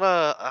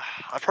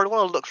I probably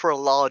want to look for a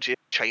large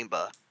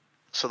chamber,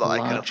 so that I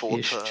can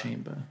afford to.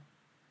 Chamber.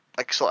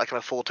 So I can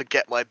afford to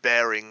get my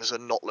bearings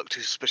and not look too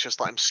suspicious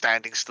that I'm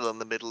standing still in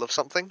the middle of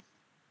something.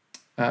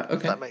 Okay.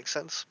 If that makes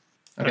sense.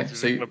 Okay,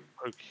 so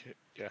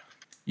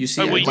you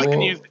see you door.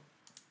 can use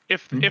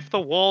if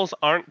the walls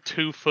aren't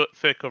 2 foot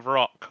thick of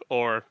rock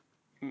or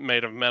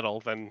made of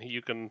metal, then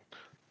you can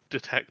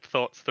detect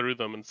thoughts through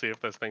them and see if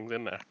there's things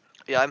in there.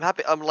 Yeah, I'm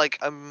happy. And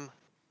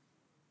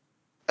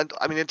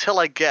I mean, until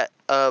I get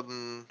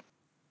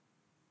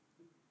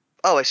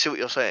Oh, I see what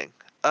you're saying.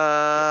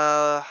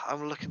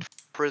 I'm looking for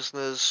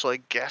prisoners, so I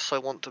guess I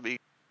want to be.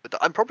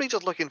 I'm probably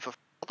just looking for.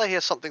 I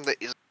hear something that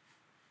is.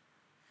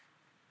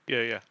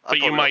 Yeah. But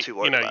you might,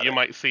 you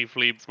might see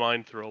Phleeb's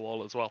mind through a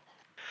wall as well.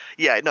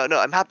 Yeah, no.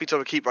 I'm happy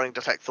to keep running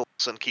detect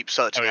thoughts and keep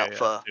searching out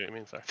for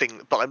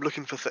things. But I'm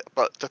looking for.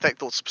 But detect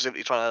thoughts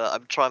specifically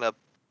I'm trying to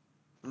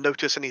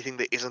notice anything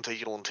that isn't a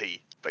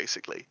yaunty,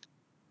 basically.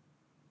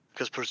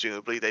 Because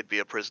presumably they'd be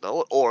a prisoner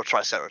or a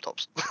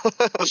triceratops.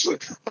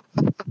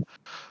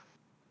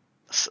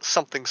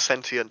 Something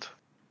sentient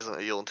isn't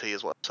a yaunty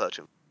is what I'm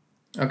searching.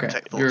 Okay.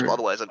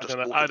 Otherwise, I'm just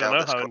walking down this. I don't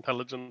know how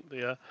intelligent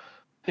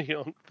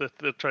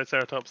the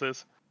triceratops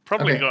is.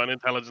 Probably got an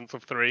intelligence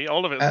of 3.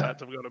 All of its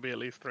stats have got to be at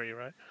least 3,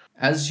 right?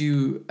 As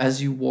you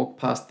walk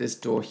past this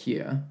door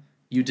here,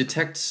 you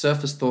detect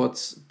surface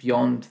thoughts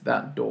beyond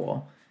that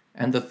door,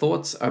 and the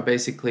thoughts are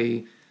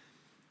basically,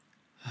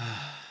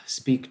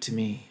 speak to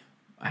me.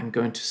 I'm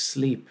going to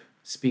sleep.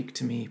 Speak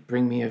to me.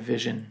 Bring me a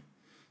vision.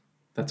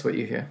 That's what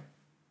you hear.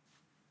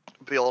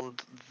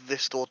 Beyond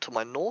this door to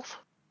my north?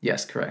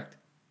 Yes, correct.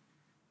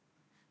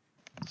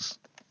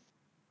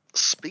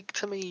 Speak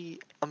to me.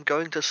 I'm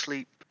going to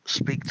sleep.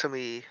 Speak to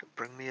me.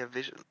 Bring me a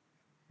vision.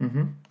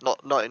 Mm-hmm.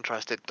 Not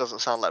interested. Doesn't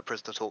sound like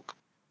prisoner talk.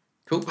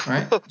 Cool. All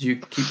right. Do you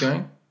keep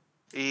going?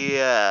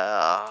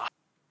 Yeah.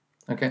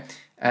 Okay.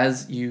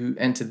 As you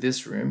enter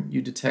this room,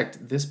 you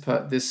detect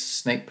this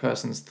snake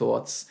person's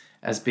thoughts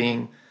as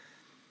being,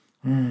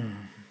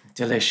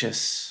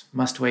 delicious.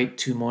 Must wait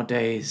 2 more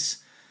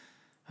days.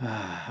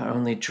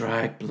 Only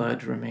dried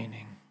blood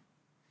remaining.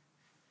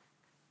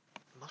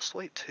 Must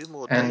wait 2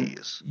 more And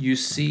days. you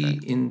see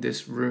in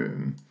this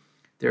room,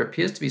 there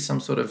appears to be some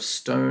sort of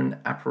stone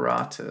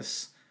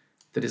apparatus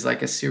that is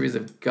like a series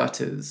of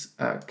gutters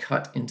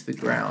cut into the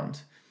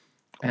ground.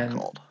 And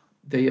God.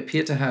 they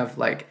appear to have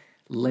like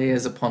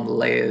layers upon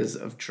layers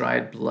of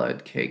dried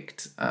blood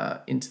caked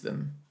into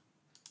them.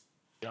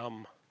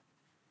 Yum.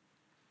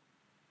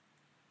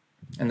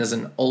 And there's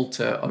an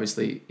altar,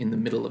 obviously, in the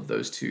middle of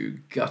those 2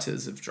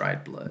 gutters of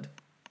dried blood.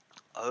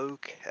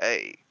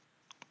 Okay.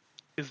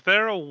 Is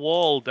there a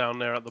wall down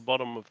there at the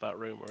bottom of that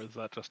room, or is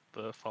that just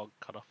the fog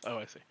cut off? Oh,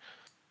 I see.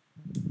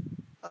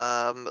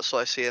 So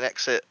I see an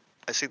exit.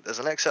 I see there's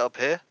an exit up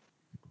here.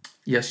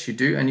 Yes, you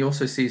do. And you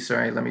also see,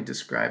 sorry, let me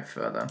describe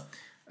further.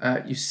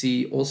 You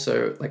see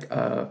also like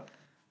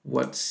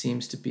what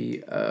seems to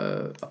be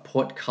a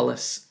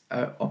portcullis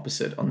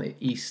opposite on the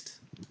east.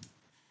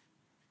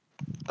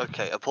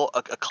 Okay, a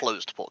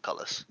closed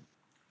portcullis.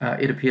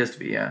 It appears to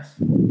be, yes.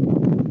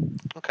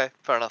 Okay,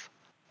 fair enough.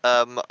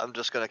 I'm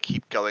just gonna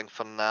keep going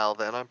for now.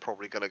 Then I'm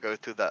probably gonna go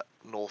through that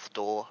north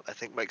door. I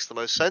think makes the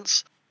most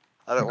sense.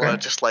 I don't want Okay.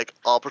 to just like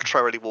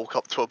arbitrarily walk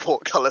up to a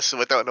portcullis and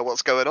we don't know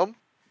what's going on.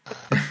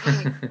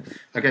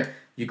 Okay,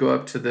 you go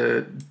up to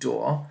the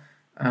door.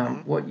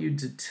 What you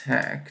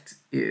detect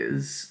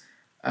is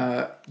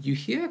you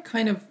hear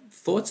kind of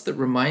thoughts that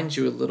remind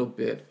you a little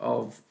bit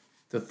of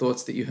the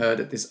thoughts that you heard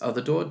at this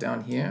other door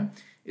down here.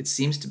 It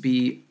seems to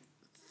be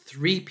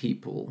 3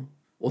 people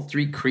or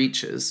 3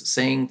 creatures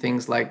saying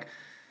things like,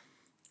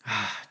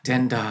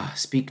 Denda,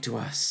 speak to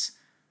us.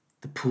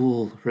 The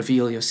pool,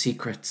 reveal your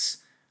secrets.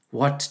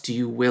 What do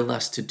you will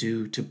us to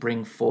do to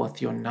bring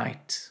forth your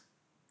night?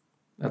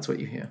 That's what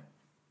you hear.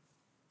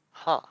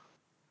 Huh.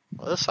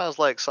 Well, this sounds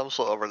like some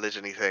sort of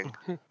religion-y thing.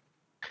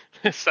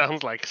 It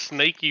sounds like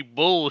snaky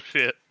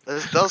bullshit.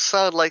 This does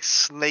sound like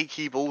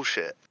snaky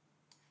bullshit.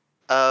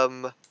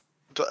 Are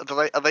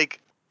they?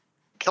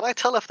 Can I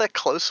tell if they're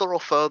closer or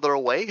further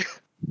away?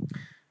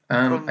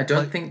 I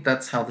don't think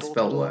that's how the door to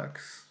spell door?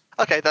 works.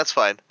 Okay, that's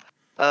fine.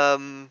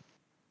 Well,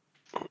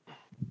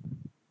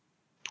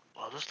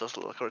 this does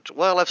look like a ritual.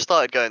 Well, I've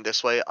started going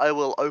this way. I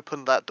will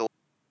open that door,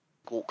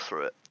 walk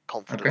through it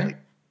confidently. Okay.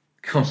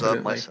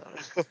 Confidently.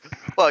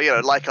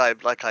 Well, like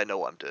I know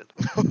what I'm doing.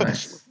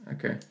 Nice.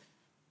 Okay.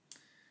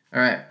 All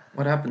right.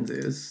 What happens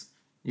is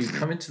you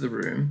come into the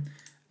room,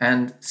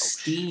 and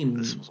steam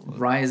this was a lot.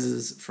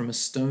 rises from a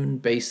stone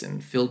basin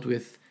filled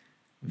with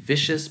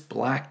viscous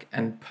black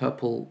and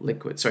purple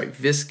liquid.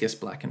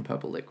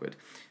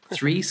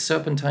 3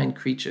 serpentine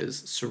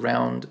creatures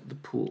surround the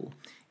pool.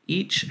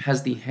 Each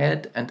has the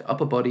head and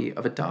upper body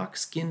of a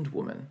dark-skinned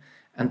woman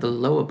and the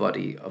lower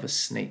body of a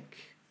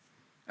snake.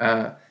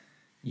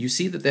 You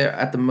see that they're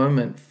at the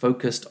moment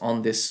focused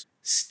on this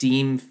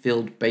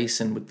steam-filled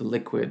basin with the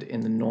liquid in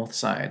the north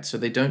side, so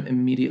they don't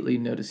immediately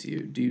notice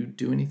you. Do you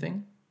do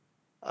anything?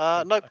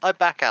 Nope, I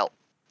back out.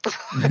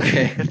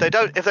 Okay. If they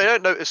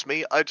don't notice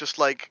me, I just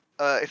like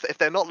if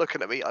they're not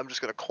looking at me, I'm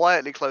just gonna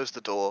quietly close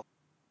the door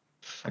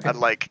Okay. and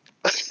like.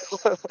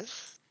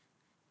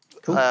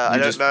 Cool. I You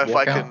don't just know if I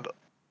walk can out.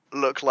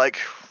 look like.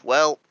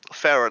 Well,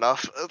 fair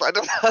enough. I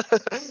don't know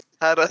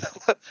how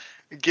to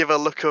give a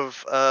look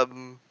of.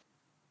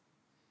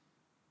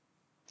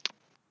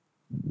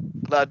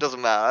 No, it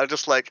doesn't matter. I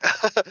just like.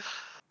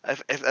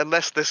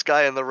 Unless this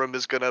guy in the room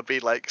is gonna be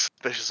like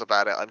suspicious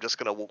about it, I'm just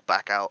gonna walk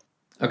back out.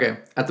 Okay.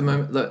 At the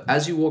moment, look,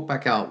 as you walk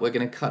back out, we're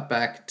going to cut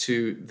back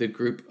to the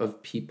group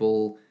of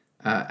people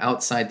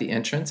outside the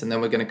entrance, and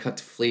then we're going to cut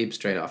to Phlebe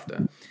straight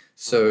after.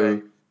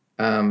 So,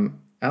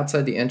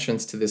 outside the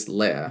entrance to this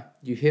lair,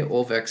 you hear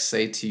Orvex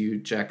say to you,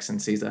 Jax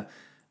and Caesar,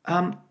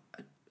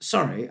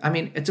 sorry, I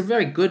mean, it's a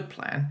very good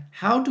plan.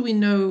 How do we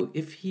know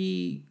if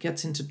he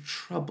gets into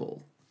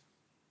trouble?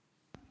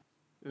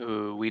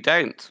 We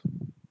don't.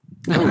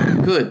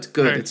 Oh, good.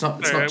 Sorry, It's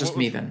not sorry, just what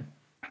me was- then.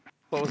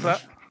 What was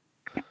that?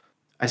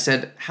 I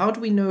said, how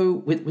do we know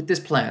with this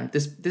plan?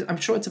 This I'm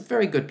sure it's a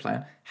very good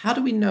plan. How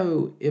do we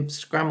know if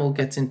Scramble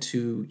gets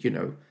into,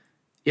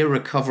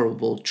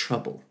 irrecoverable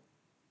trouble?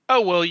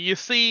 Oh, well, you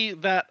see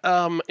that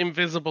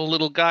invisible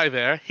little guy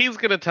there? He's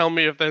going to tell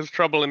me if there's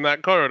trouble in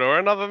that corridor,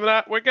 and other than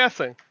that, we're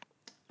guessing.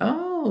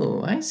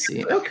 Oh, I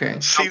see. Okay.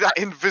 See that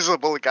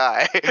invisible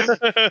guy?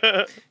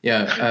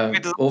 Yeah,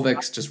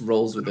 Orvex just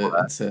rolls with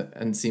it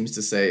and seems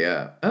to say,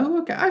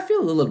 oh, okay, I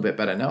feel a little bit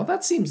better now.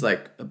 That seems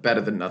like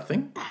better than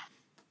nothing.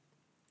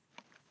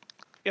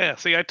 Yeah,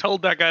 see, I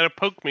told that guy to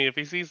poke me if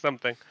he sees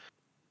something.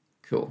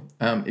 Cool.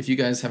 If you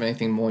guys have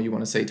anything more you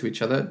want to say to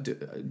each other,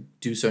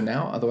 do so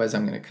now. Otherwise,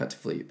 I'm going to cut to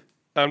Phlebe.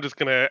 I'm just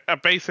going to...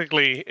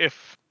 basically,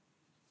 if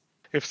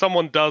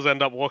someone does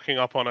end up walking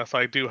up on us,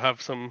 I do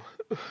have some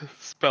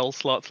spell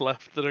slots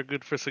left that are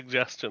good for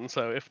suggestion,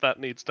 so if that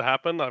needs to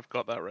happen, I've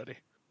got that ready.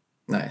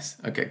 Nice.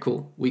 Okay,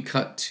 cool. We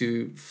cut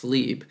to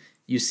Phlebe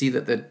you see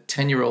that the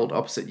 10-year-old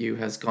opposite you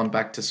has gone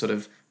back to sort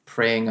of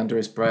praying under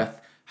his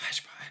breath.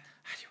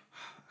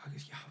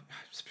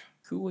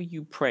 Who are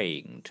you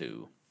praying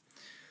to?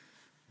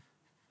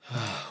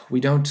 We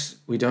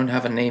don't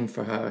have a name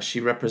for her. She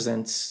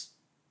represents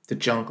the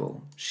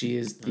jungle. She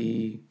is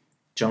the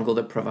jungle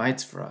that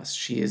provides for us.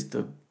 She is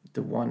the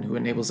one who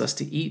enables us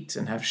to eat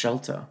and have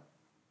shelter.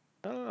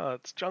 Ah,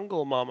 it's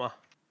Jungle Mama.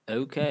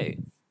 Okay,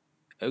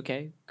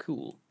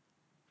 cool.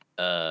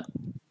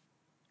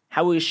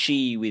 How is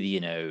she with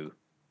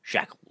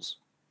shackles?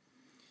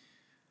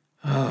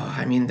 Oh,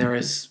 I mean, there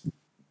is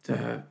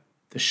the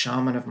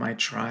shaman of my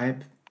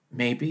tribe,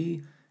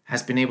 maybe,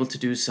 has been able to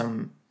do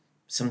some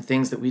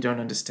things that we don't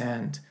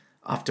understand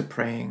after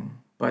praying,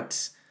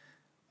 but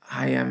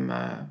I am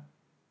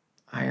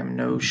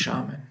no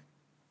shaman.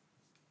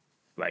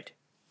 Right.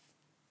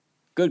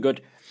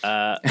 Good.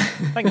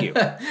 Thank you.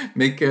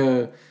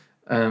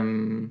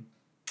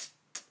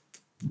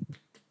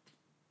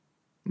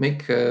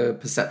 Make a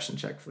perception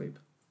check, Philippe.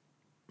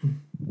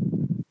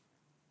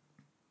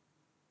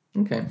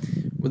 Okay.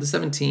 With a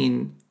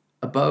 17,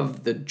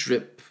 above the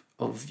drip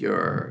of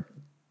your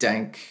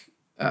dank,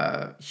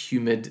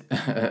 humid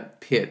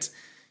pit,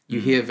 you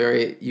hear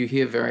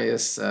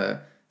various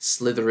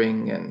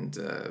slithering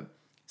and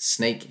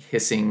snake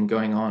hissing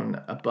going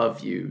on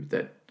above you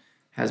that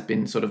has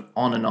been sort of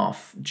on and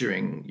off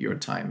during your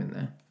time in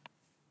there.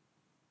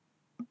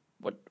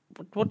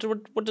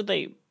 What do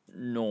they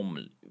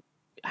normally?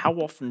 How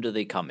often do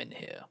they come in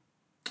here?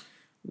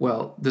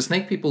 Well, the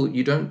snake people,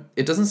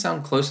 it doesn't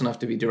sound close enough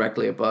to be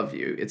directly above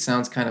you. It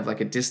sounds kind of like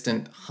a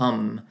distant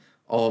hum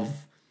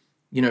of,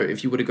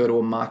 if you were to go to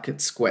a market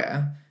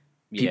square,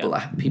 people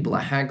are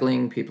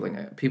haggling,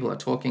 people are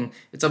talking.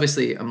 It's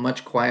obviously a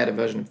much quieter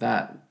version of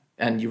that,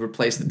 and you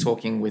replace the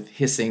talking with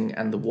hissing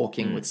and the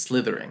walking with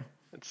slithering.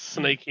 It's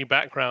snaky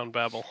background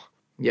babble.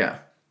 Yeah.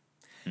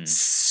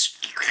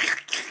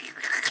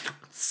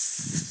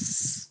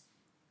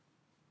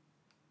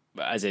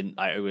 As in,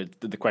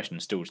 the question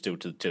is still to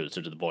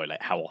the boy,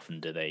 like, how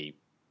often do they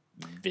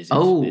visit?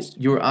 Oh, this?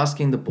 you were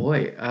asking the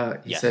boy.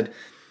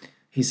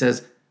 He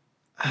says,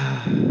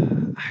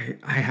 I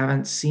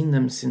haven't seen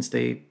them since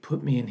they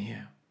put me in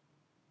here.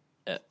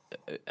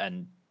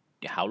 And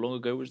how long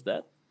ago was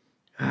that?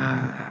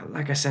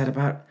 Like I said,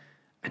 about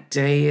a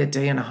day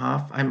and a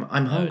half. I'm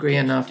hungry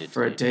enough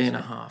for a day and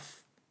a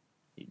half.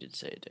 You did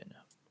say a day and a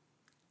half.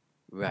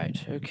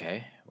 Right,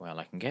 okay. Well,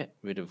 I can get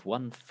rid of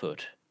one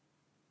foot.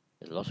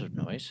 There's a lot of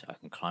noise. I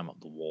can climb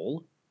up the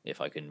wall if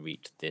I can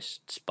reach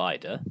this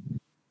spider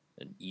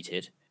and eat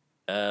it.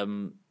 I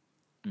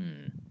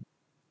can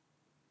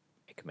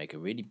make a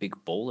really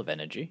big ball of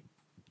energy,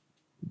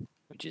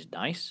 which is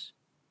nice.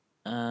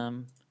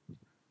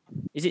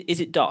 Is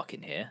it dark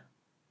in here?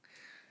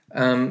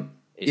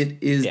 It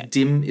is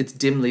dim. It's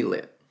dimly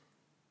lit.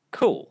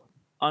 Cool.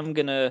 I'm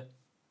gonna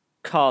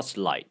cast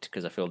light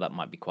because I feel that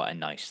might be quite a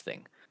nice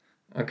thing.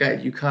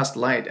 Okay, you cast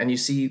light, and you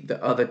see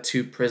the other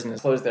two prisoners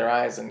close their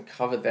eyes and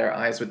cover their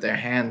eyes with their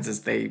hands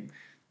as they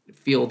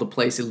feel the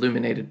place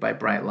illuminated by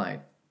bright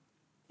light.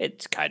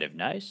 It's kind of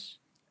nice.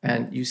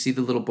 And you see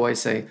the little boy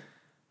say,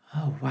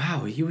 "Oh,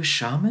 wow, are you a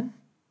shaman?"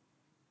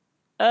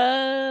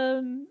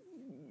 In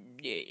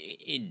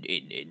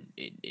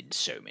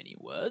so many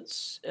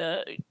words,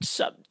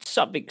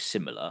 something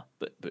similar,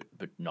 but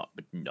not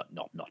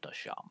a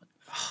shaman.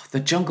 Oh,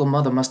 the jungle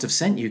mother must have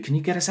sent you. Can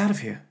you get us out of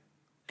here?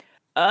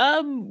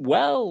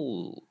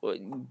 Well,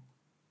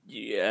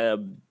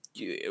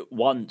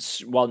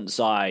 once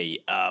I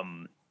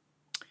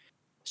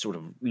sort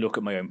of look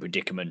at my own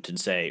predicament and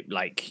say,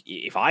 like,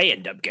 if I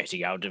end up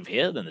getting out of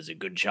here, then there's a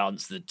good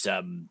chance that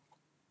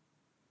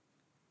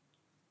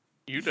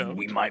You don't.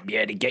 we might be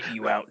able to get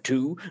you out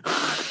too.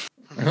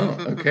 Oh,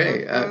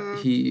 okay.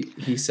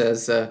 He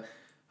says,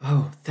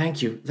 "Oh,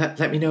 thank you.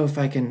 Let me know if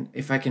I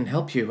can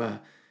help you.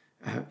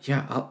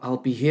 Yeah, I'll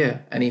be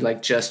here." And he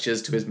like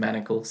gestures to his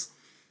manacles.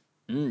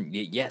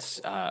 Yes.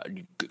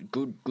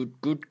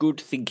 Good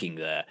thinking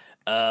there.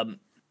 I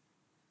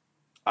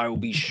will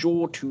be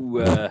sure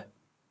to.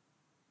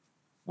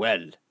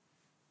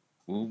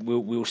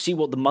 We'll see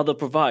what the mother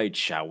provides,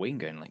 shall we?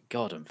 Going like,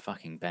 God, I'm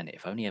fucking Bennett.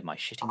 If only I had my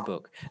shitting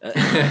book.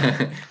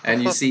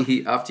 And you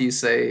see after you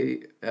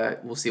say,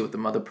 "We'll see what the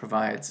mother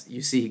provides,"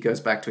 you see he goes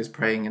back to his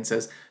praying and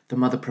says, "The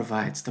mother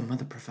provides. The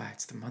mother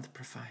provides. The mother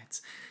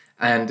provides."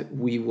 And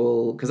we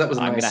will, because that was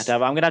I'm nice. I'm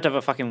gonna have to have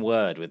a fucking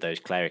word with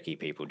those clericy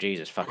people.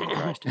 Jesus fucking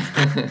Christ.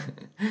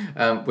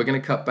 We're gonna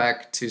cut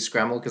back to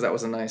Scramble because that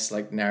was a nice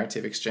like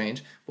narrative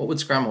exchange. What would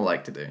Scramble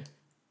like to do?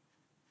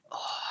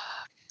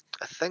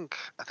 I think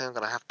I'm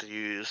gonna have to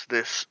use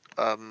this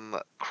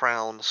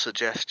crown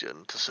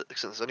suggestion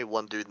since there's only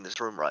one dude in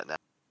this room right now.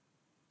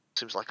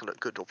 Seems like a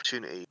good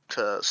opportunity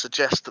to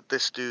suggest that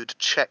this dude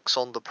checks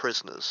on the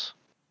prisoners.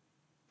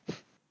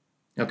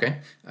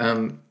 Okay.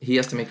 He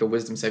has to make a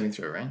wisdom saving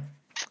throw, right?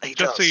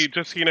 Just so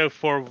you know,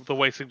 for the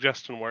way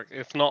suggestion work,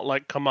 it's not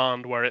like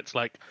command where it's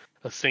like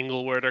a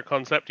single word or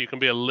concept. You can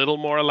be a little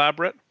more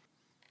elaborate.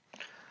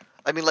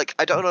 I mean, like,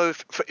 I don't know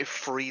if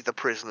free the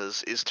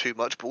prisoners is too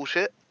much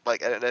bullshit.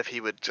 Like, I don't know if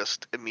he would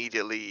just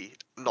immediately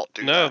not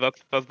do No, that.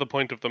 that's the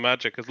point of the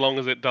magic. As long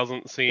as it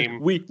doesn't seem.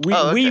 We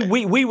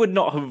would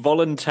not have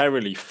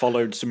voluntarily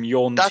followed some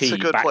Yuan That's a Ti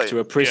good back point. to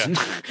a prison.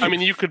 I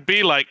mean, you could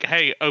be like,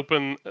 "Hey,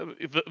 open."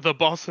 The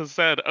boss has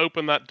said,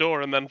 "Open that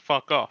door," and then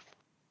fuck off.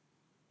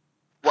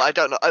 Well, I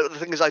don't know. The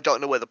thing is, I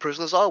don't know where the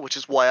prisoners are, which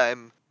is why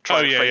I'm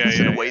trying to frame this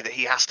in a way that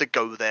he has to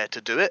go there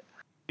to do it.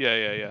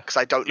 Yeah. Because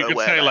I don't You know could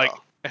where say they like,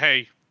 are.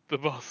 "Hey, the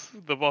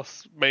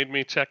boss made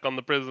me check on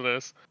the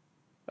prisoners.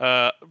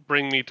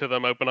 Bring me to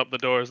them, open up the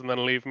doors, and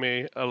then leave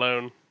me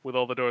alone with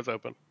all the doors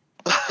open."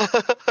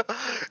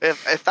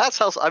 if that's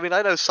how, I mean,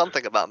 I know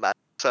something about magic,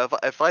 so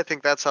if I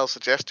think that's how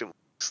suggestion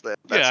works, then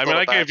that's Yeah, I mean,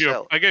 not a bad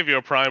shout. I gave you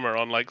a primer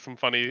on like some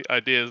funny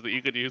ideas that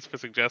you could use for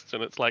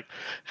suggestion. It's like,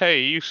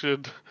 hey, you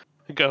should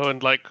go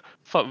and like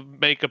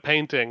make a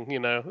painting. You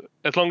know,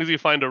 as long as you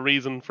find a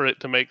reason for it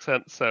to make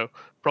sense. So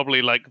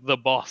probably like the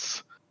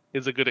boss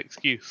is a good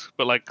excuse,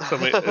 but like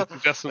some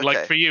suggestion, like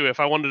Okay. for you, if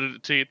I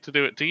wanted it to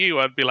do it to you,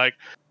 I'd be like,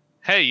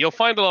 hey, you'll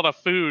find a lot of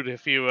food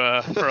if you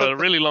for a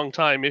really long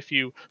time if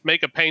you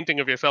make a painting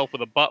of yourself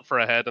with a butt for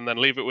a head and then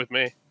leave it with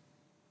me.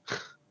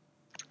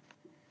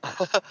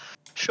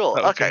 Sure.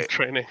 That was Okay. good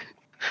training.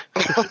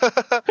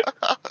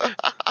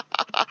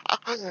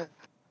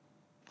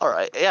 All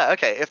right. Yeah.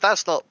 Okay. If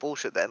that's not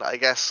bullshit, then I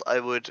guess I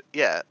would,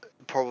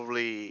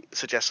 probably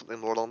suggest something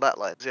more along that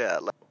lines. Yeah.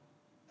 Like,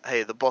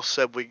 hey, the boss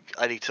said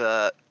I need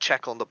to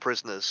check on the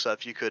prisoners, so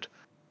if you could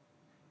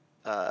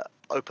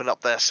open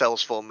up their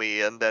cells for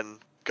me and then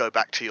go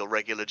back to your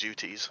regular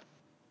duties,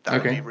 that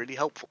would Okay. be really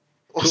helpful,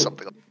 or Cool.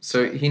 something.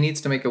 So he needs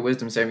to make a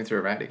wisdom saving throw,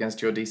 right,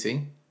 against your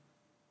DC?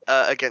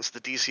 Against the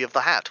DC of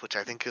the hat, which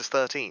I think is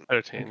 13.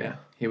 13. Okay, Yeah.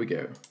 here we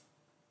go.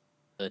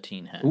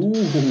 13 hat.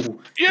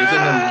 Ooh,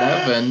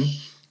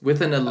 Yes!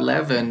 with an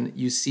 11,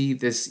 you see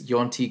this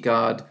Yonti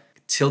guard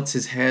tilts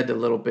his head a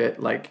little bit,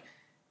 like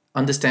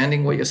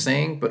understanding what you're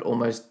saying, but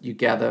almost you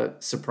gather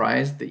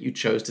surprised that you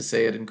chose to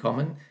say it in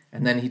common.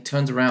 And then he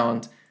turns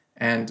around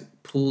and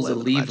pulls a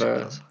Whatever the magic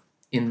lever does.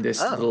 in this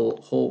Oh.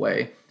 little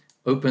hallway,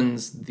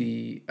 opens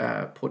the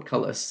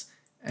portcullis,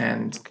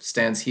 and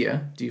stands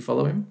here. Do you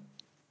follow him?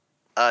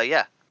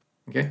 Yeah.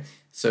 Okay,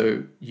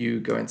 so you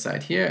go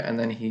inside here, and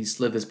then he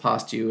slithers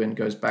past you and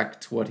goes back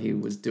to what he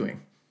was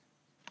doing.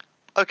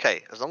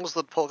 Okay, as long as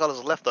the portcullis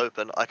is left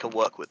open, I can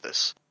work with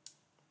this.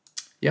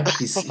 Yeah,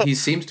 he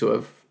seems to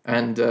have.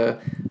 And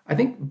I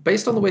think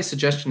based on the way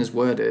suggestion is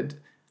worded,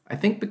 I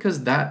think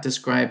because that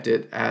described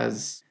it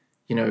as,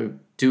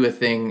 do a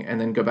thing and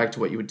then go back to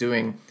what you were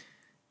doing,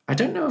 I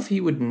don't know if he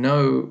would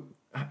know.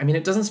 I mean,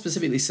 it doesn't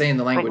specifically say in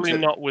the language Probably that,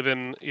 not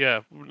within.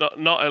 Yeah,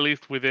 not at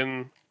least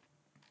within.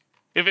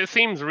 If it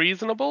seems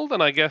reasonable,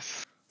 then I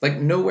guess. like,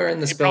 nowhere in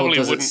the He spell probably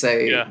does it wouldn't-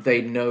 say yeah.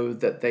 they know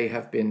that they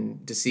have been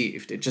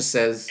deceived. It just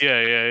says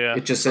Yeah.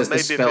 it just So says the maybe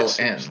if spell it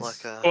seems ends.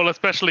 like a... Well,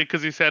 especially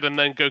because he said, and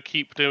then go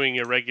keep doing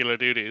your regular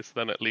duties.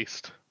 Then at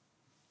least.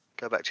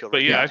 Go back to your...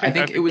 But yeah, I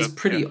think it was that's-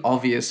 pretty yeah.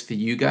 obvious for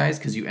you guys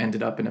because you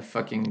ended up in a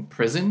fucking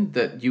prison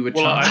that you were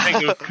Well, charged. I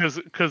think it was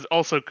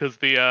because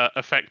the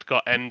effect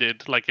got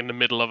ended like in the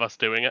middle of us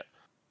doing it.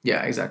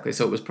 Yeah, exactly.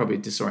 So it was probably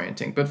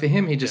disorienting. But for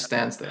him, he just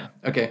stands there.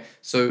 Okay,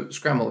 so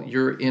Scramble,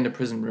 you're in a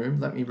prison room.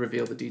 Let me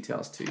reveal the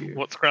details to you.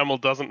 What Scramble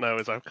doesn't know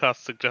is I've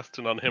cast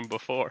suggestion on him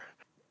before.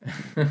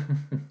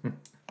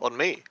 On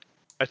me.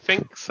 I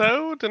think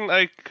so. Didn't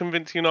I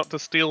convince you not to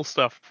steal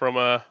stuff from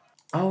a?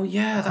 Oh,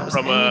 yeah, that was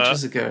From,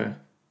 ages ago.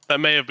 That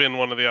may have been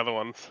one of the other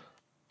ones.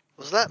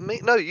 Was that me?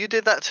 No, you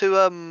did that to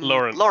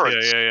Lawrence.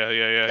 Lawrence.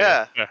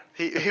 Yeah.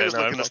 He Okay, was no,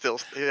 looking I'm to not- steal.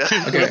 Yeah.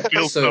 Okay,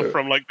 Steal so- stuff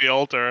from like the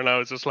altar, and I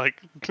was just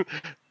like,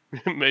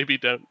 maybe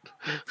don't.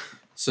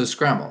 So,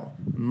 Scramble,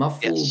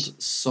 muffled Yes.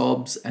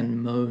 sobs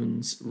and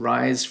moans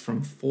rise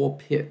from 4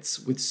 pits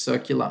with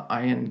circular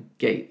iron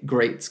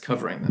grates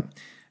covering them.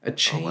 A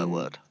chain, my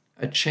word.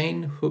 A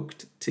chain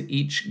hooked to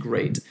each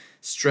grate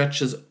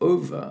stretches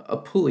over a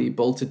pulley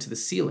bolted to the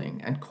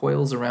ceiling and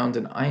coils around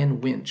an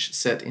iron winch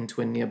set into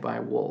a nearby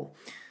wall.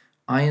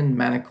 Iron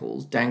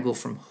manacles dangle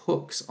from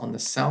hooks on the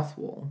south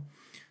wall.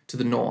 To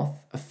the north,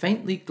 a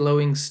faintly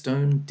glowing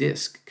stone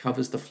disc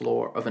covers the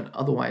floor of an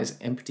otherwise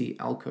empty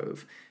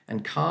alcove,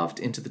 and carved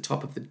into the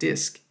top of the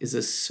disc is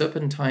a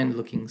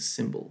serpentine-looking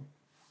symbol.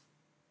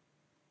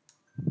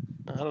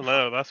 I don't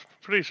know. That's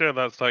pretty sure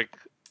that's like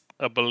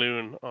a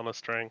balloon on a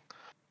string.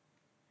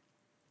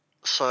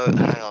 So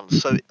hang on.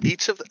 So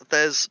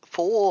there's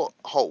 4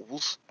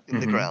 holes in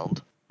the Mhm.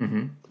 ground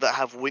Mm-hmm. that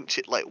have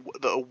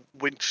that are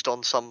winched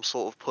on some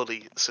sort of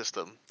pulley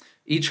system.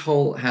 Each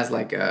hole has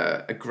like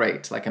a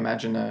grate. Like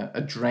imagine a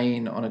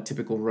drain on a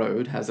typical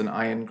road has an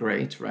iron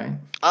grate, right?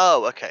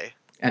 Oh, okay.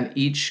 And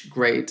each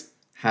grate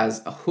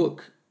has a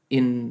hook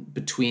in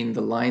between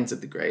the lines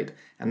of the grate,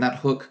 and that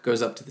hook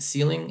goes up to the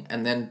ceiling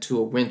and then to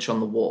a winch on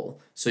the wall.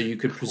 So you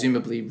could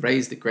presumably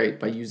raise the grate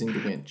by using the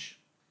winch.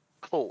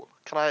 Cool.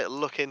 Can I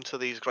look into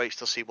these grates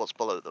to see what's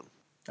below them?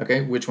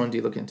 Okay, which one do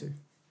you look into?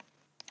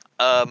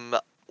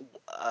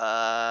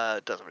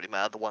 Doesn't really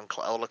matter.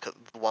 I'll look at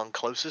the one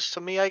closest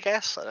to me, I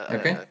guess. I don't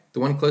Okay, know. the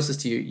one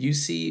closest to you, you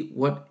see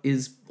what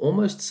is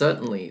almost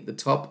certainly the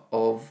top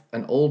of of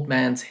an old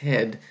man's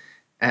head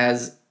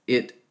as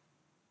it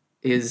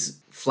is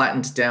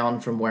flattened down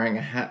from wearing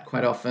a hat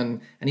quite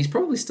often, and he's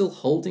probably still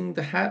holding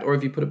the hat, or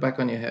have you put it back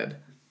on your head?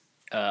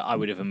 I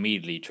would have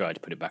immediately tried to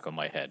put it back on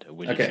my head. A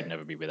wizard Okay. should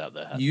never be without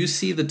their hat. You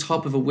see the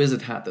top of a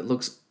wizard hat that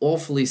looks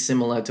awfully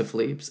similar to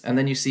Philippe's, and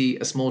then you see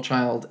a small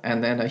child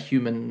and then a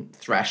human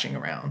thrashing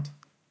around.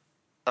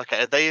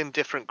 Okay, are they in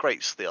different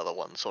grates, the other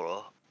ones,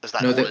 or is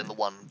that No, all they're- in the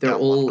one? They're down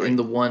one all grate? in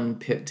the one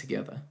pit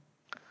together.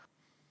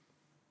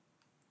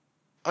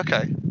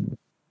 Okay.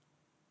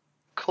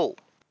 Cool.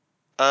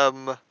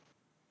 I'm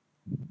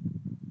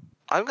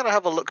gonna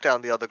have a look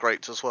down the other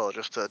grates as well,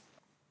 just to,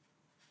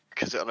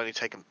 because it'll only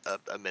take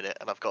a minute,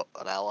 and I've got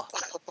an hour.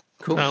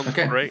 Cool. Sounds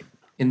Okay. great.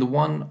 In the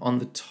one on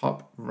the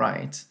top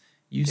right,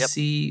 you Yep.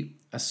 see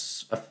a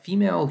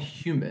female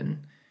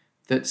human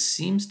that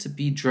seems to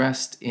be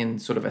dressed in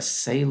sort of a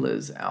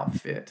sailor's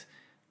outfit,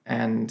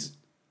 and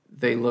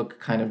they look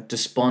kind of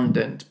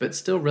despondent, but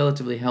still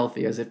relatively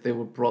healthy, as if they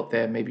were brought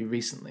there maybe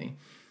recently.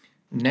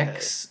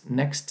 Next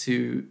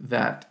to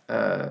that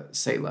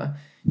sailor,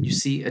 you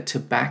see a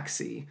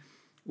tabaxi,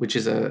 which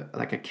is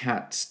like a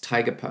cat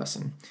tiger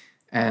person,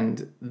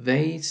 and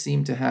they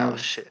seem to Oh have.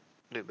 shit!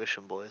 New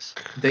mission, boys.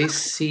 They Become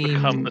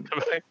the seem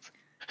debate.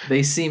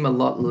 they seem a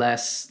lot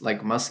less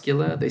like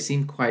muscular. They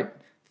seem quite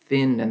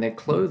thin, and their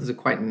clothes are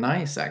quite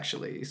nice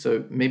actually.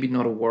 So maybe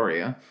not a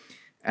warrior,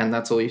 and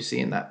that's all you see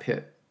in that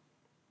pit.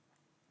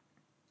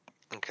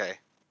 Okay,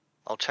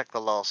 I'll check the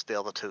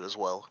other two as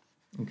well.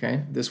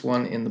 Okay, this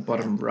one in the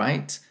bottom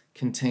right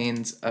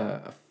contains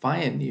a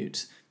fire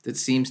newt that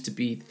seems to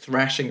be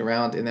thrashing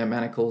around in their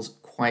manacles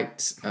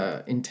quite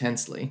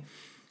intensely.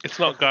 It's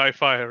not Guy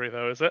Fiery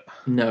though, is it?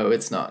 No,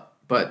 it's not.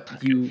 But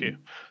you, Phew.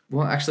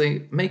 well,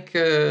 actually, make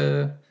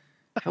a.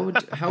 How would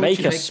Make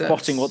you a make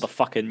spotting that? what the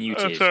fuck a newt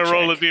is. So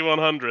roll a check.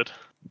 D100.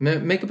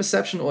 Make a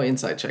perception or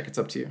insight check. It's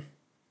up to you.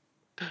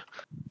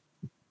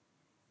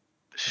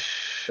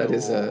 That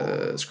is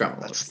a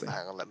scramble, obviously.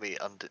 Hang on, let me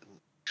make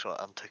sure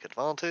I untake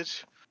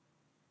advantage.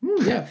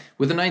 Yeah,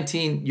 with a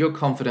 19, you're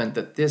confident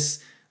that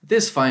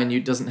this fire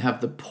newt doesn't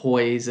have the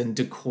poise and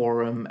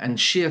decorum and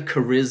sheer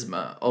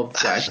charisma of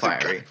Guy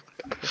Fiery.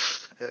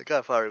 Yeah,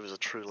 Guy Fiery was a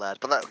true lad,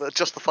 but that's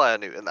just the fire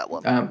newt in that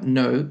one.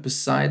 No,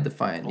 beside the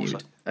fire Also.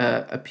 newt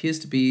appears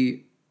to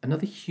be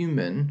another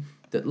human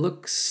that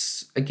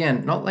looks,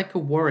 again, not like a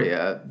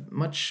warrior,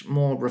 much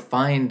more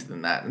refined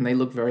than that, and they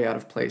look very out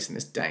of place in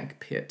this dank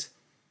pit.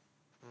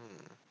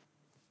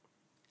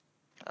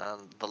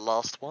 And the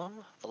last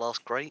one, the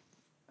last grate.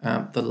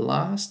 The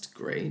last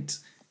grate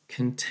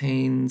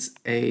contains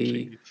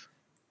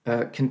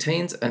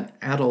contains an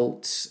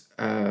adult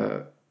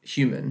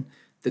human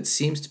that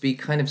seems to be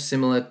kind of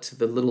similar to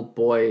the little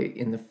boy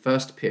in the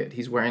first pit.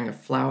 He's wearing a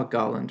flower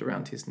garland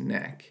around his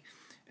neck,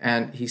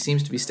 and he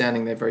seems to be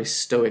standing there very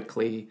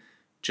stoically,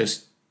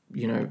 just,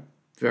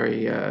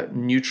 very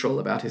neutral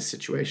about his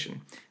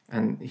situation.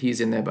 And he's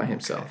in there by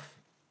himself.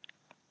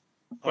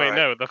 Wait, Alright.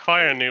 no, the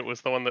fire newt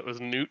was the one that was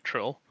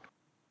neutral.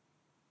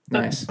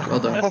 Nice. Well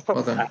done.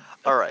 Well done.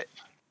 All right.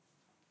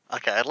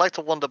 Okay, I'd like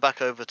to wander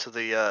back over to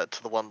the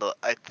one that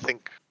I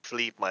think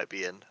Philippe might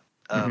be in,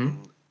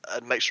 and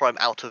make sure I'm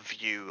out of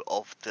view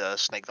of the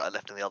snake that I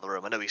left in the other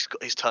room. I know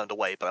he's turned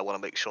away, but I want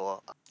to make sure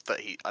that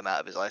I'm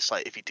out of his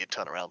eyesight if he did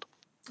turn around.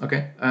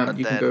 Okay. You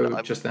can then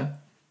go just there.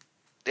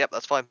 Yep,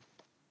 that's fine.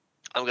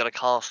 I'm gonna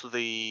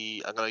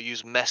I'm gonna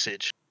use a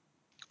message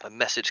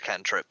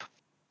cantrip,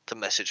 to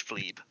message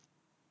Philippe.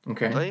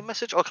 Okay. Can I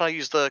message? Or can I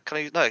use the? Can I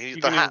use? No, You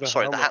the can use hat. the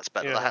Sorry, the helmet, hat's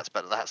better. yeah. The hat's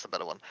better. The hat's the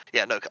better one.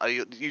 Yeah, no. I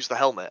use the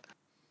helmet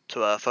to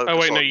focus. Oh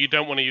wait, no, on... you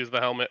don't want to use the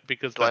helmet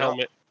because Do the I not?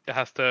 helmet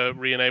has to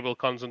re-enable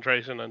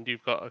concentration, and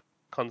you've got a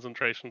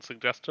concentration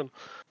suggestion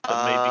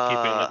that may be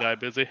keeping the guy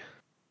busy.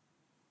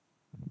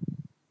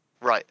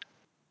 Right.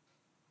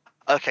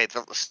 Okay,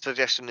 the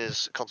suggestion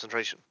is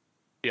concentration.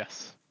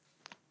 Yes.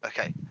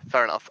 Okay,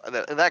 fair enough. And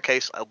then in that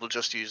case, I will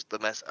just use the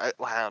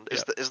hand.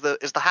 Is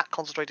the hat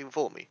concentrating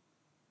for me?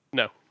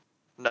 No.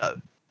 No.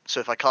 So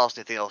if I cast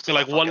anything else, So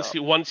does like that fuck it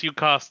up? once you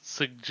cast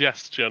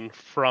suggestion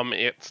from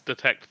its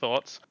detect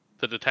thoughts,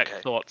 the detect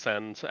Okay. thoughts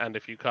ends, and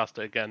if you cast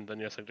it again, then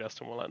your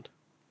suggestion will end.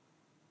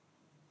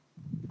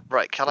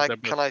 Right? Can they're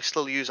both- I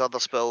still use other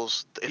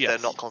spells if they're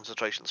Yes. not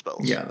concentration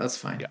spells? Yeah, that's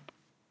fine. Yeah.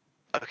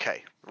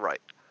 Okay.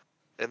 Right.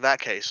 In that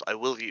case, I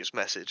will use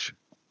message.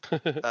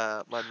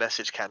 My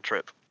message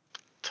cantrip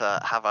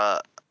to have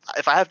a.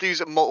 If I have to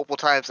use it multiple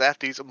times, I have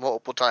to use it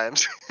multiple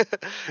times.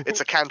 It's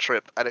a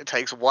cantrip, and it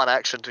takes one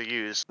action to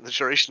use. The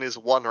duration is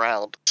 1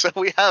 round. So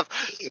we have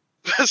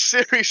a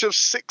series of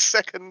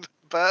 6-second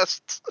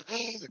bursts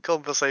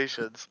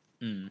conversations.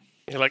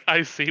 You're like,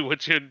 I see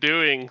what you're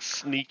doing,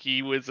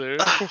 sneaky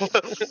wizard.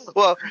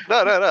 Well,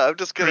 no. I'm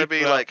just gonna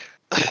Freak be out.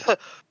 like,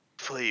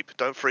 Philippe,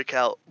 don't freak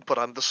out, but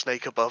I'm the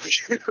snake above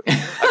you.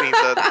 I mean,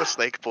 the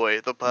snake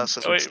boy, the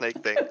person Wait.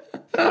 snake thing.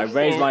 I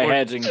raise my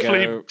head and Sleep,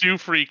 go. do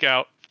freak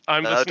out.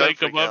 I'm No, the don't snake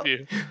freak above out.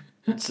 you.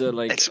 So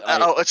like, It's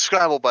it's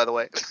Scrabble, by the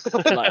way.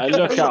 I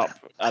look up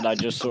and I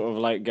just sort of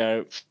like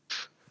go,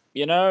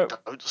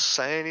 Don't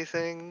say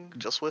anything.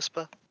 Just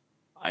whisper.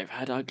 I've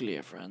had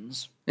uglier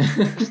friends. I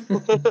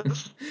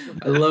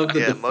love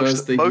that the most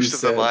first thing you most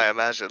of them, I said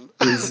imagine.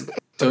 is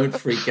 "Don't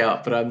freak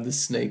out, but I'm the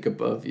snake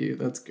above you."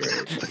 That's great.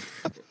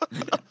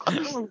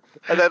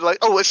 And then like,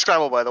 oh, it's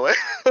scramble, by the way.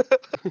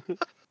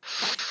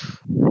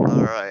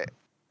 All right.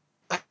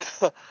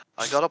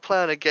 I got a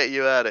plan to get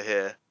you out of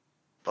here,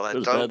 but I It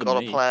was better don't than got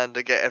a me. plan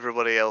to get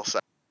everybody else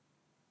out.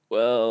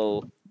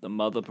 Well, the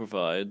mother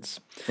provides.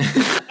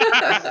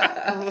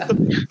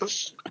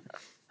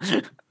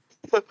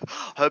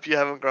 Hope you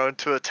haven't grown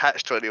too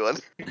attached to anyone.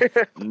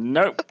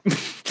 Nope.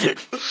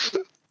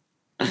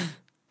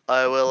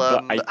 I will.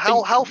 But I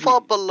How think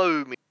far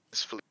below me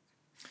is Fleet?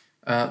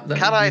 Let me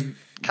Can I give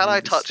Can you I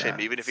the touch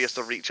him, even if he has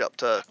to stats. reach up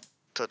to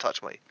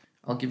touch me?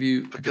 I'll give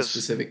you the Because-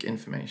 specific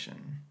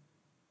information.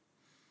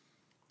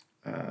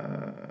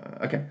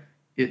 Okay,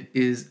 it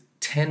is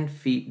 10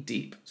 feet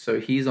deep. So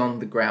he's on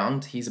the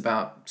ground. He's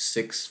about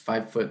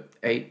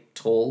 5'8"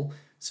 tall.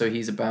 So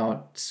he's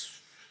about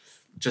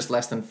just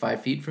less than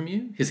 5 feet from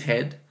you. His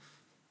head,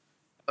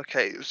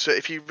 Okay, so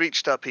if you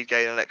reached up, he'd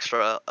gain an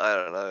extra, I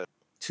don't know.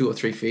 2 or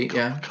 3 feet.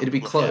 Yeah, it'd be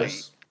Couple of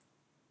close.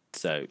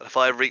 So If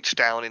I reach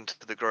down into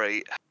the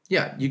grate,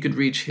 Yeah, you could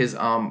reach his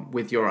arm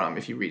with your arm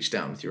if you reach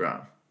down with your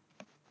arm.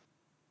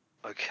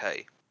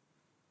 okay.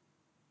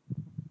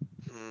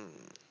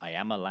 I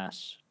am a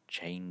lass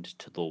chained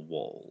to the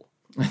wall.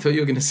 I thought you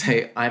were going to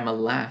say, "I'm a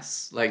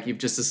lass." Like you've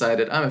just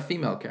decided, I'm a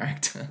female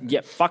character.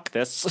 Yeah, fuck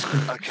this.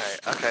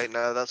 Okay,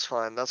 no, that's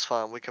fine,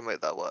 we can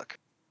make that work.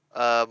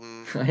 I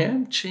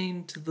am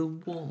chained to the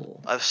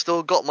wall. I've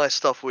still got my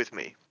stuff with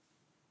me.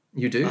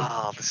 You do?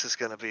 This is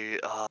gonna be,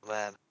 oh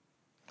man.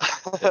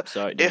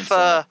 Sorry, didn't say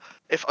that.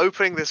 If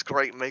opening this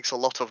grate makes a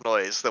lot of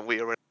noise, then we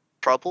are in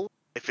trouble.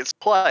 If it's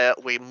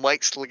quiet, we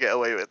might still get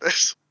away with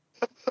this.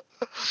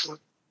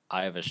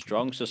 I have a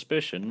strong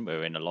suspicion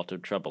we're in a lot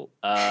of trouble.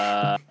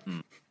 Because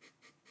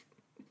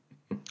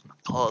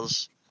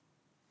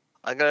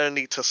I'm gonna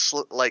need to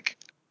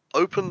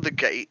open the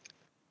gate,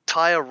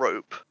 tie a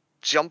rope,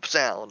 jump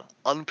down,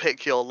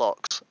 unpick your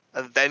locks,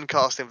 and then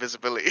cast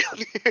invisibility on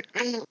you.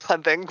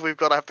 And then we've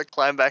got to have to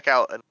climb back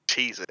out and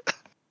cheese it.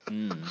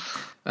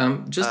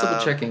 Just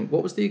double checking.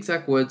 What was the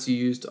exact words you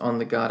used on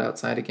the guard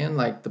outside again?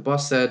 Like the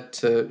boss said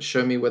to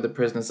show me where the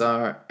prisoners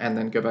are, and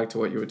then go back to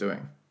what you were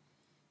doing.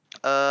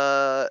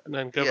 And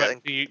then go Yeah,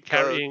 back to you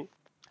carrying,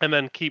 and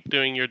then keep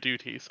doing your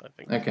duties, I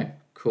think. Okay,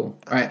 cool.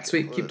 All right,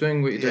 sweet. Keep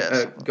doing what you're doing.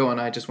 yes. Go on.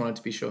 I just wanted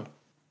to be sure.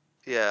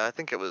 Yeah, I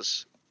think it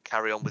was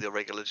carry on with your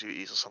regular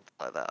duties or something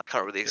like that. I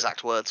can't remember the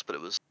exact words, but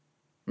it was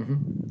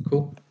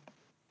Cool.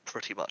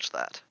 pretty much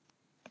that.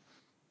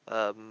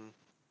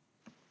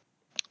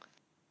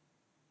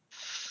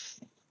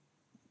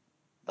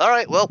 All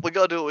right, well, we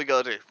gotta do what we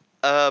gotta do.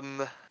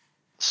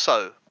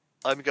 So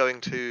I'm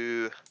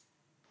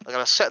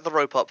gonna set the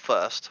rope up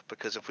first,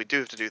 because if we do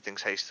have to do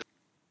things hastily,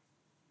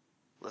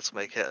 let's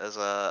make it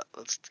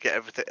let's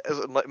get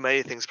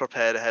many things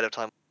prepared ahead of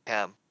time as we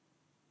can.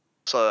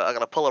 So I'm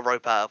gonna pull a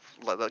rope out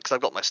because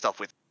I've got my stuff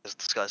with me, as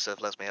this guy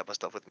said, lets me have my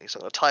stuff with me. So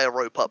I'm gonna tie a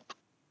rope up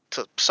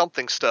to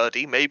something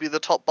sturdy, maybe the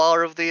top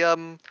bar of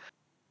the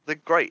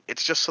grate.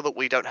 It's just so that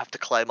we don't have to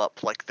climb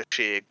up like the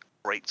sheer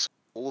grates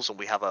walls, and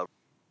we have a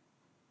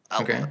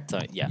Okay. So,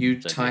 yeah,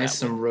 You so do tie that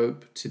some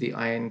rope to the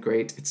iron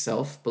grate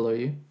itself below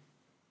you.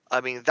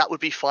 I mean, that would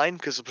be fine,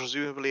 because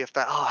presumably if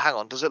that... Oh, hang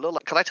on. Does it look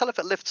like... Can I tell if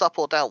it lifts up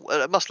or down?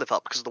 It must lift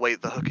up because of the way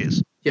the hook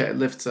is. Yeah, it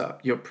lifts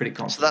up. You're pretty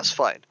confident. So that's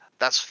fine.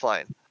 That's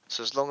fine.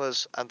 So as long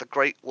as... And the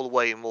grate will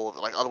weigh more...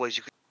 Like, otherwise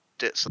you could...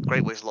 So the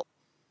grate weighs a lot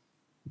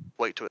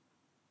weight to it.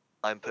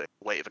 I'm putting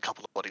the weight of a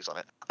couple of bodies on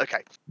it.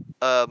 Okay.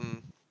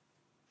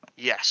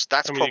 Yes,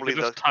 that's I mean, you probably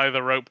could just tie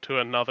the rope to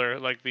another,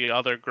 like the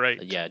other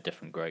grate. Yeah,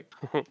 different grate.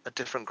 a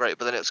different grate,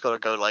 but then it's got to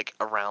go, like,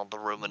 around the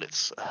room, and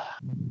it's...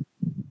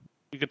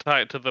 You could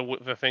tie it to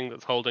the thing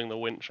that's holding the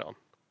winch on,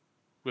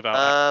 without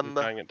actually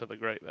tying it to the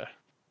grate there.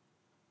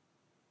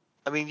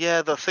 I mean,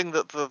 yeah, the thing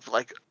that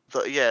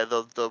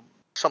the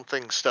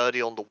something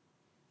sturdy on the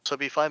so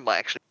be fine might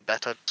actually be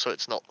better, so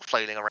it's not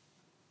flailing around.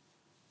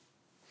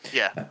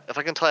 Yeah, if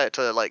I can tie it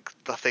to like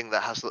the thing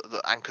that has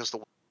that anchors the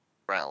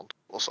ground,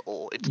 or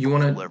into You the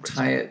wall, want wherever to it's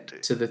tie connected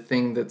it to the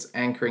thing that's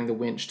anchoring the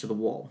winch to the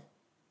wall.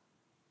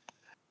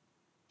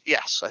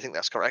 Yes, I think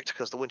that's correct,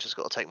 because the winch has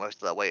got to take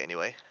most of that weight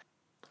anyway.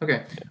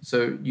 Okay,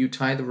 so you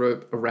tie the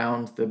rope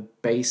around the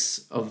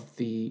base of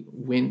the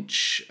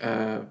winch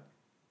that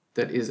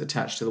is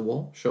attached to the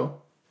wall, sure?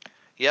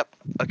 Yep.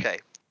 Okay.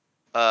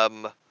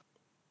 And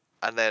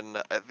then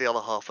the other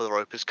half of the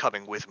rope is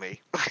coming with me.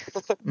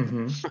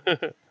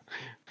 Mm-hmm.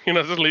 You're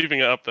not just leaving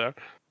it up there.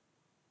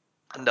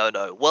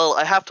 No. Well,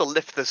 I have to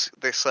lift this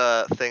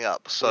thing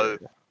up, so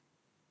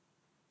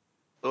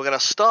we're gonna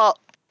start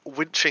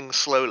winching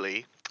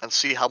slowly and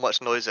see how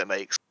much noise it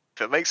makes.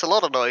 If it makes a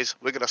lot of noise,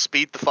 we're gonna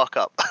speed the fuck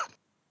up.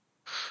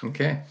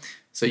 Okay,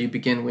 so you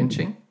begin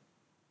winching?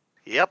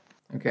 Yep.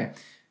 Okay,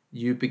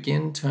 you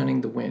begin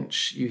turning the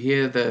winch. You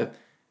hear the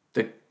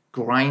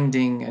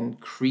grinding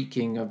and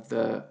creaking of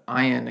the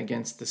iron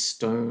against the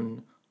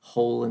stone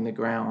hole in the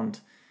ground,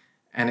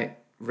 and it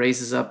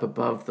raises up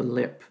above the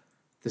lip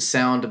the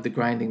sound of the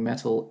grinding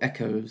metal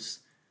echoes.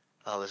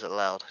 Oh, is it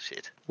loud?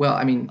 Shit. Well,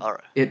 I mean, All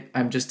right.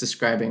 I'm just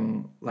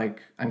describing,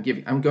 like,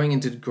 I'm going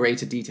into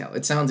greater detail.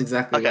 It sounds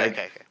exactly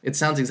Okay. it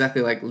sounds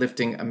exactly like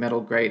lifting a metal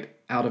grate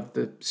out of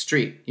the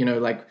street. You know,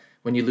 like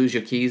when you lose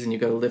your keys and you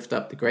got to lift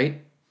up the grate.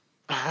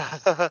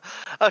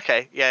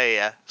 Okay.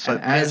 Yeah. So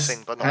And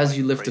piercing, but not as like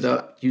you lift it crazy loud.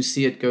 up, you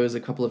see it goes a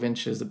couple of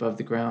inches above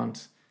the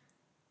ground,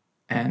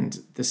 and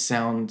the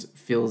sound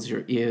fills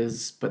your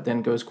ears, but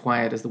then goes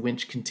quiet as the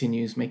winch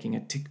continues making a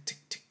tick, tick,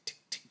 tick, tick,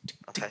 tick, tick,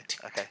 tick,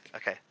 tick.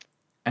 Okay.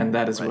 And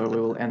that is Right. where we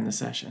will end the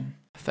session.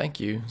 Thank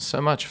you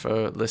so much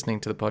for listening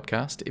to the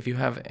podcast. If you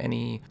have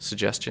any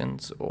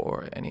suggestions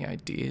or any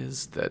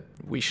ideas that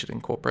we should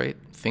incorporate,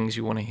 things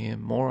you want to hear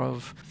more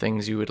of,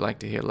 things you would like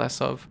to hear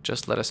less of,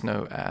 just let us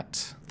know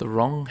at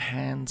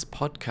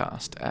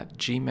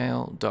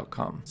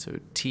thewronghandspodcast@gmail.com. So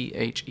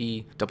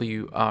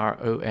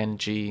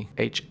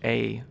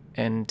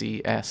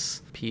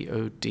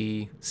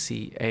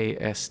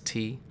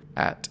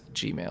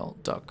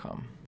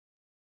THEWRONGHANDSPODCAST@gmail.com.